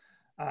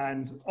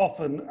 And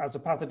often, as a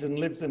pathogen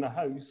lives in a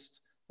host,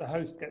 the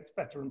host gets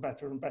better and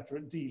better and better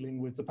at dealing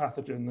with the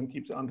pathogen and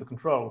keeps it under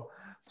control.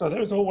 So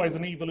there's always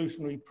an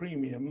evolutionary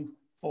premium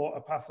for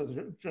a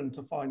pathogen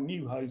to find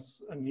new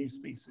hosts and new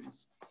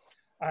species.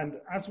 And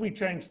as we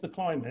change the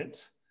climate,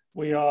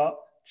 we are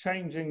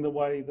changing the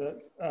way that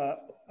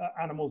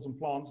animals and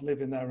plants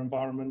live in their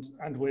environment,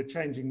 and we're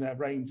changing their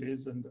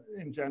ranges, and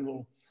in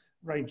general,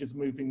 ranges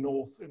moving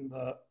north in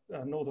the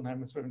northern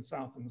hemisphere and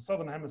south in the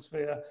southern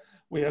hemisphere.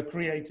 We are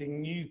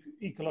creating new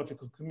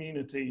ecological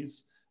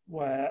communities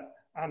where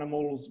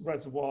animals,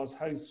 reservoirs,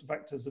 hosts,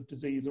 vectors of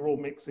disease are all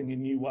mixing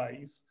in new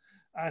ways.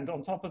 And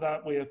on top of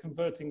that, we are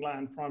converting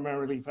land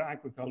primarily for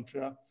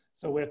agriculture.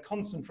 So we're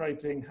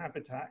concentrating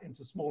habitat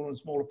into smaller and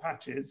smaller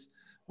patches,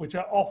 which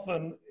are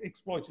often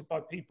exploited by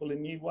people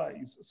in new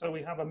ways. So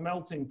we have a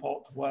melting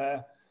pot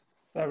where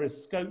there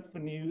is scope for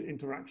new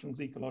interactions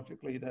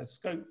ecologically. There's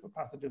scope for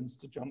pathogens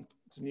to jump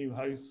to new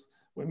hosts.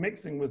 We're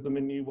mixing with them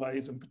in new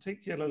ways, and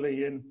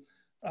particularly in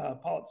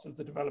parts of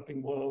the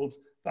developing world,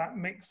 that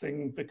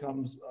mixing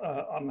becomes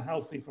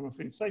unhealthy from a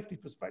food safety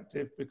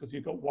perspective, because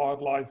you've got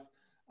wildlife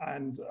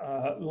and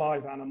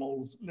live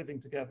animals living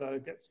together,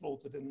 get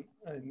slaughtered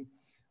in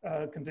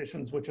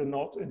conditions which are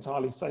not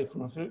entirely safe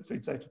from a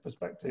food safety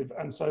perspective.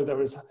 And so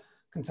there is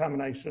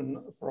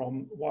contamination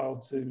from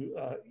wild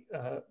to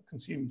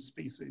consumed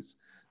species.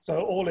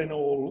 So all in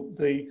all,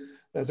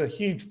 there's a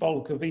huge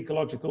bulk of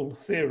ecological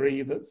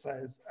theory that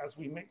says, as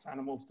we mix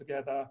animals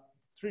together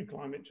through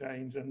climate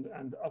change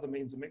and other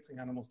means of mixing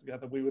animals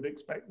together, we would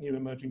expect new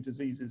emerging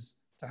diseases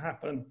to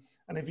happen.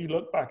 And if you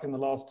look back in the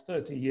last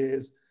 30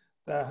 years,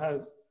 there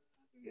has,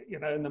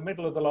 in the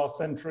middle of the last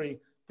century,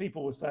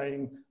 people were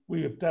saying,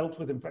 we have dealt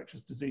with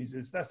infectious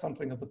diseases. They're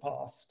something of the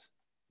past.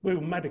 We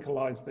will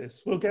medicalize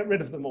this. We'll get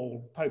rid of them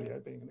all,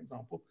 polio being an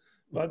example.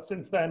 But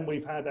since then,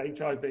 we've had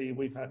HIV,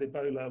 we've had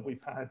Ebola,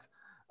 we've had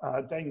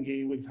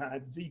dengue, we've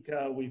had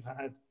Zika, we've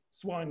had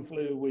swine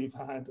flu, we've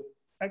had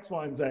X,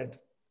 Y, and Z,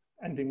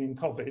 ending in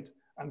COVID.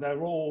 And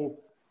they're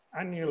all,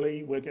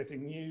 annually, we're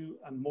getting new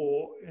and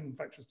more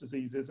infectious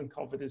diseases, and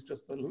COVID is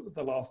just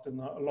the last in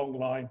a long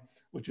line,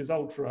 which is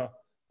ultra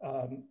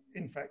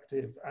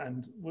infective,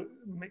 and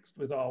mixed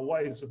with our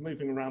ways of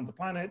moving around the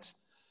planet,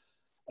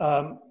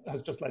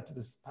 has just led to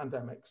this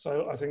pandemic.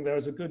 So I think there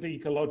is a good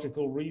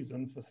ecological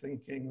reason for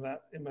thinking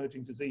that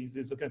emerging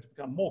diseases are going to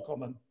become more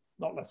common,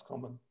 not less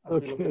common,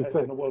 as we look ahead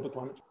in a world of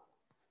climate change.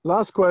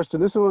 Last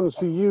question. This one's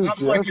for you, Perhaps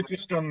Jeff. I could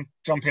just jump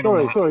in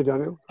on that. Sorry,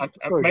 Daniel.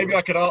 Maybe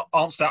I could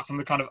answer that from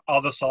the kind of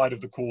other side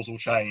of the causal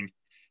chain,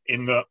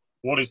 in that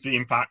what is the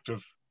impact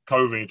of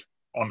COVID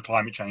on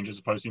climate change as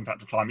opposed to the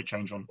impact of climate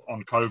change on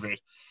COVID.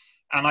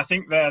 And I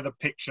think there the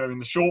picture in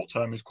the short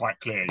term is quite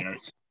clear.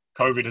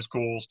 COVID has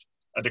caused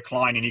a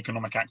decline in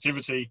economic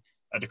activity.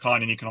 A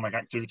decline in economic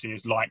activity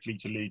is likely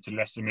to lead to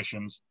less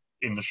emissions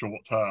in the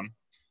short term.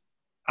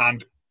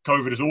 And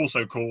COVID has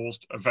also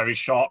caused a very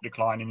sharp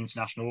decline in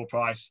international oil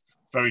price.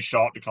 Very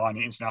sharp decline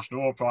in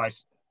international oil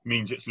price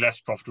means it's less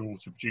profitable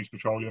to produce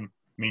petroleum,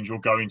 means you're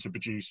going to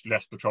produce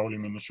less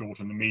petroleum in the short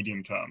and the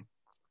medium term.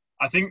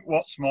 I think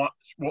what's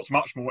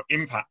much more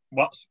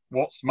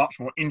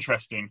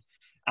interesting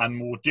and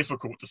more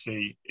difficult to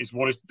see is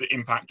what is the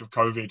impact of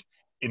COVID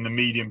in the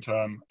medium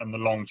term and the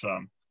long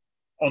term.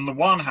 On the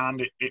one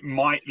hand, it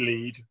might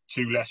lead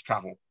to less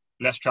travel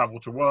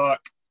to work,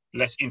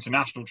 less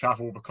international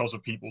travel because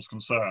of people's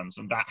concerns,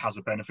 and that has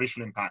a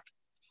beneficial impact.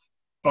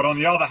 But on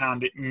the other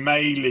hand, it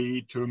may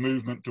lead to a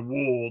movement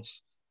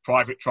towards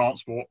private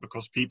transport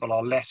because people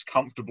are less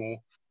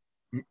comfortable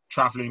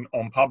traveling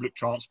on public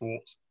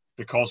transport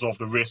because of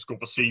the risk or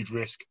perceived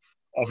risk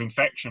of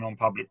infection on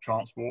public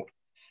transport.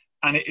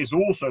 And it is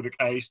also the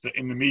case that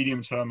in the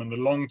medium term and the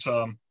long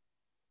term,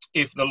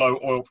 if the low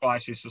oil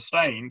price is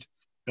sustained,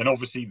 then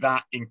obviously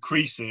that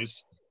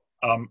increases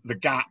the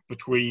gap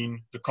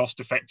between the cost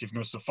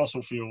effectiveness of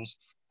fossil fuels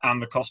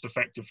and the cost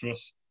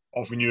effectiveness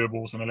of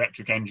renewables and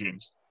electric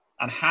engines.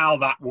 And how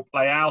that will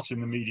play out in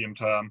the medium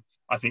term,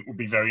 I think will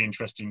be very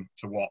interesting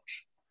to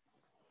watch.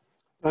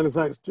 And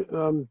thanks,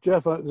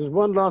 Jeff. There's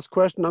one last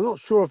question. I'm not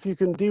sure if you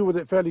can deal with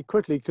it fairly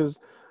quickly because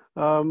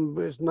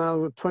it's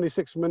now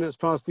 26 minutes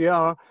past the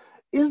hour.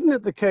 Isn't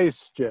it the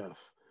case,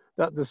 Jeff,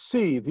 that the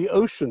sea, the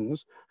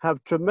oceans,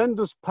 have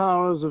tremendous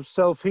powers of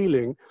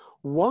self-healing?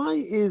 Why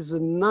is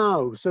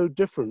now so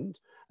different,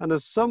 and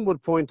as some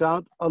would point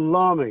out,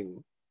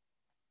 alarming?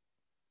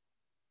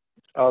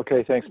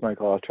 Okay, thanks,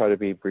 Michael. I'll try to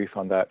be brief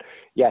on that.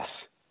 Yes,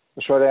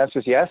 the short answer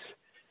is yes.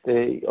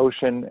 the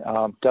ocean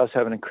does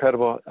have an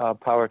incredible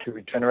power to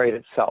regenerate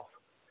itself.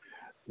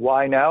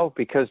 Why now?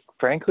 Because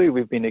frankly,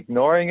 we've been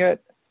ignoring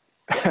it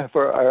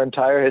for our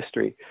entire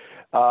history.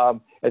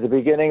 At the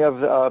beginning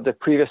of the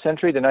previous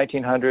century, the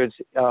 1900s,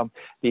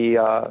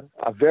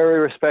 a very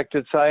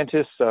respected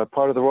scientist,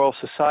 part of the Royal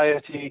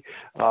Society,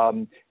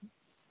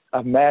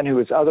 a man who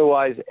was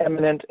otherwise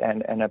eminent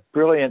and a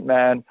brilliant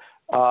man,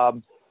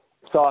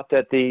 thought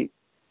that the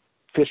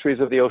fisheries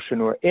of the ocean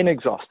were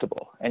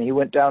inexhaustible. And he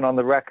went down on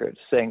the record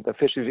saying the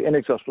fisheries are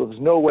inexhaustible. There's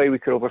no way we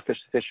could overfish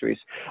the fisheries.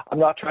 I'm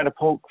not trying to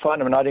poke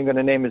fun. I'm not even going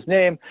to name his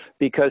name,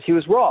 because he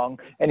was wrong.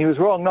 And he was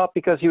wrong not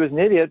because he was an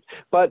idiot,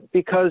 but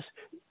because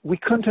we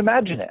couldn't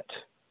imagine it.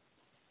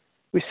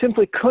 We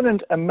simply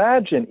couldn't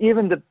imagine.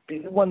 Even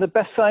one of the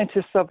best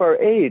scientists of our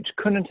age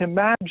couldn't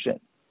imagine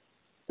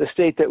the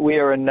state that we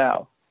are in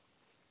now.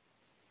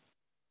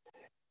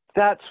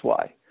 That's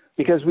why,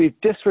 because we've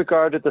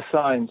disregarded the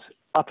signs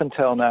up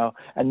until now,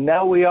 and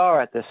now we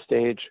are at this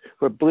stage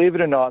where, believe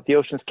it or not, the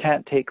oceans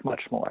can't take much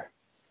more.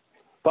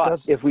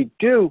 But if we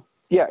do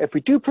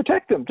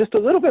protect them just a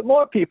little bit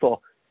more,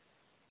 people,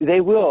 they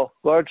will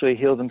largely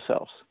heal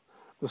themselves.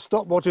 The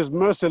stopwatch is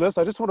merciless.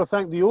 I just want to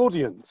thank the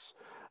audience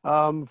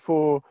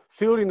for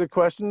fielding the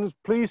questions.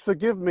 Please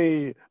forgive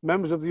me,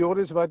 members of the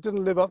audience, if I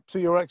didn't live up to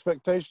your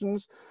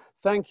expectations.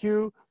 Thank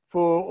you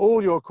for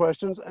all your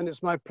questions, and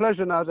it's my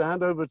pleasure now to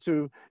hand over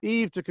to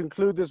Eve to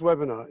conclude this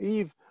webinar.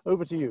 Eve,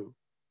 over to you.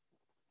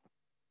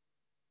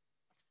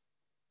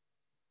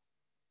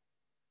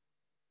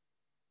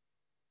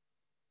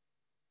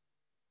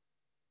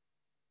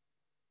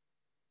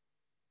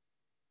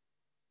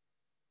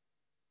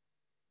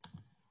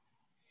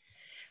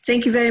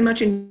 Thank you very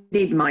much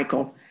indeed,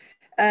 Michael.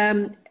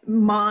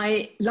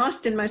 My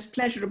last and most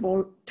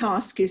pleasurable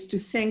task is to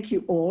thank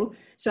you all.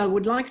 So I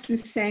would like to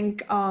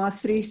thank our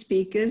three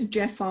speakers,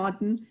 Jeff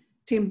Ardron,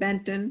 Tim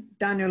Benton,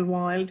 Daniel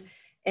Wilde,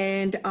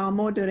 and our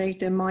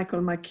moderator,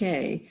 Michael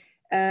McKay,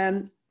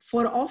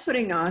 for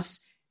offering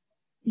us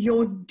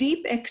your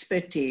deep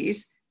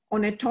expertise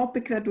on a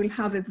topic that will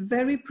have a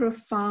very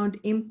profound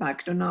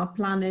impact on our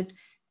planet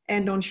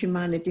and on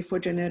humanity for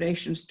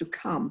generations to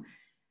come.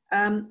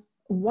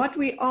 What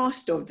we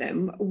asked of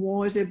them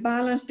was a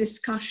balanced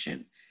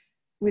discussion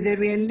with a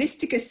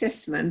realistic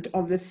assessment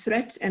of the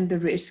threats and the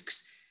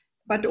risks,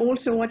 but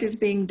also what is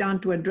being done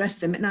to address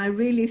them. And I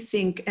really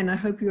think, and I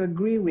hope you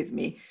agree with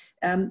me,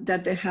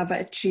 that they have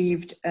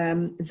achieved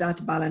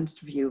that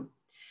balanced view.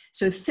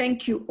 So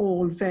thank you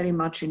all very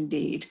much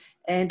indeed.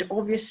 And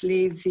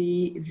obviously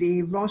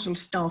the Rosal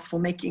staff for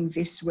making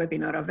this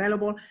webinar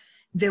available.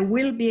 There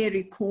will be a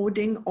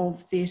recording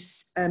of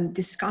this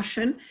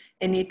discussion,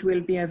 and it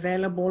will be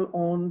available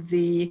on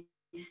the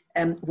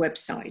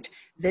website.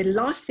 The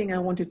last thing I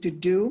wanted to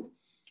do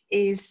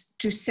is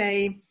to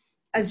say,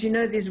 as you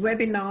know, these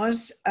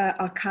webinars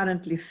are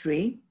currently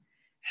free.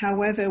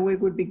 However, we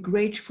would be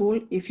grateful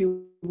if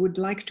you would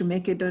like to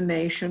make a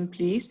donation,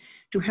 please,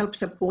 to help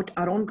support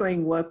our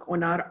ongoing work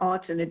on our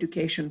arts and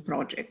education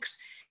projects.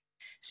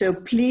 So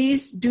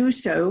please do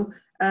so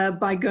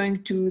by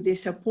going to the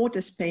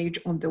supporters page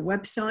on the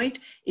website.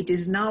 It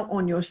is now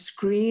on your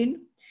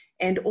screen.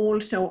 And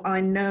also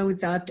I know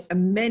that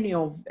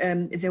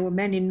there were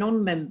many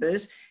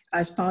non-members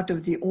as part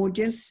of the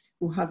audience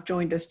who have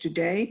joined us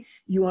today.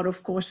 You are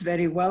of course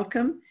very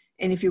welcome.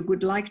 And if you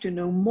would like to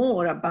know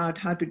more about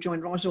how to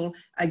join Rosal,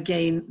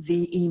 again,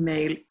 the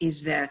email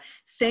is there.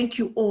 Thank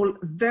you all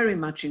very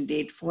much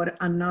indeed for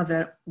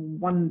another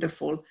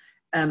wonderful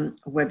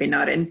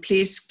webinar. And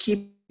please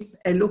keep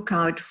a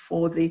lookout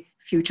for the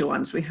future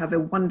ones. We have a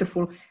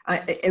wonderful,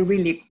 a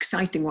really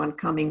exciting one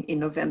coming in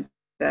November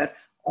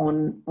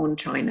on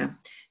China.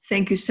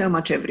 Thank you so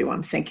much,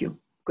 everyone. Thank you.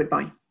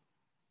 Goodbye.